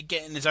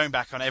own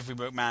back on every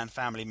McMahon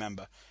family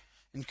member,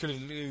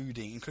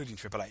 including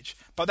Triple H.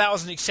 But that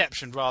was an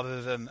exception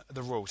rather than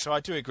the rule. So I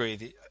do agree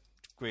with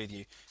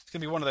you. It's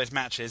going to be one of those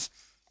matches,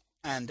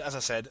 and as I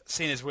said,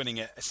 Cena's winning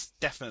it.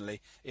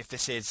 Definitely, if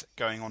this is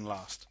going on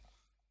last.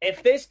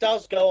 If this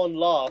does go on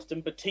last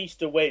and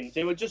Batista wins,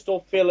 it would just all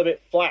feel a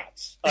bit flat,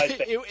 I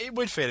think. It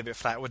would feel a bit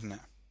flat, wouldn't it?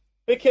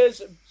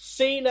 Because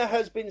Cena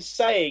has been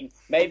saying,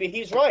 maybe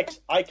he's right,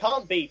 I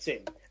can't beat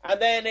him.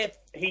 And then if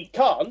he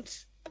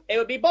can't, it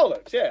would be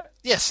bollocks, yeah.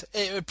 Yes,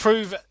 it would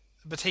prove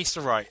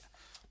Batista right.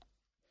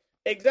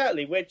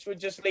 Exactly, which would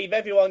just leave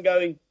everyone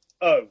going,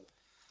 oh.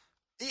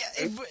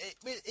 Yeah,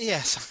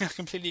 yes, I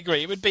completely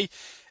agree. It would be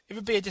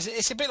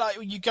it's a bit like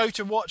you go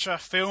to watch a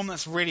film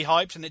that's really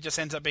hyped and it just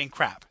ends up being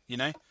crap,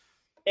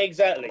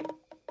 Exactly.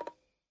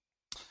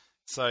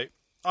 So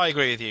I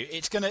agree with you.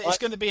 It's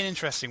gonna be an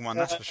interesting one,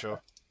 that's for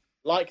sure.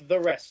 Like The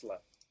Wrestler.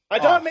 I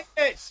don't mean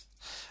it.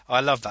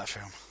 I love that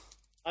film.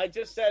 I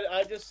just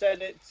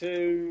said it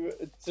to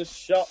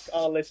shock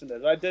our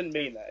listeners. I didn't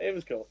mean that. It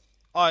was cool.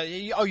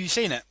 You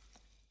seen it?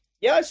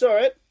 Yeah, I saw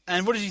it.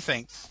 And what did you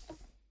think?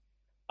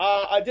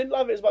 I didn't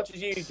love it as much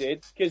as you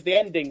did because the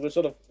ending was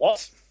sort of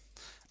what?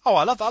 Oh,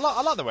 I love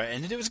the way it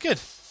ended. It was good.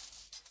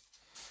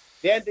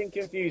 The ending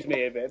confused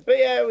me a bit, but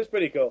yeah, it was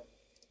pretty cool.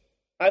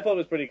 I thought it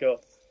was pretty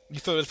cool. You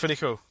thought it was pretty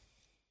cool?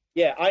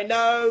 Yeah, I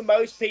know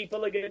most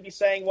people are going to be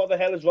saying, what the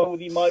hell is wrong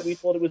with you, Mike? We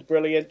thought it was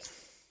brilliant.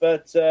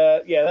 But,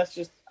 I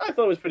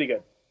thought it was pretty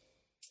good.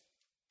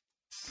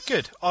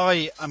 Good.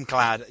 I am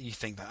glad you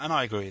think that, and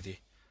I agree with you.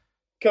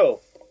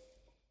 Cool.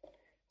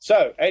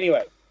 So,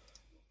 anyway.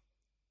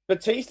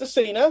 Batista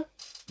Cena,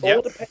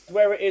 all depends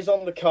where it is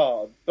on the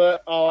card.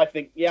 But, I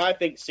think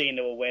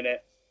Cena will win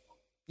it.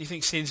 You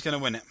think Cena's going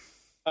to win it?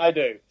 I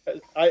do.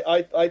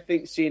 I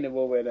think Cena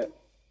will win it.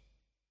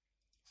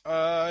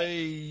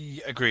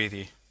 I agree with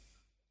you.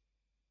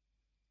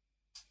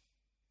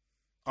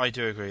 I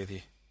do agree with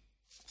you.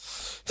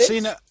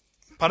 Cena,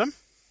 pardon?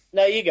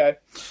 No, you go.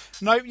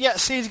 No, yeah,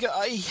 Cena's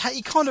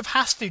he kind of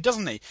has to,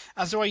 doesn't he?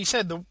 As the way you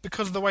said,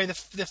 because of the way the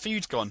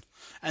feud's gone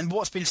and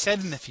what's been said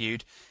in the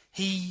feud,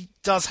 he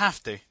does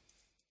have to.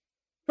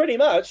 Pretty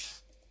much.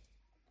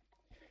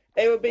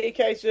 It would be a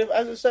case of,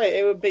 as I say,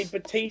 it would be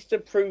Batista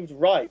proved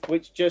right,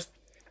 which just,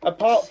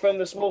 apart from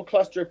the small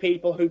cluster of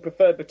people who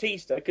prefer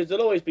Batista, because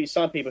there'll always be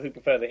some people who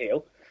prefer the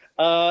heel,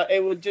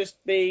 it would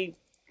just be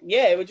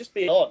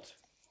odd.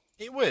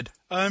 It would.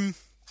 And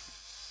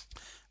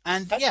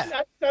yeah.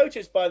 I've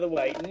noticed, by the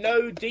way,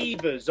 no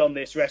divas on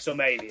this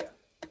WrestleMania.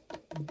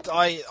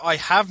 I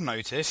have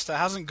noticed. It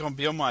hasn't gone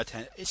beyond my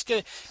attention. It's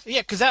good.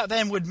 Yeah, because that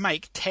then would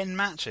make 10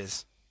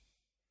 matches.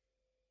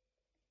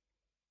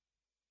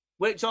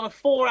 Which on a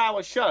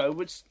 4-hour show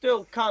would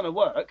still kind of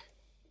work.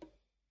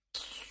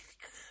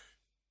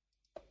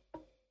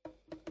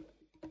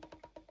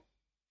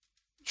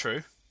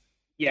 True.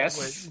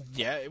 Yes.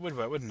 It would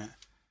work, wouldn't it?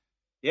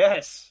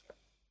 Yes.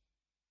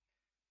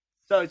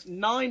 So it's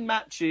 9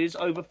 matches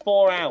over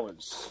 4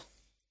 hours.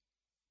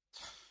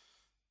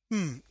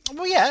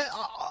 Well, yeah.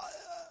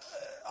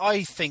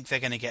 I think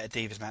they're going to get a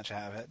Divas match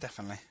out of it,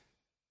 definitely.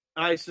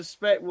 I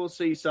suspect we'll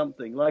see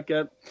something. Like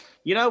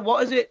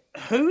what is it?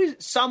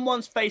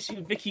 Someone's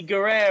facing Vicky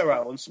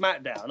Guerrero on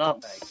SmackDown,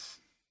 aren't they?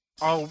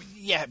 Oh,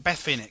 yeah, Beth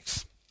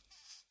Phoenix.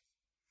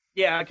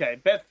 Yeah,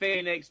 okay. Beth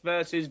Phoenix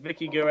versus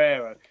Vicky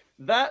Guerrero.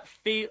 I'm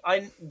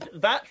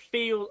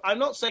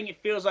not saying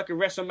it feels like a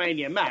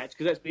WrestleMania match,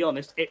 because let's be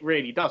honest, it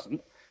really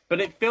doesn't. But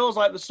it feels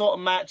like the sort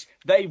of match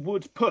they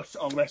would put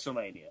on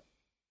WrestleMania.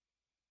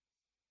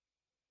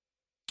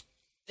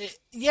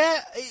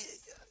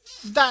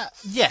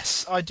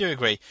 Yes, I do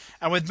agree.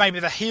 And with maybe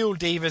the heel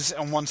divas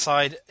on one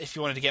side, if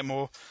you wanted to get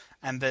more,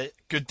 and the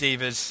good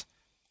divas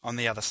on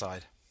the other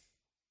side.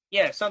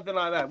 Yeah, something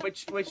like that,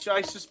 which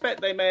I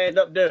suspect they may end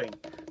up doing.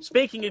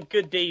 Speaking of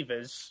good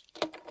divas...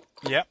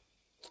 Yep.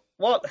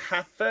 What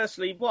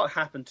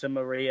happened to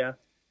Maria?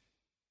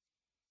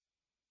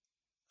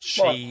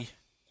 I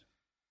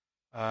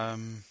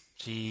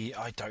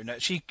don't know.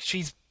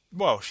 She's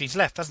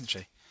left, hasn't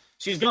she?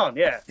 She's gone,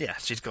 yeah. Yeah,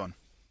 she's gone.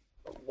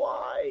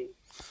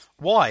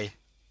 Why?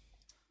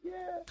 Yeah.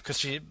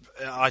 Because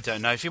I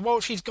don't know.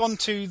 She's gone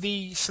to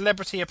the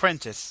Celebrity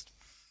Apprentice.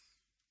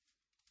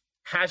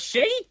 Has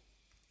she?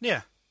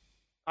 Yeah.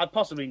 I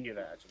possibly knew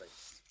that, actually.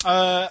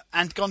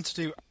 And gone to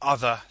do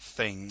other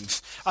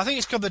things. I think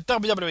it's because the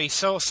WWE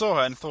saw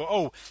her and thought,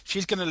 oh,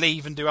 she's going to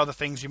leave and do other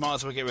things, you might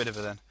as well get rid of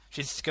her then.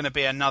 She's going to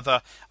be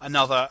another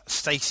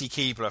Stacy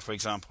Keibler, for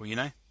example, you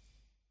know?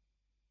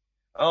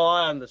 Oh,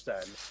 I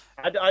understand.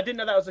 I didn't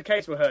know that was the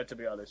case with her, to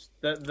be honest.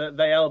 That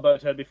they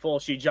elbowed her before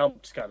she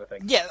jumped, kind of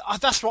thing. Yeah,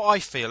 that's what I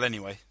feel,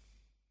 anyway.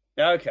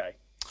 Okay.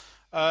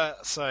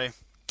 So,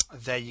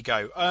 there you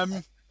go.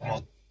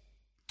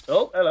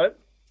 Oh, hello.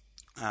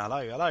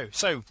 Hello.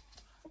 So,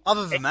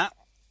 other than that,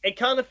 it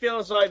kind of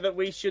feels like that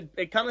we should.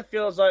 It kind of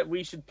feels like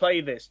we should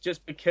play this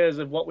just because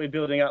of what we're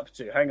building up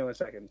to. Hang on a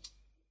second.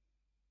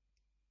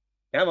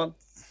 Come on.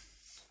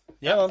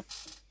 Yep. Come on.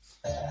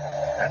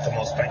 At the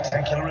most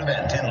spectacular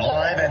event in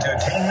live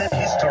entertainment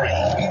history,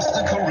 it's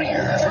the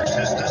career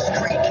versus the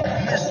streak.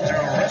 Mr.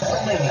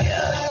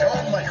 WrestleMania.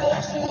 Shawn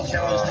Michaels will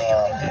challenge the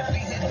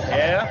undefeated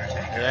Undertaker.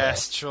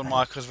 Yes, Shawn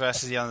Michaels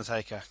versus The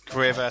Undertaker.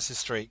 Career versus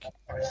streak.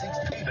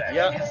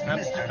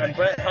 And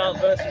Bret Hart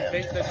versus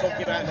Vince they're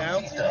talking about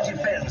now.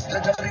 Defends the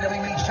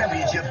WWE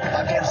Championship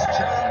against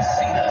John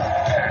Cena.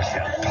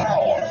 Passion,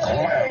 power,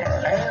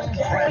 glamour, and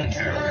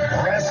grandeur.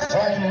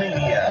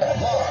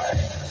 WrestleMania live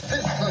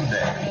this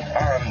Sunday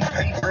on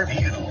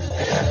pay-per-view.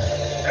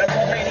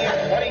 WrestleMania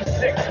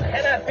 26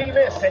 cannot be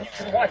missed, and you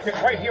can watch it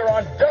right here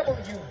on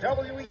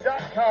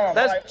WWE.com.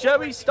 That's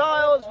Joey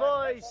Styles'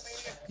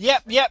 voice.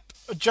 Yep.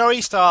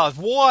 Joey Styles.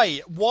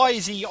 Why? Why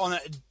is he on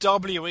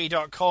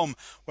WWE.com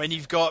when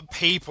you've got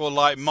people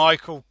like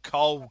Michael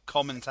Cole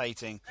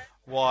commentating?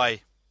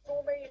 Why?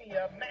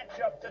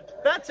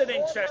 That's an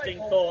interesting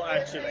thought,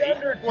 actually.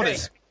 What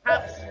is?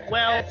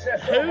 Well,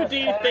 who do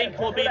you think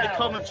will be the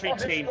commentary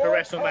team for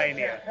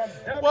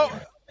WrestleMania? Well,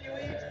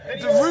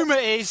 the rumor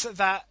is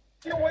that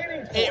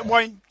it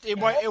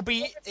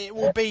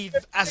will be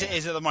as it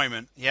is at the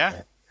moment.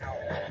 Yeah.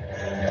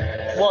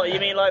 What, you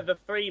mean like the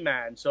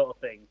three-man sort of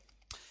thing?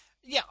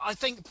 Yeah, I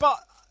think, but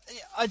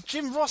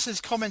Jim Ross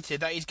has commented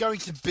that he's going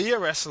to be at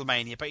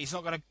WrestleMania, but he's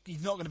not going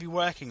to be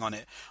working on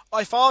it.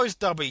 If I was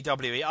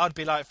WWE, I'd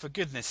be like, for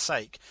goodness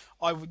sake,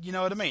 you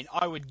know what I mean?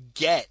 I would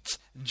get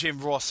Jim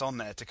Ross on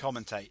there to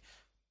commentate.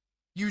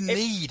 You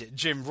need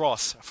Jim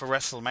Ross for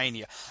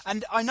WrestleMania,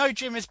 and I know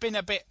Jim has been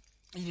a bit.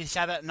 He's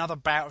had another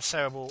bout of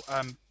cerebral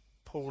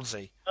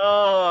palsy.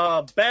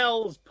 Oh,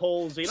 Bell's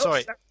palsy.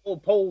 Sorry. Not cerebral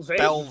palsy.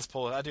 Bell's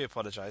palsy. I do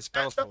apologise.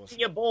 Bell's That's palsy. something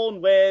you're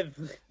born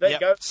with. There you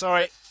go.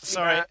 Sorry.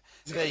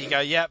 There you go.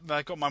 Yep,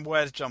 I got my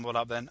words jumbled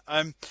up then.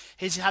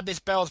 He's had this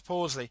Bell's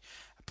palsy,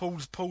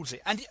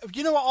 and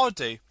you know what I'll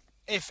do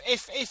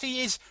if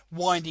he is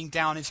winding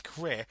down his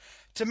career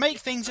to make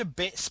things a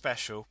bit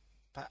special,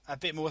 a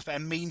bit more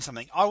special, and mean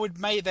something. I would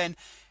then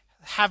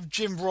have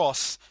Jim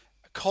Ross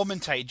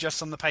commentate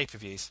just on the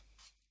pay-per-views.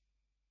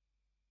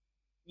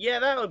 Yeah,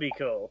 that would be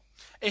cool.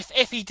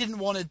 If he didn't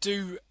want to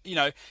do,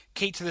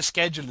 keep to the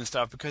schedule and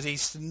stuff because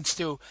he's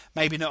still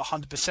maybe not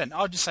 100%,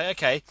 I'll just say,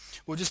 okay,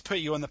 we'll just put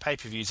you on the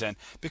pay-per-views then.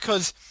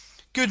 Because,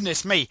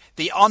 goodness me,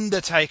 the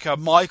Undertaker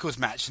Michaels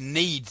match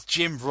needs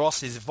Jim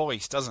Ross's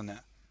voice, doesn't it?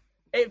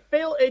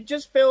 It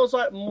just feels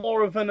like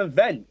more of an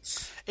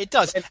event. It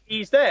does. And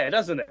he's there,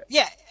 doesn't it?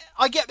 Yeah,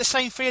 I get the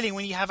same feeling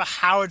when you have a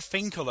Howard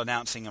Finkel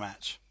announcing a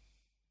match.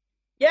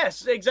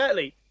 Yes,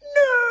 exactly.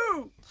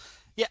 No!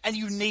 Yeah, and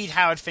you need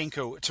Howard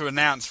Finkel to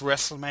announce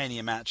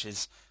WrestleMania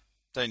matches,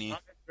 don't you? I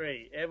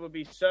agree. It would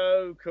be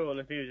so cool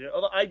if he was.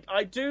 Although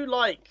I do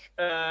like.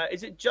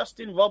 Is it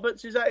Justin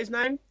Roberts? Is that his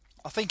name?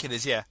 I think it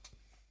is. Yeah.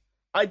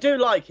 I do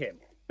like him,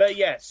 but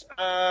yes,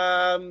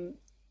 to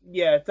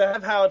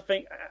have Howard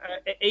Finkel,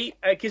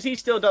 because he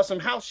still does some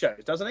house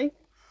shows, doesn't he?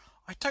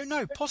 I don't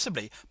know,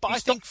 possibly, but I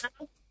think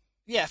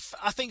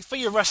for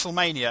your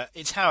WrestleMania,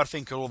 it's Howard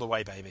Finkel all the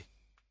way, baby.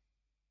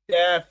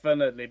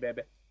 Definitely,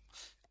 baby.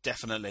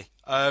 Definitely.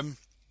 I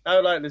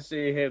would like to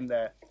see him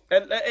there.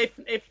 And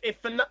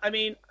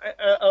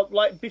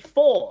like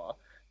before,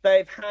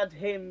 they've had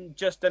him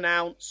just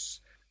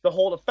announce the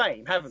Hall of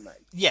Fame, haven't they?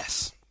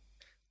 Yes.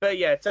 But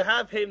yeah, to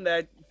have him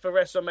there for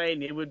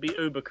WrestleMania would be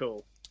uber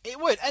cool. It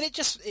would, and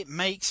it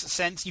makes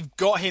sense. You've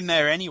got him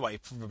there anyway,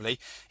 probably.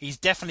 He's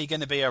definitely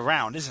going to be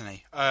around, isn't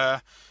he? Yeah.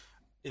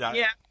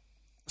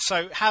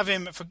 So have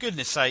him, for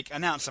goodness sake,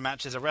 announce the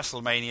matches at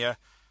WrestleMania.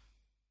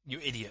 You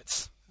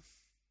idiots.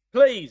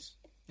 Please.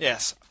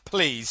 Yes,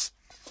 please.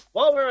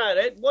 While we're at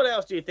it, what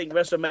else do you think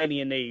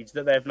WrestleMania needs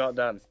that they've not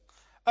done?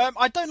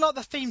 I don't like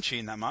the theme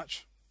tune that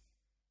much.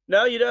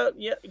 No, you don't.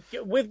 Yeah,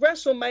 with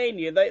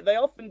WrestleMania, they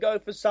often go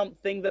for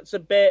something that's a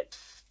bit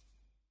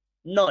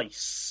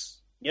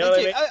nice. You know what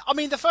I mean? I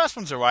mean, the first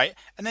one's alright,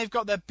 and they've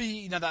got that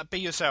Be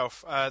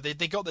Yourself.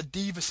 They got the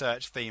Diva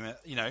Search theme,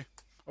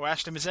 or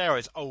Ashley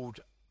Mazzaro's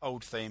old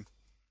theme.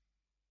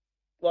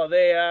 Well,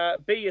 the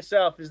Be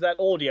Yourself is that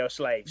Audio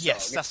Slave song.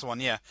 Yes, that's the one,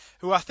 yeah.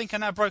 Who I think are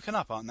now broken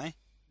up, aren't they?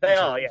 They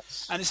are,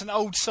 yes. And it's an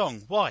old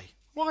song. Why?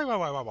 Why? Well,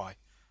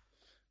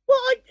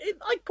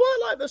 I quite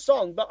like the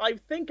song, but I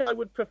think I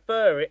would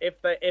prefer it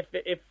if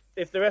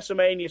the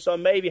WrestleMania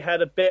song maybe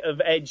had a bit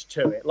of edge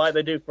to it, like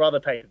they do for other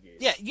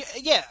pay-per-views.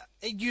 Yeah.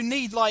 You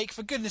need,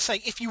 for goodness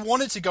sake, if you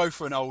wanted to go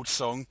for an old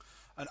song,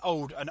 an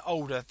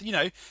older,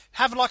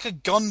 have like a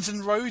Guns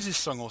N' Roses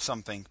song or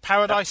something,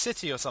 Paradise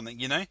City or something,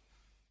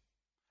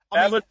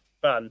 That would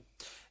be fun.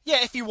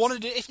 Yeah, if you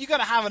wanted it, if you're going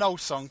to have an old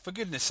song, for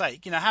goodness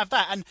sake, have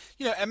that. And,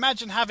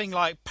 imagine having,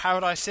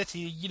 Paradise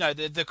City,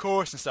 the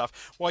chorus and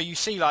stuff, while you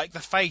see, the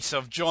face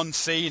of John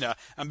Cena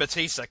and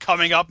Batista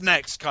coming up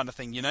next kind of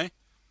thing,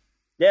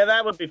 Yeah,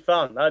 that would be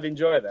fun. I'd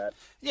enjoy that.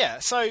 Yeah,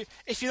 so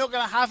if you're not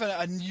going to have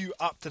a new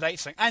up-to-date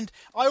song, and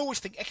I always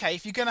think, okay,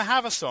 if you're going to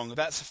have a song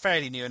that's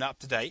fairly new and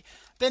up-to-date,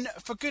 then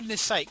for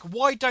goodness sake,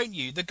 why don't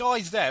you, the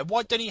guy's there,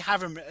 why don't you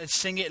have him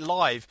sing it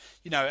live,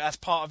 as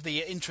part of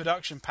the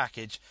introduction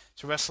package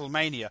to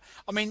WrestleMania?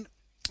 I mean,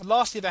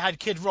 last year they had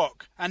Kid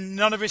Rock, and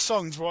none of his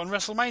songs were on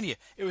WrestleMania.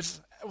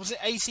 Was it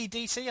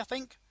AC/DC, I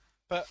think?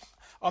 But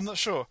I'm not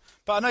sure.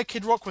 But I know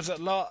Kid Rock was at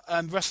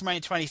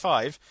WrestleMania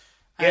 25,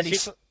 and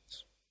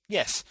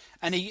yes,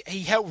 and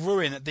he helped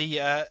ruin the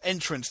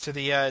entrance to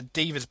the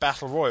Divas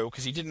Battle Royal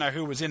because he didn't know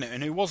who was in it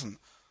and who wasn't.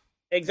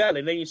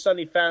 Exactly. Then you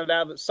suddenly found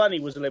out that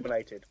Sunny was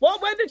eliminated.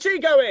 What? When did she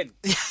go in?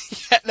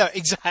 Yeah, no,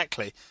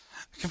 exactly.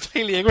 I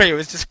completely agree.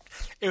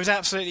 It was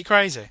absolutely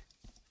crazy.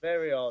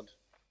 Very odd.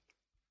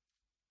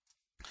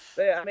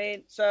 Yeah, I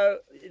mean, so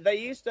they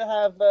used to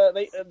have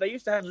they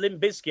used to have Limp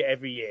Bizkit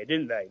every year,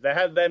 didn't they? They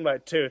had them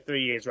like 2 or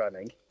 3 years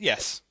running.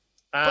 Yes.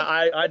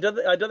 I don't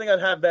think I'd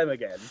have them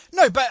again.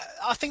 No, but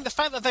I think the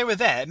fact that they were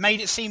there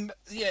made it seem,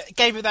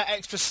 gave it that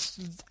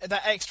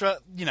extra,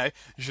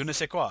 je ne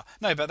sais quoi.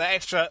 No, but that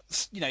extra,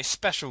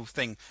 special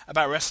thing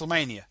about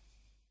WrestleMania.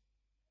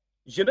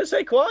 Je ne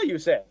sais quoi, you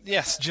said?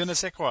 Yes, je ne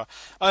sais quoi.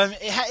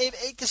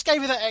 It just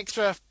gave it that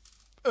extra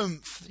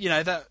oomph,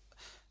 that,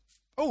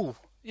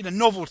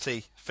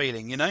 novelty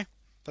feeling, that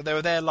they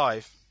were there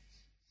live.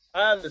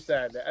 I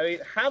understand it. I mean,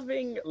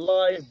 having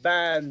live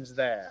bands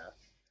there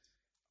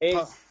is...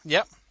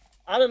 Yep.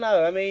 I don't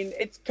know. I mean,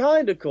 it's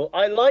kind of cool.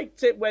 I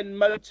liked it when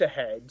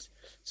Motorhead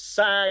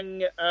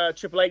sang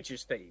Triple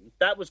H's theme.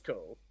 That was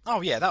cool.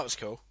 Oh, yeah, that was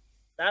cool.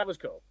 That was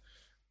cool.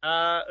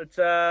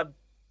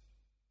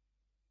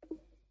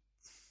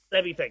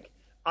 Let me think.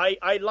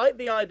 I like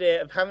the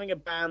idea of having a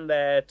band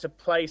there to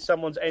play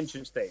someone's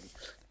entrance theme,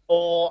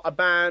 or a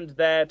band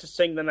there to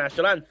sing the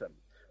national anthem.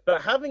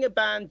 But having a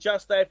band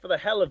just there for the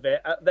hell of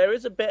it, there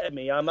is a bit of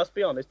me, I must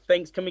be honest,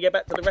 thinks, can we get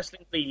back to the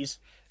wrestling, please?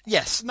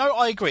 Yes, no,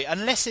 I agree.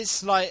 Unless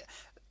it's like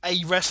a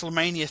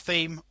WrestleMania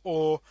theme,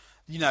 or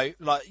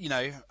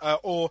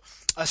or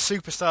a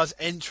superstar's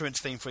entrance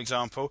theme, for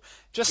example.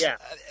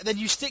 Then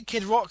you stick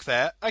Kid Rock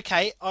there.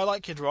 Okay, I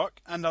like Kid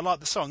Rock and I like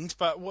the songs,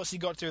 but what's he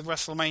got to do with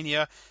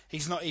WrestleMania?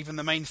 He's not even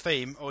the main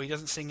theme, or he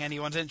doesn't sing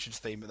anyone's entrance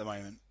theme at the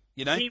moment.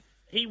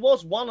 He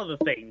was one of the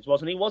themes,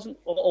 wasn't he? Wasn't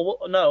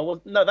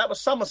no, that was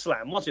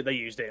SummerSlam, was it? They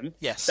used him.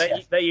 Yes.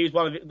 They used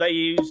one of it. They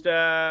used it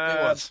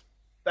was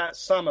that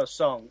summer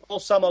song, all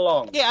summer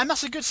long. Yeah, and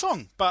that's a good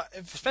song, but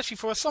especially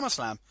for a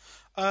SummerSlam.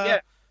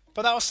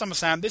 But that was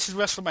SummerSlam. This is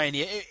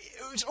WrestleMania. It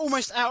was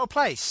almost out of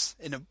place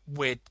in a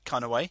weird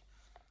kind of way.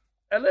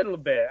 A little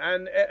bit,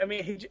 and I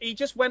mean, he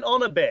just went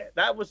on a bit.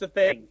 That was the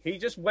thing. He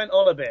just went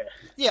on a bit.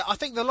 Yeah, I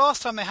think the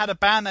last time they had a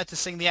band there to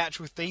sing the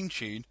actual theme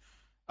tune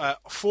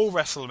for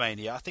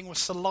WrestleMania, I think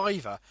was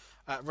Saliva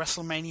at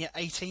WrestleMania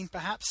 18,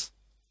 perhaps.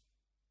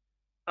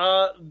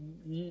 I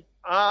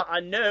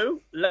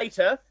know.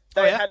 Later,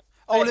 they had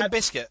Limp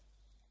Bizkit.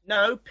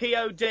 No,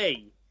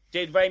 POD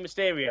did Rey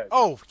Mysterio.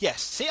 Oh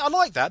yes, see, I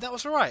like that. That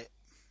was all right.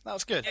 That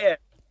was good. Yeah,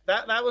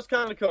 that was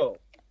kind of cool.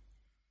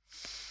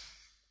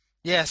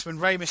 Yes, when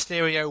Rey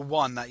Mysterio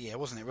won that year,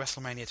 wasn't it?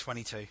 WrestleMania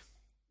 22.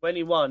 When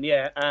he won,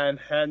 yeah,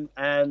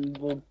 and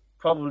will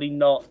probably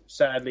not,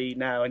 sadly,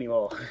 now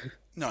anymore.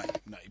 No,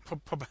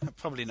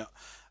 probably not.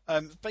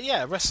 But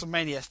yeah,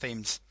 WrestleMania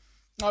themes.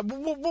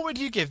 What would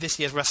you give this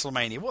year's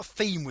WrestleMania? What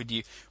theme would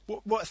you?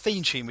 What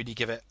theme tune would you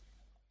give it?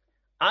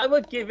 I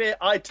would give it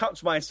 "I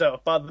Touch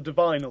Myself" by the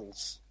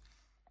Divinals.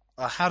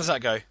 How does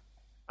that go?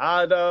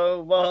 I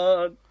don't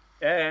want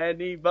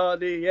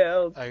anybody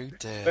else. Oh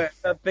dear. When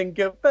I think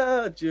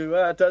about you,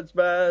 I touch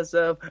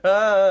myself.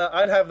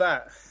 I'd have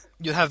that.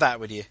 You'd have that,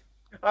 would you?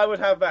 I would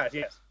have that,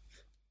 yes.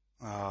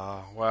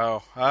 Oh,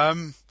 well.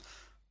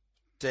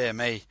 Dear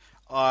me.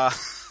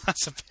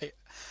 That's a bit...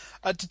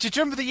 did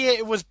you remember the year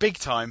it was Big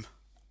Time?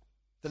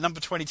 The number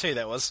 22,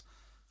 that was.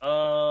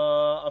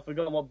 I've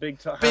forgotten what Big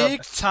Time...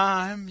 Big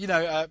Time.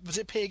 Was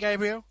it Peter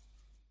Gabriel?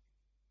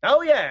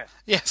 Oh, yeah.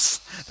 Yes.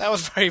 That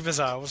was very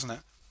bizarre, wasn't it?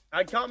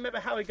 I can't remember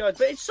how it goes,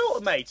 but it sort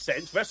of made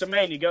sense.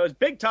 WrestleMania goes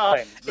Big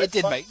Time. It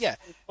did make, yeah.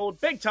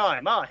 Called Big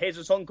Time. Here's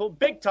a song called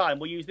Big Time.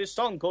 We'll use this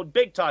song called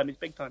Big Time. It's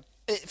Big Time.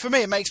 For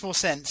me, it makes more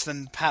sense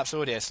than perhaps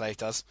Audioslave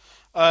does.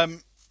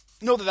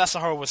 Not that that's a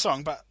horrible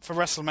song, but for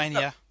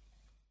WrestleMania...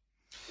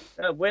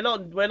 we're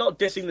not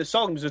dissing the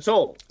songs at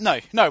all.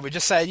 No, we're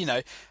just saying,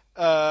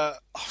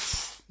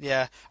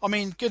 yeah. I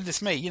mean,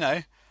 goodness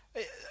me,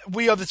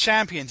 We Are the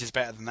Champions is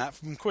better than that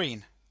from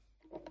Queen.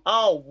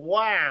 Oh,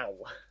 wow.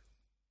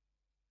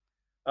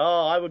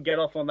 Oh, I would get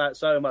off on that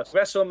so much.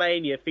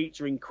 WrestleMania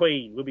featuring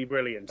Queen would be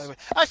brilliant.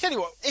 I tell you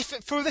what,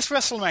 for this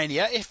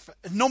WrestleMania,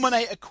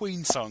 nominate a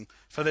Queen song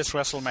for this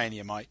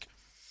WrestleMania, Mike.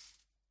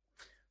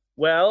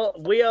 Well,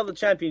 We Are the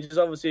Champions is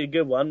obviously a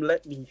good one.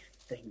 Let me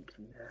think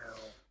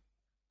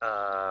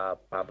now.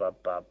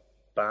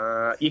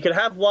 You could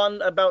have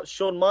one about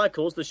Shawn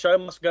Michaels, The Show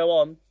Must Go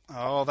On.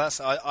 Oh,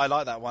 I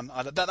like that one.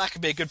 That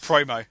could be a good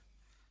promo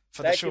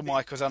for the Shawn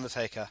Michaels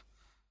Undertaker.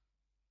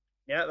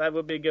 Yeah, that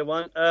would be a good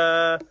one.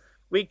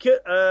 We could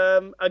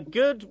a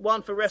good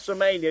one for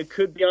WrestleMania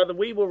could be either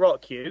 "We Will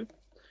Rock You,"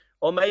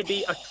 or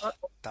maybe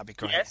that'd be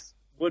great. Yes,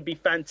 would be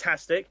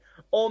fantastic.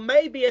 Or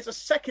maybe as a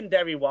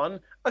secondary one,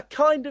 "A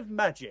Kind of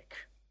Magic."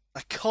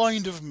 A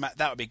kind of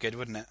that would be good,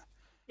 wouldn't it?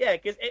 Yeah,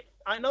 because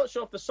I'm not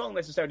sure if the song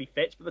necessarily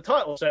fits, but the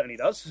title certainly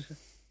does.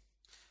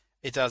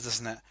 It does,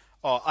 doesn't it?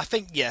 Oh, I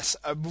think yes.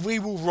 We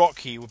Will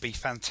Rock You would be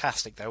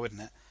fantastic, though,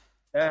 wouldn't it?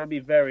 That would be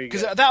very good.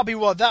 Because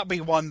that'd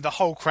be one the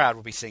whole crowd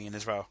would be singing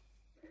as well.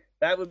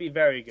 That would be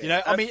very good. You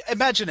know, I mean,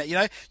 imagine it. You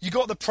know,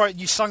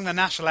 you sung the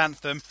national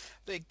anthem.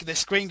 The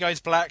screen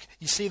goes black.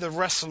 You see the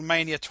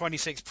WrestleMania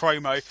 26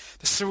 promo.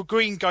 The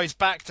screen goes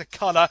back to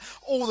colour.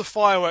 All the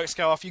fireworks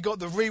go off. You got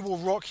the We Will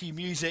Rock You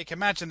music.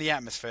 Imagine the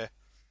atmosphere.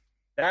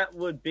 That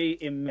would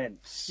be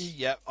immense.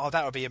 Yeah. Oh,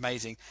 that would be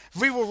amazing.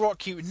 We Will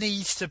Rock You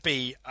needs to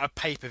be a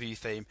pay-per-view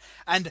theme.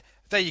 And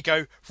there you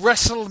go.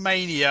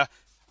 WrestleMania.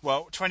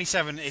 Well,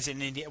 27 is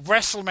in India.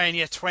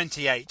 WrestleMania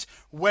 28,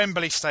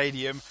 Wembley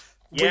Stadium.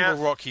 We Will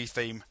Rock You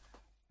theme.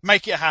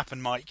 Make it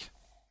happen, Mike.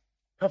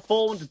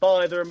 Performed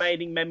by the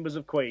remaining members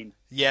of Queen.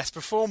 Yes,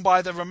 performed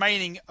by the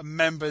remaining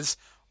members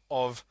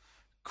of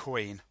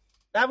Queen.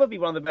 That would be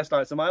one of the best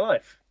nights of my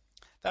life.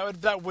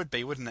 That would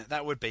be, wouldn't it?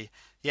 That would be.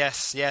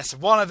 Yes.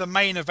 One of the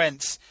main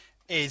events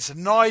is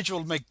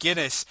Nigel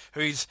McGuinness,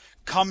 who's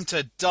come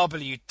to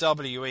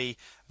WWE,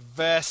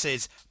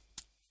 versus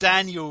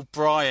Daniel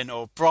Bryan,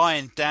 or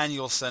Bryan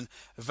Danielson,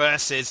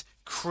 versus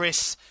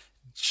Chris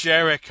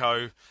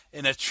Jericho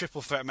in a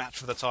triple threat match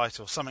for the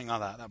title. Something like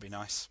that. That'd be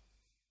nice.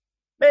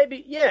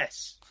 Maybe,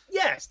 yes.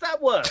 Yes,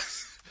 that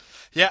works.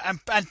 Yeah,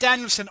 and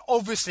Danielson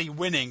obviously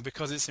winning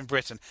because it's in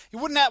Britain. It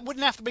wouldn't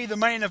have to be the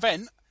main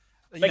event,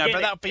 but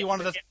that would be one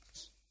of the...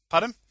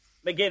 Pardon?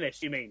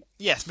 McGuinness, you mean?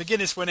 Yes,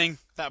 McGuinness winning.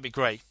 That would be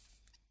great.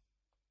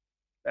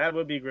 That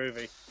would be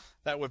groovy.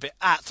 That would be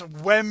at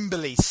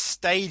Wembley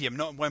Stadium,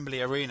 not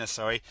Wembley Arena,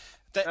 sorry.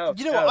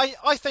 What?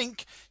 I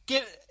think,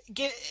 give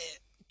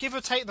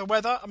or take the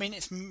weather, I mean,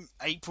 it's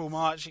April,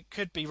 March, it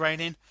could be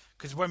raining,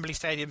 because Wembley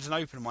Stadium's an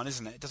open one,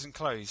 isn't it? It doesn't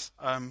close.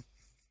 I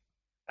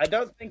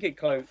don't think it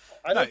closed.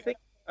 I don't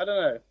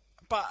know.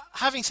 But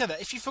having said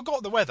that, if you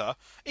forgot the weather,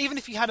 even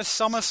if you had a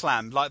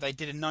SummerSlam like they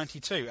did in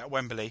 '92 at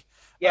Wembley,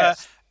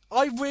 yes.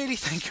 I really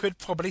think it would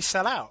probably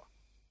sell out.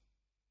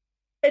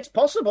 It's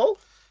possible.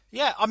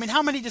 Yeah, I mean,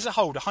 how many does it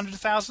hold?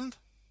 100,000?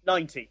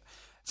 90.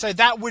 So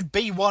that would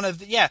be one of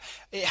the... Yeah,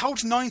 it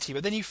holds 90,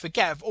 but then you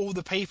forget of all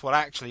the people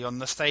actually on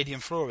the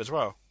stadium floor as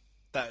well.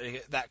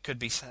 That could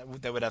be...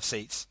 They would have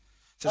seats.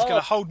 So it's going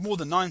to hold more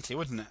than 90,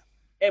 wouldn't it?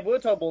 It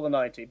would hold more than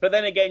 90. But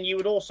then again, you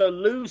would also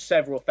lose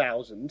several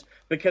thousand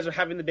because of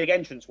having the big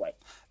entranceway.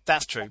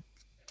 That's true.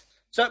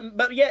 So,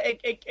 but yeah,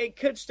 it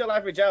could still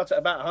average out at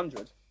about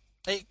 100.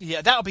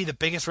 That would be the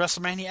biggest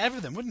WrestleMania ever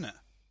then, wouldn't it?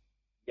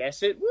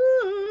 Yes, it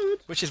would.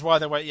 Which is why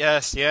they went,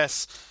 yes.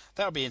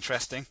 That would be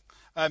interesting.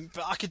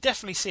 But I could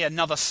definitely see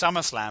another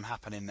SummerSlam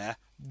happening there.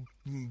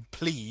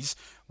 Please,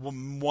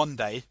 one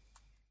day.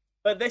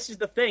 But this is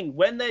the thing.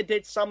 When they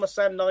did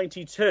SummerSlam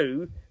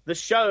 92, the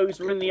shows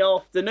were in the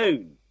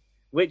afternoon,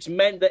 which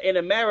meant that in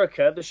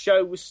America, the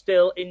show was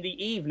still in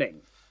the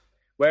evening.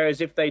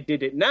 Whereas if they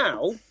did it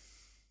now...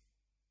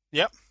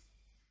 Yep.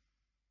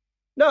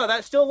 No,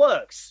 that still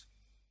works.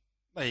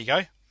 There you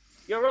go.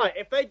 You're right.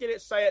 If they did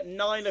it, say at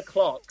 9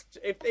 o'clock,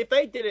 if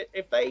they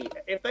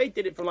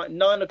did it from like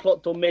 9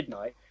 o'clock till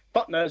midnight,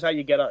 fuck knows how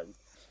you get home.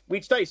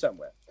 We'd stay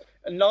somewhere.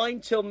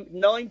 9 till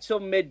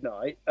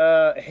midnight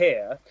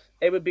here.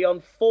 It would be on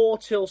 4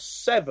 till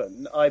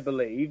 7, I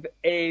believe,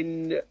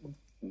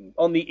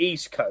 on the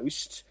East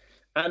Coast,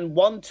 and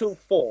 1 till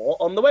 4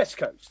 on the West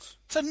Coast.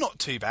 So not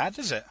too bad,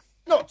 is it?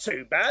 Not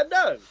too bad,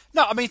 no.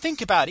 No, I mean,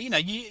 think about it. You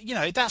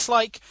know, that's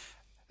like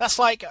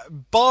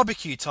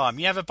barbecue time.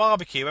 You have a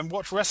barbecue and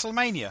watch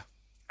WrestleMania.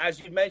 As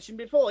you mentioned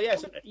before,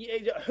 yes.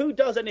 Who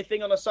does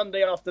anything on a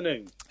Sunday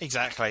afternoon?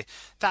 Exactly.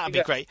 That would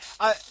be great.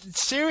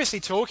 Seriously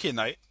talking,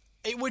 though,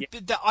 it would.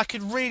 I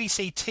could really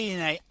see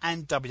TNA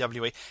and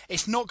WWE.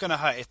 It's not going to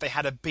hurt if they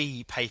had a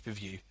B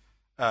pay-per-view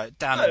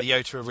down at the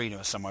O2 Arena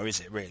or somewhere, is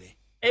it, really?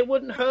 It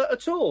wouldn't hurt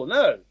at all,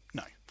 no.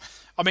 No.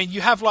 I mean,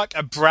 you have like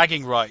a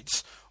bragging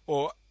rights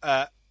or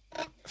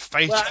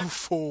fatal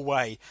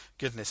four-way.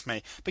 Goodness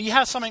me. But you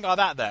have something like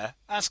that there.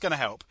 That's going to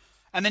help.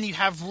 And then you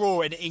have Raw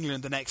in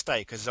England the next day,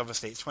 because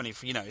obviously it's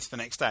it's the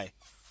next day.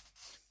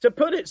 To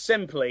put it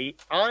simply,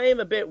 I am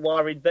a bit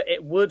worried that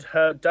it would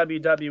hurt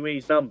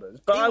WWE's numbers,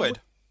 but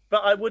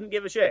I wouldn't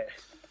give a shit.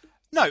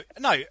 No.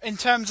 In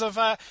terms of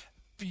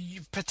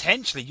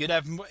potentially, you'd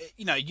have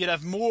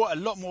a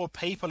lot more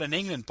people in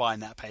England buying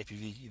that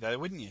pay-per-view, though,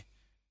 wouldn't you?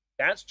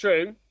 That's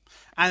true.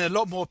 And a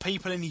lot more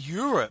people in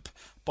Europe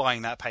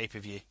buying that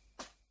pay-per-view.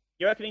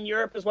 You reckon in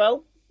Europe as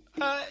well?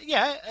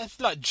 Yeah,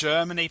 like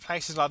Germany,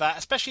 places like that.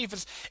 Especially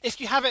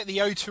if you have it at the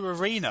O2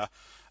 Arena,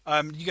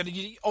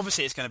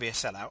 obviously it's going to be a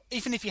sellout.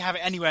 Even if you have it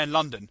anywhere in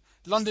London,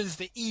 London's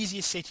the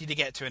easiest city to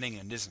get to in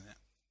England, isn't it?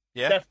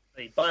 Yeah,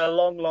 definitely by a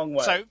long, long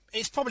way. So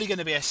it's probably going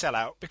to be a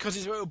sellout because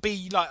it will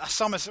be like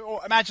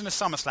imagine a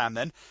SummerSlam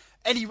then.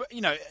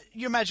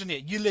 You imagine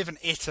it. You live in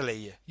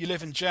Italy, you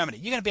live in Germany.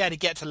 You're going to be able to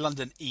get to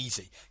London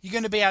easy. You're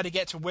going to be able to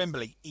get to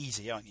Wembley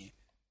easy, aren't you?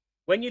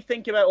 When you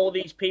think about all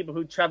these people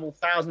who travel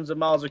thousands of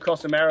miles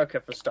across America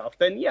for stuff,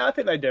 then yeah, I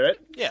think they do it.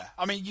 Yeah,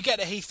 I mean, you get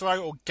to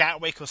Heathrow or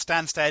Gatwick or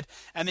Stansted,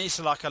 and it's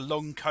like a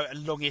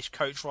longish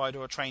coach ride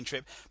or a train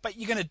trip, but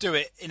you're going to do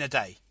it in a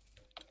day.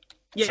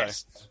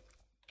 Yes. So,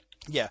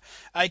 Yeah,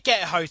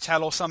 get a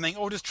hotel or something,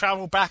 or just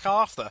travel back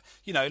after.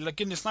 You know, like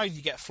goodness knows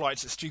you get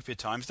flights at stupid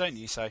times, don't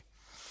you? So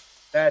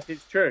that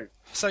is true.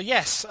 So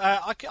yes,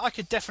 I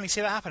could definitely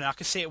see that happening. I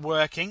could see it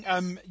working.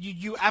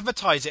 You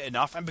advertise it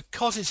enough, and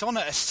because it's on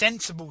at a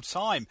sensible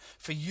time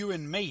for you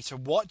and me to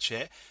watch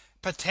it,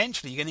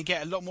 potentially you're going to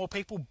get a lot more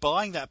people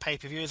buying that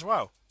pay-per-view as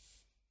well.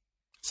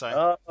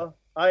 So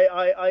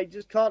I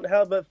just can't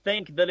help but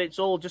think that it's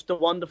all just a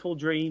wonderful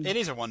dream. It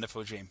is a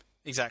wonderful dream.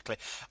 Exactly.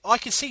 I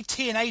could see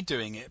TNA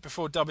doing it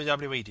before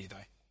WWE do, though.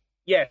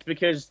 Yes,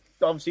 because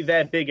obviously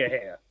they're bigger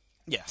here.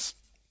 Yes.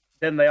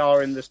 Than they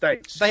are in the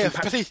States. They are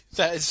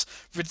that is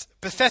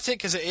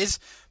pathetic as it is,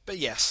 but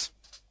yes.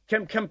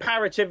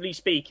 Comparatively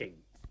speaking,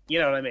 you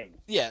know what I mean?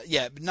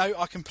 Yeah. No,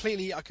 I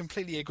completely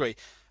agree.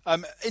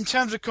 In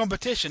terms of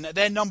competition,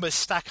 their numbers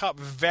stack up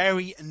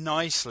very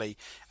nicely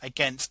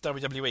against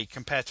WWE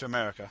compared to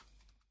America.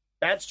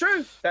 That's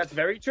true. That's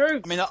very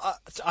true. I mean,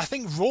 I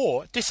think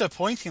Raw,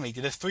 disappointingly,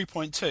 did a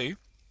 3.2.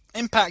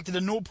 Impact did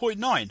a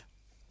 0.9.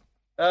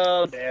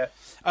 Oh, dear.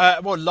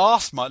 Well,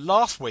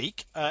 last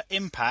week,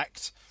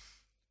 Impact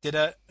did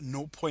a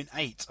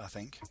 0.8, I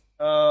think.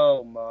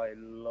 Oh, my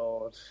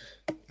Lord.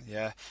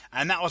 Yeah,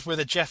 and that was with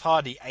a Jeff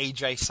Hardy,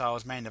 AJ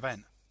Styles main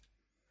event.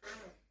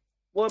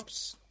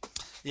 Whoops.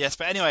 Yes,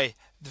 but anyway,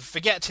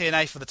 forget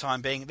TNA for the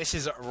time being. This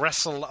is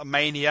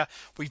Wrestlemania.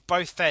 We've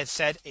both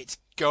said it's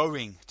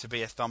going to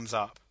be a thumbs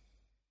up.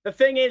 The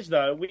thing is,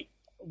 though,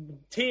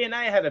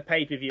 TNA had a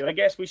pay-per-view. I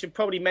guess we should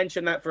probably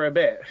mention that for a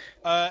bit.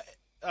 I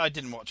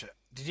didn't watch it.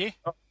 Did you?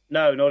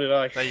 No, nor did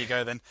I. There you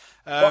go, then.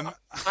 Well,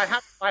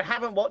 I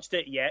haven't watched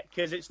it yet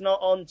because it's not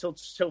on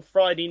till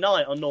Friday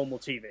night on normal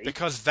TV.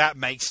 Because that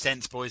makes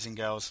sense, boys and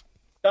girls.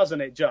 Doesn't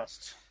it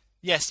just?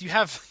 Yes, you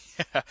have...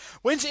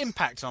 When's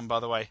Impact on, by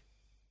the way?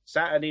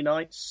 Saturday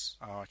nights.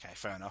 Oh, okay,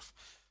 fair enough.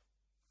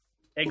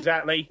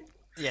 Exactly.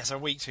 Yes, a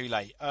week too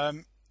late.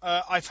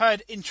 I've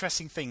heard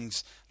interesting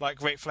things,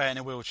 like Ric Flair in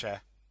a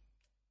wheelchair.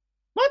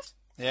 What?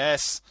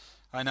 Yes,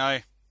 I know.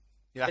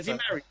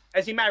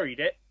 Has he married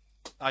it?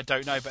 I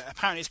don't know, but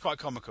apparently it's quite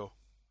comical.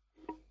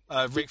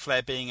 Ric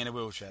Flair being in a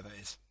wheelchair, that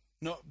is.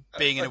 Not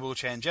being in a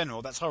wheelchair in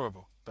general, that's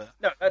horrible. But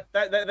no,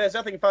 there's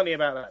nothing funny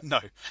about that. No,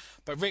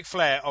 but Ric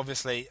Flair,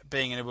 obviously,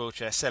 being in a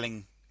wheelchair,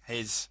 selling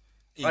his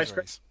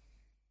injuries.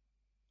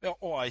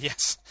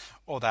 Yes,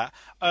 or that.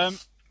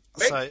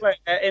 Ric Flair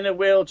in a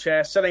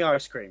wheelchair selling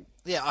ice cream.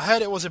 Yeah, I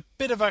heard it was a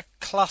bit of a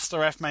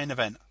cluster F main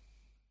event.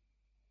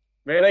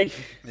 Really?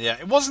 Yeah,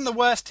 it wasn't the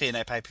worst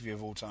TNA pay-per-view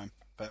of all time,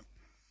 but...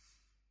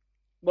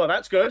 Well,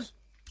 that's good.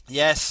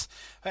 Yes,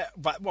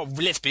 but well,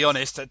 let's be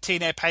honest,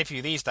 TNA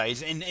pay-per-view these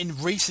days, in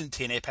recent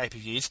TNA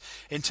pay-per-views,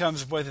 in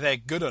terms of whether they're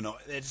good or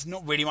not, there's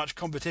not really much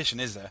competition,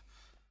 is there?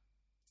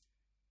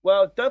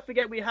 Well, don't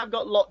forget we have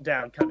got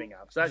Lockdown coming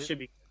up, so that should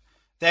be good.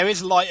 There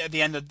is light at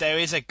the end. There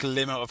is a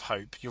glimmer of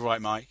hope. You're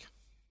right, Mike.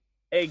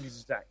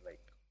 Exactly.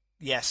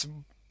 Yes,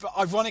 but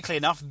ironically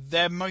enough,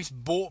 their most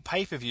bought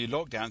pay-per-view,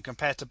 Lockdown,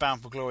 compared to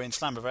Bound for Glory and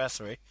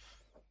Slammiversary.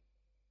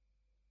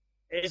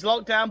 Is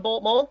Lockdown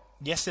bought more?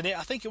 Yes, it is.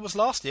 I think it was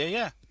last year,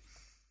 yeah.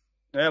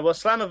 Yeah, well,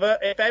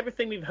 if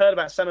everything we've heard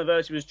about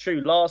Slammiversary was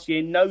true, last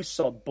year no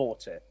sod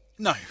bought it.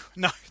 No,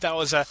 that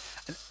was an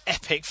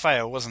epic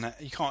fail, wasn't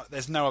it?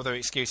 There's no other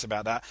excuse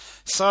about that.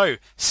 So,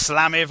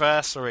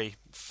 Slammiversary,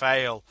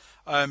 fail.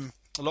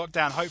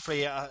 Lockdown,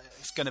 hopefully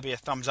it's going to be a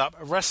thumbs up.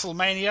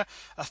 Wrestlemania,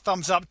 a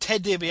thumbs up.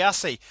 Ted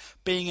DiBiase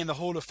being in the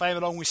Hall of Fame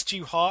along with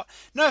Stu Hart.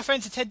 No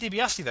offence to Ted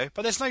DiBiase though,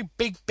 but there's no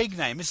big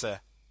name, is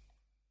there?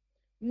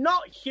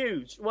 Not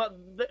huge. Well,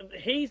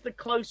 he's the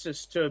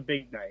closest to a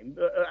big name,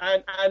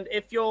 and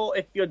if you're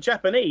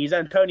Japanese,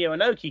 Antonio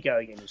Inoki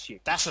going in is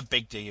huge. That's a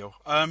big deal.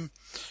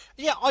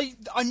 Yeah,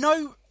 I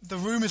know the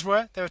rumours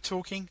were they were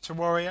talking to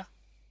Warrior.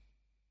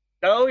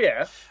 Oh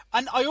yeah,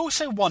 and I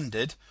also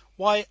wondered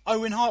why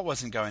Owen Hart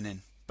wasn't going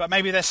in, but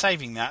maybe they're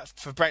saving that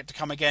for Brett to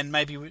come again.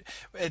 Maybe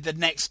the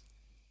next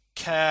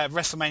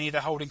WrestleMania they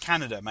hold in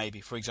Canada,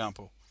 maybe for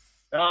example.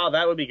 Oh,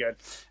 that would be good.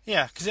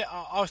 Yeah, because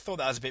I thought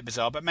that was a bit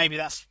bizarre, but maybe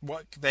that's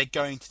what they're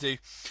going to do.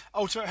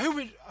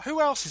 Ultimately,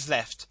 who else is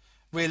left,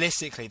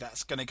 realistically,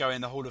 that's going to go in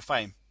the Hall of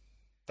Fame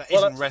that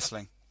isn't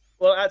wrestling?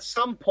 Well, at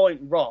some point,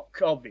 Rock,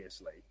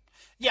 obviously.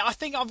 Yeah, I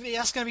think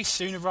that's going to be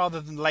sooner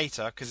rather than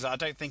later, because I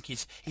don't think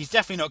he's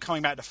definitely not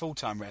coming back to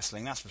full-time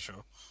wrestling, that's for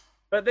sure.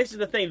 But this is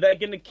the thing, they're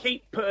going to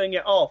keep putting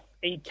it off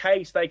in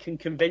case they can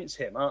convince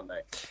him, aren't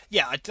they?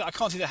 Yeah, I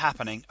can't see that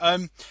happening.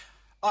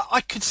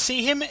 I could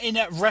see him in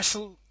a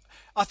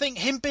I think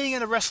him being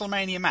in a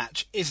WrestleMania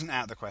match isn't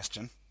out of the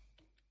question.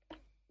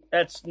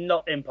 That's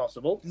not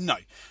impossible. No.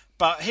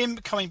 But him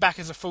coming back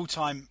as a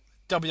full-time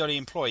WWE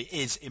employee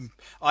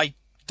I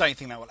don't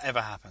think that will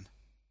ever happen.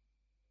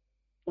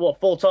 What,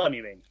 full-time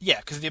you mean? Yeah,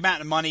 because of the amount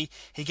of money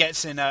he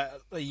gets in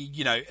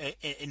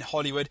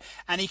Hollywood,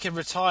 and he can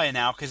retire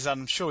now because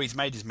I'm sure he's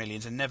made his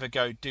millions and never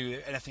go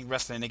do anything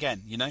wrestling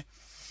again, you know?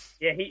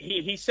 Yeah,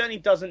 he certainly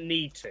doesn't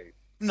need to.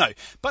 No,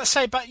 but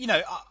I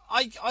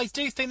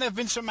do think that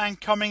Vince McMahon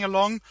coming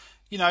along,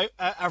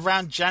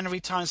 around January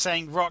time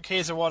saying, Rock,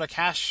 here's a wad of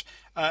cash,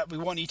 We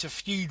want you to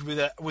feud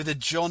with a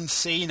John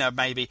Cena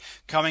maybe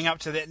coming up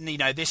to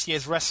this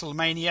year's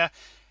WrestleMania.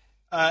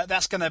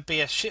 That's going to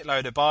be a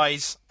shitload of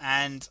buys,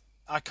 and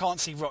I can't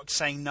see Rock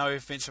saying no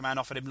if Vince McMahon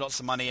offered him lots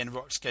of money and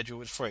Rock's schedule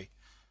was free.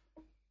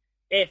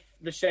 If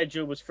the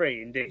schedule was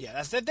free, indeed.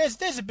 Yeah,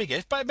 there's a big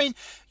if. But I mean,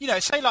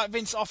 say like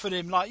Vince offered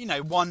him like,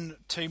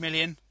 1-2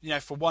 million,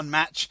 for one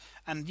match,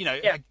 and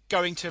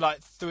going to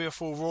like 3 or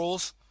 4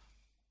 Raws.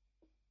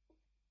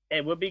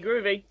 It would be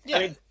groovy. Yeah. I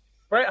mean,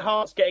 Bret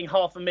Hart's getting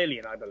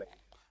 $500,000, I believe.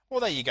 Well,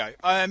 there you go.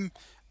 I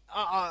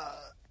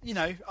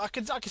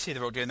could see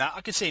the Rock doing that.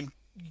 I could see him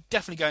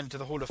definitely going into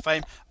the Hall of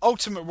Fame.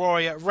 Ultimate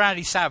Warrior,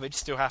 Randy Savage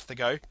still have to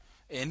go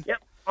in.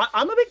 Yep.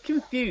 I'm a bit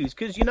confused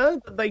because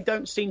that they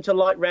don't seem to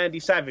like Randy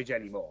Savage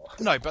anymore.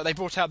 No, but they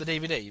brought out the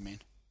DVD, you mean?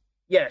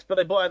 Yes, but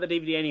they brought out the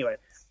DVD anyway.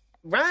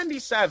 Randy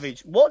Savage,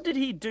 what did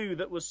he do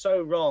that was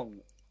so wrong?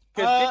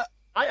 Because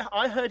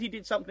I heard he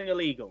did something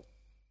illegal.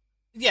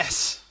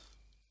 Yes.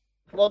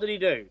 What did he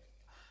do?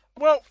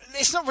 Well,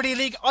 it's not really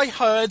illegal. I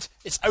heard,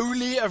 it's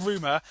only a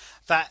rumour,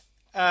 that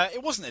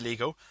it wasn't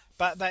illegal,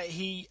 but that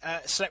he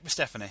slept with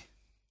Stephanie.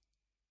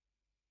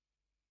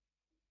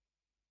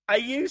 Are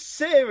you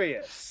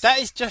serious? That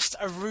is just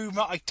a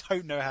rumour. I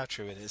don't know how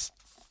true it is.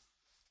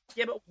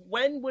 Yeah, but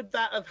when would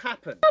that have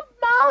happened?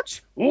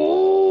 March.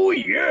 Oh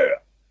yeah.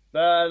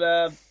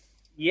 But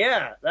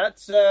yeah,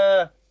 that's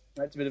a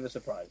bit of a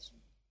surprise.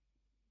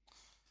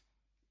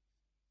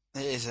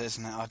 It is,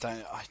 isn't it? I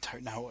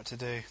don't know what to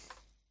do.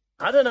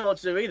 I don't know what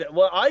to do either.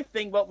 Well, I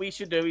think what we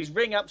should do is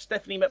ring up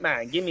Stephanie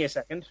McMahon. Give me a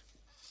second.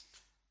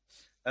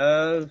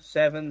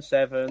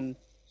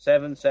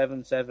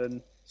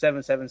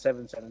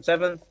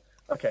 777777777.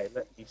 Okay,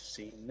 let me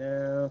see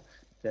now.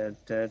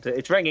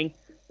 It's ringing.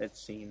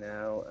 Let's see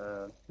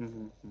now.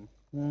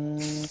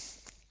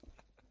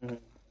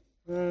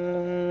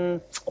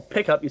 I'll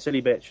pick up, you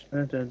silly bitch.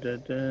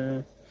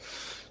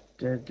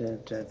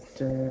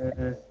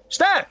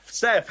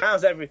 Steph,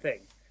 how's everything?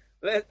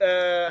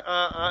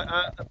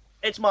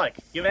 It's Mike.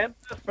 You remember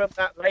from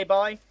that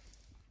lay-by?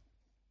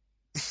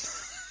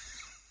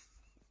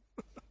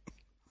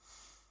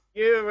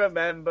 You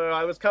remember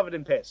I was covered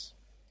in piss.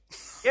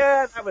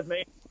 Yeah, that was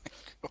me.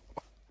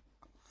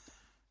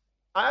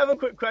 I have a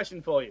quick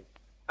question for you.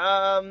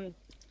 I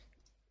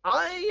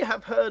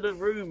have heard a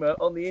rumour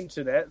on the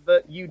internet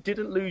that you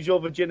didn't lose your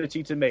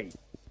virginity to me.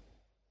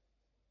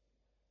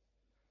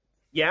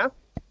 Yeah?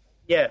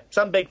 Yeah,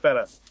 some big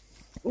fella.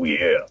 Oh,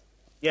 yeah.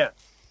 Yeah.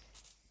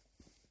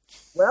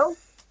 Well?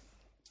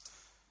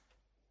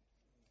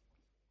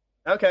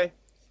 Okay.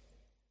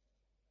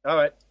 All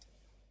right.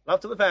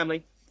 Love to the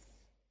family.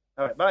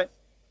 All right, bye.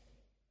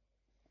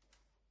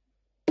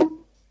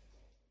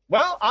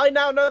 Well, I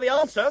now know the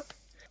answer.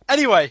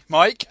 Anyway,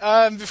 Mike,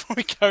 before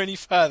we go any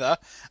further,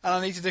 and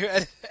I need to do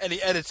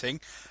any editing...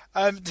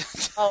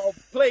 Oh,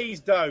 please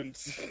don't.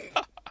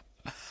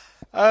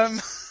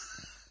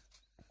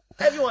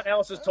 Everyone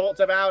else has talked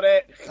about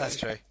it. That's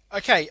true.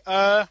 Okay,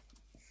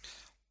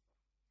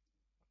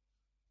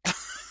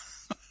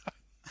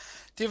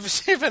 do you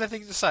have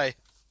anything to say?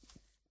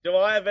 Do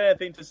I have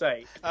anything to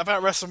say?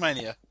 About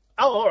WrestleMania?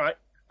 Oh, all right.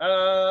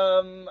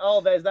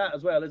 There's that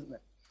as well, isn't there?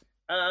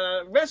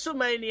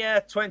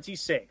 WrestleMania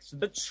 26,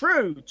 the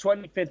true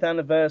 25th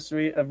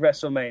anniversary of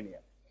WrestleMania.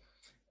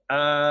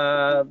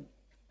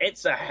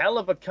 It's a hell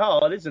of a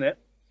card, isn't it?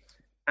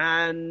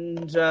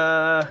 And,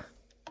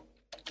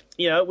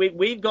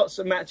 we've got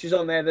some matches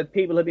on there that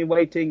people have been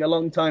waiting a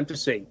long time to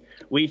see.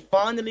 We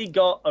finally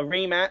got a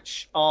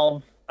rematch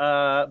of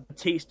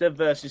Batista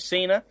versus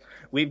Cena.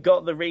 We've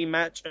got the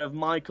rematch of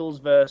Michaels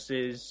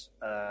versus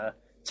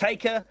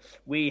Taker.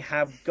 We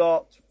have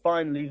got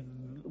finally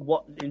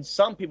what in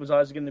some people's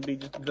eyes is going to be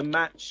just the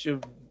match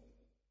of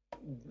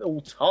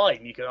all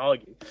time, you can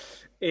argue,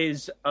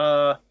 is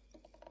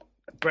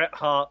Bret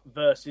Hart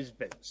versus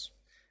Vince.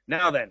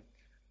 Now then,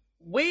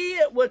 we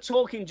were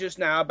talking just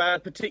now about a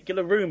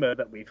particular rumor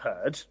that we've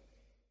heard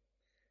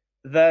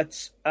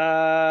that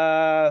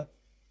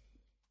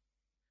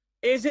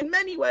is in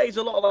many ways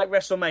a lot like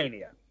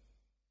WrestleMania.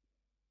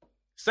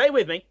 Stay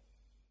with me.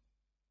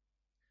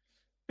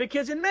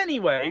 Because in many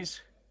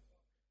ways,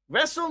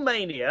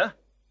 WrestleMania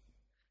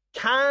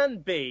can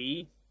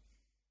be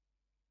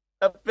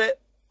a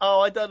bit... Oh,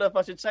 I don't know if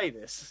I should say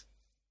this.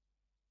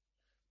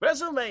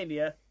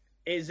 WrestleMania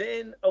is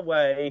in a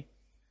way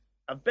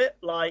a bit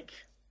like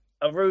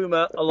a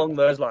rumor along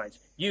those lines.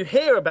 You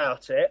hear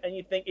about it and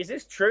you think, is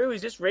this true?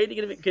 Is this really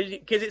going to be...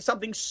 Because it's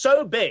something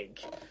so big,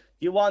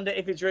 you wonder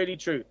if it's really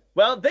true.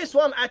 Well, this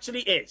one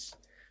actually is.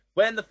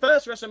 When the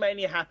first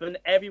WrestleMania happened,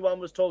 everyone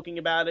was talking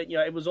about it.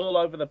 It was all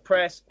over the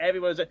press.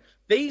 Everyone was...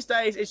 These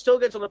days, it still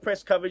gets all the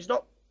press coverage,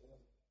 not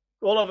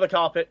all over the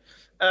carpet.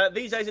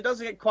 These days, it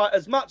doesn't get quite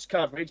as much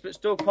coverage, but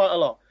still quite a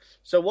lot.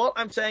 So what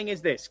I'm saying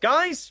is this.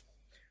 Guys,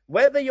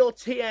 whether you're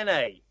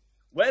TNA,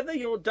 whether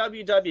you're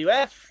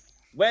WWF,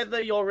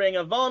 whether you're Ring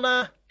of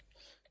Honor,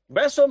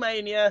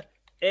 WrestleMania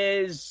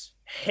is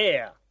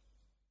here.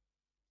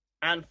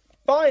 And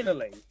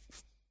finally,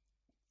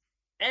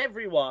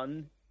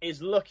 everyone is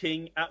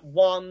looking at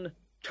one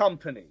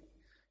company.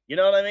 You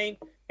know what I mean?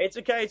 It's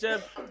a case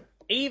of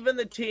even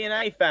the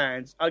TNA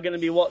fans are going to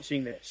be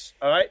watching this,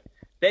 all right?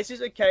 This is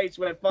a case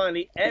where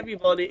finally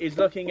everybody is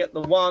looking at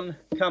the one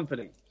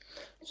company.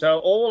 So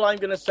all I'm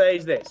going to say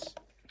is this.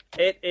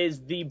 It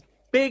is the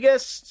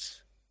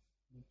biggest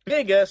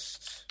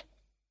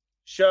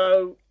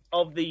show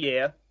of the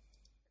year.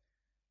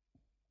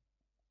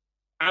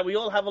 And we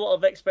all have a lot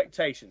of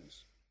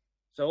expectations.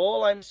 So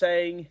all I'm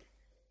saying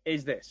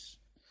is this.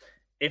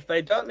 If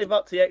they don't live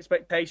up to the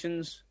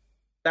expectations,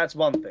 that's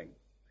one thing.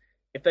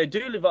 If they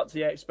do live up to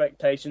the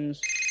expectations,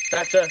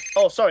 that's a...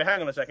 Oh, sorry,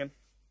 hang on a second.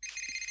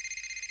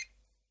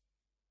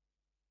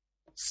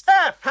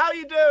 Steph, how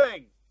you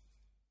doing?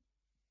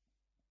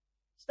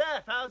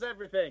 Steph, how's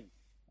everything?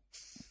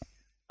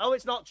 Oh,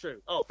 it's not true.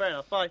 Oh, fair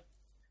enough, fine.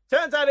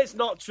 Turns out it's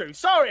not true.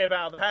 Sorry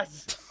about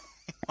that.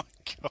 Oh,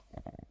 God.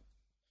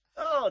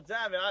 Oh,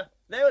 damn it.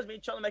 There was me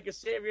trying to make a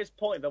serious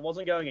point that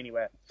wasn't going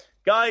anywhere.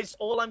 Guys,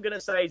 all I'm going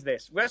to say is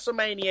this.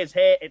 WrestleMania is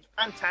here. It's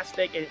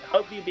fantastic.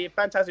 Hopefully it'll be a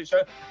fantastic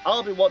show.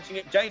 I'll be watching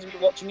it. James will be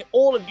watching it.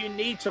 All of you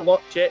need to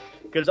watch it,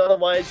 because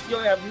otherwise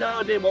you'll have no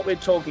idea what we're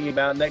talking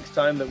about next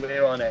time that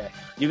we're on air.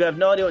 You're going to have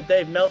no idea what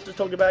Dave Meltzer's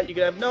talking about. You're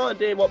going to have no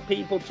idea what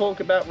people talk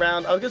about I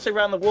was going to say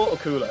around the water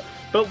cooler.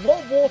 But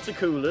what water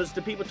coolers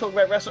do people talk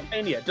about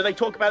WrestleMania? Do they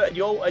talk about it at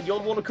your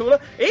water cooler?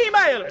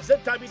 Email us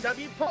at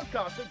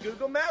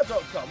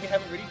www.podcast@googlemail.com. We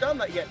haven't really done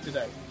that yet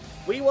today.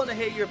 We want to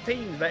hear your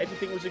opinions about if you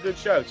think it was a good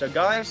show. So,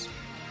 guys,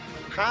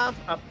 have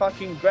a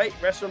fucking great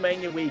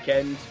WrestleMania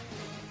weekend,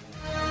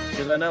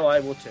 because I know I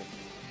will too.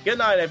 Good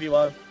night,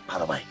 everyone. By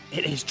the way,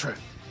 it is true.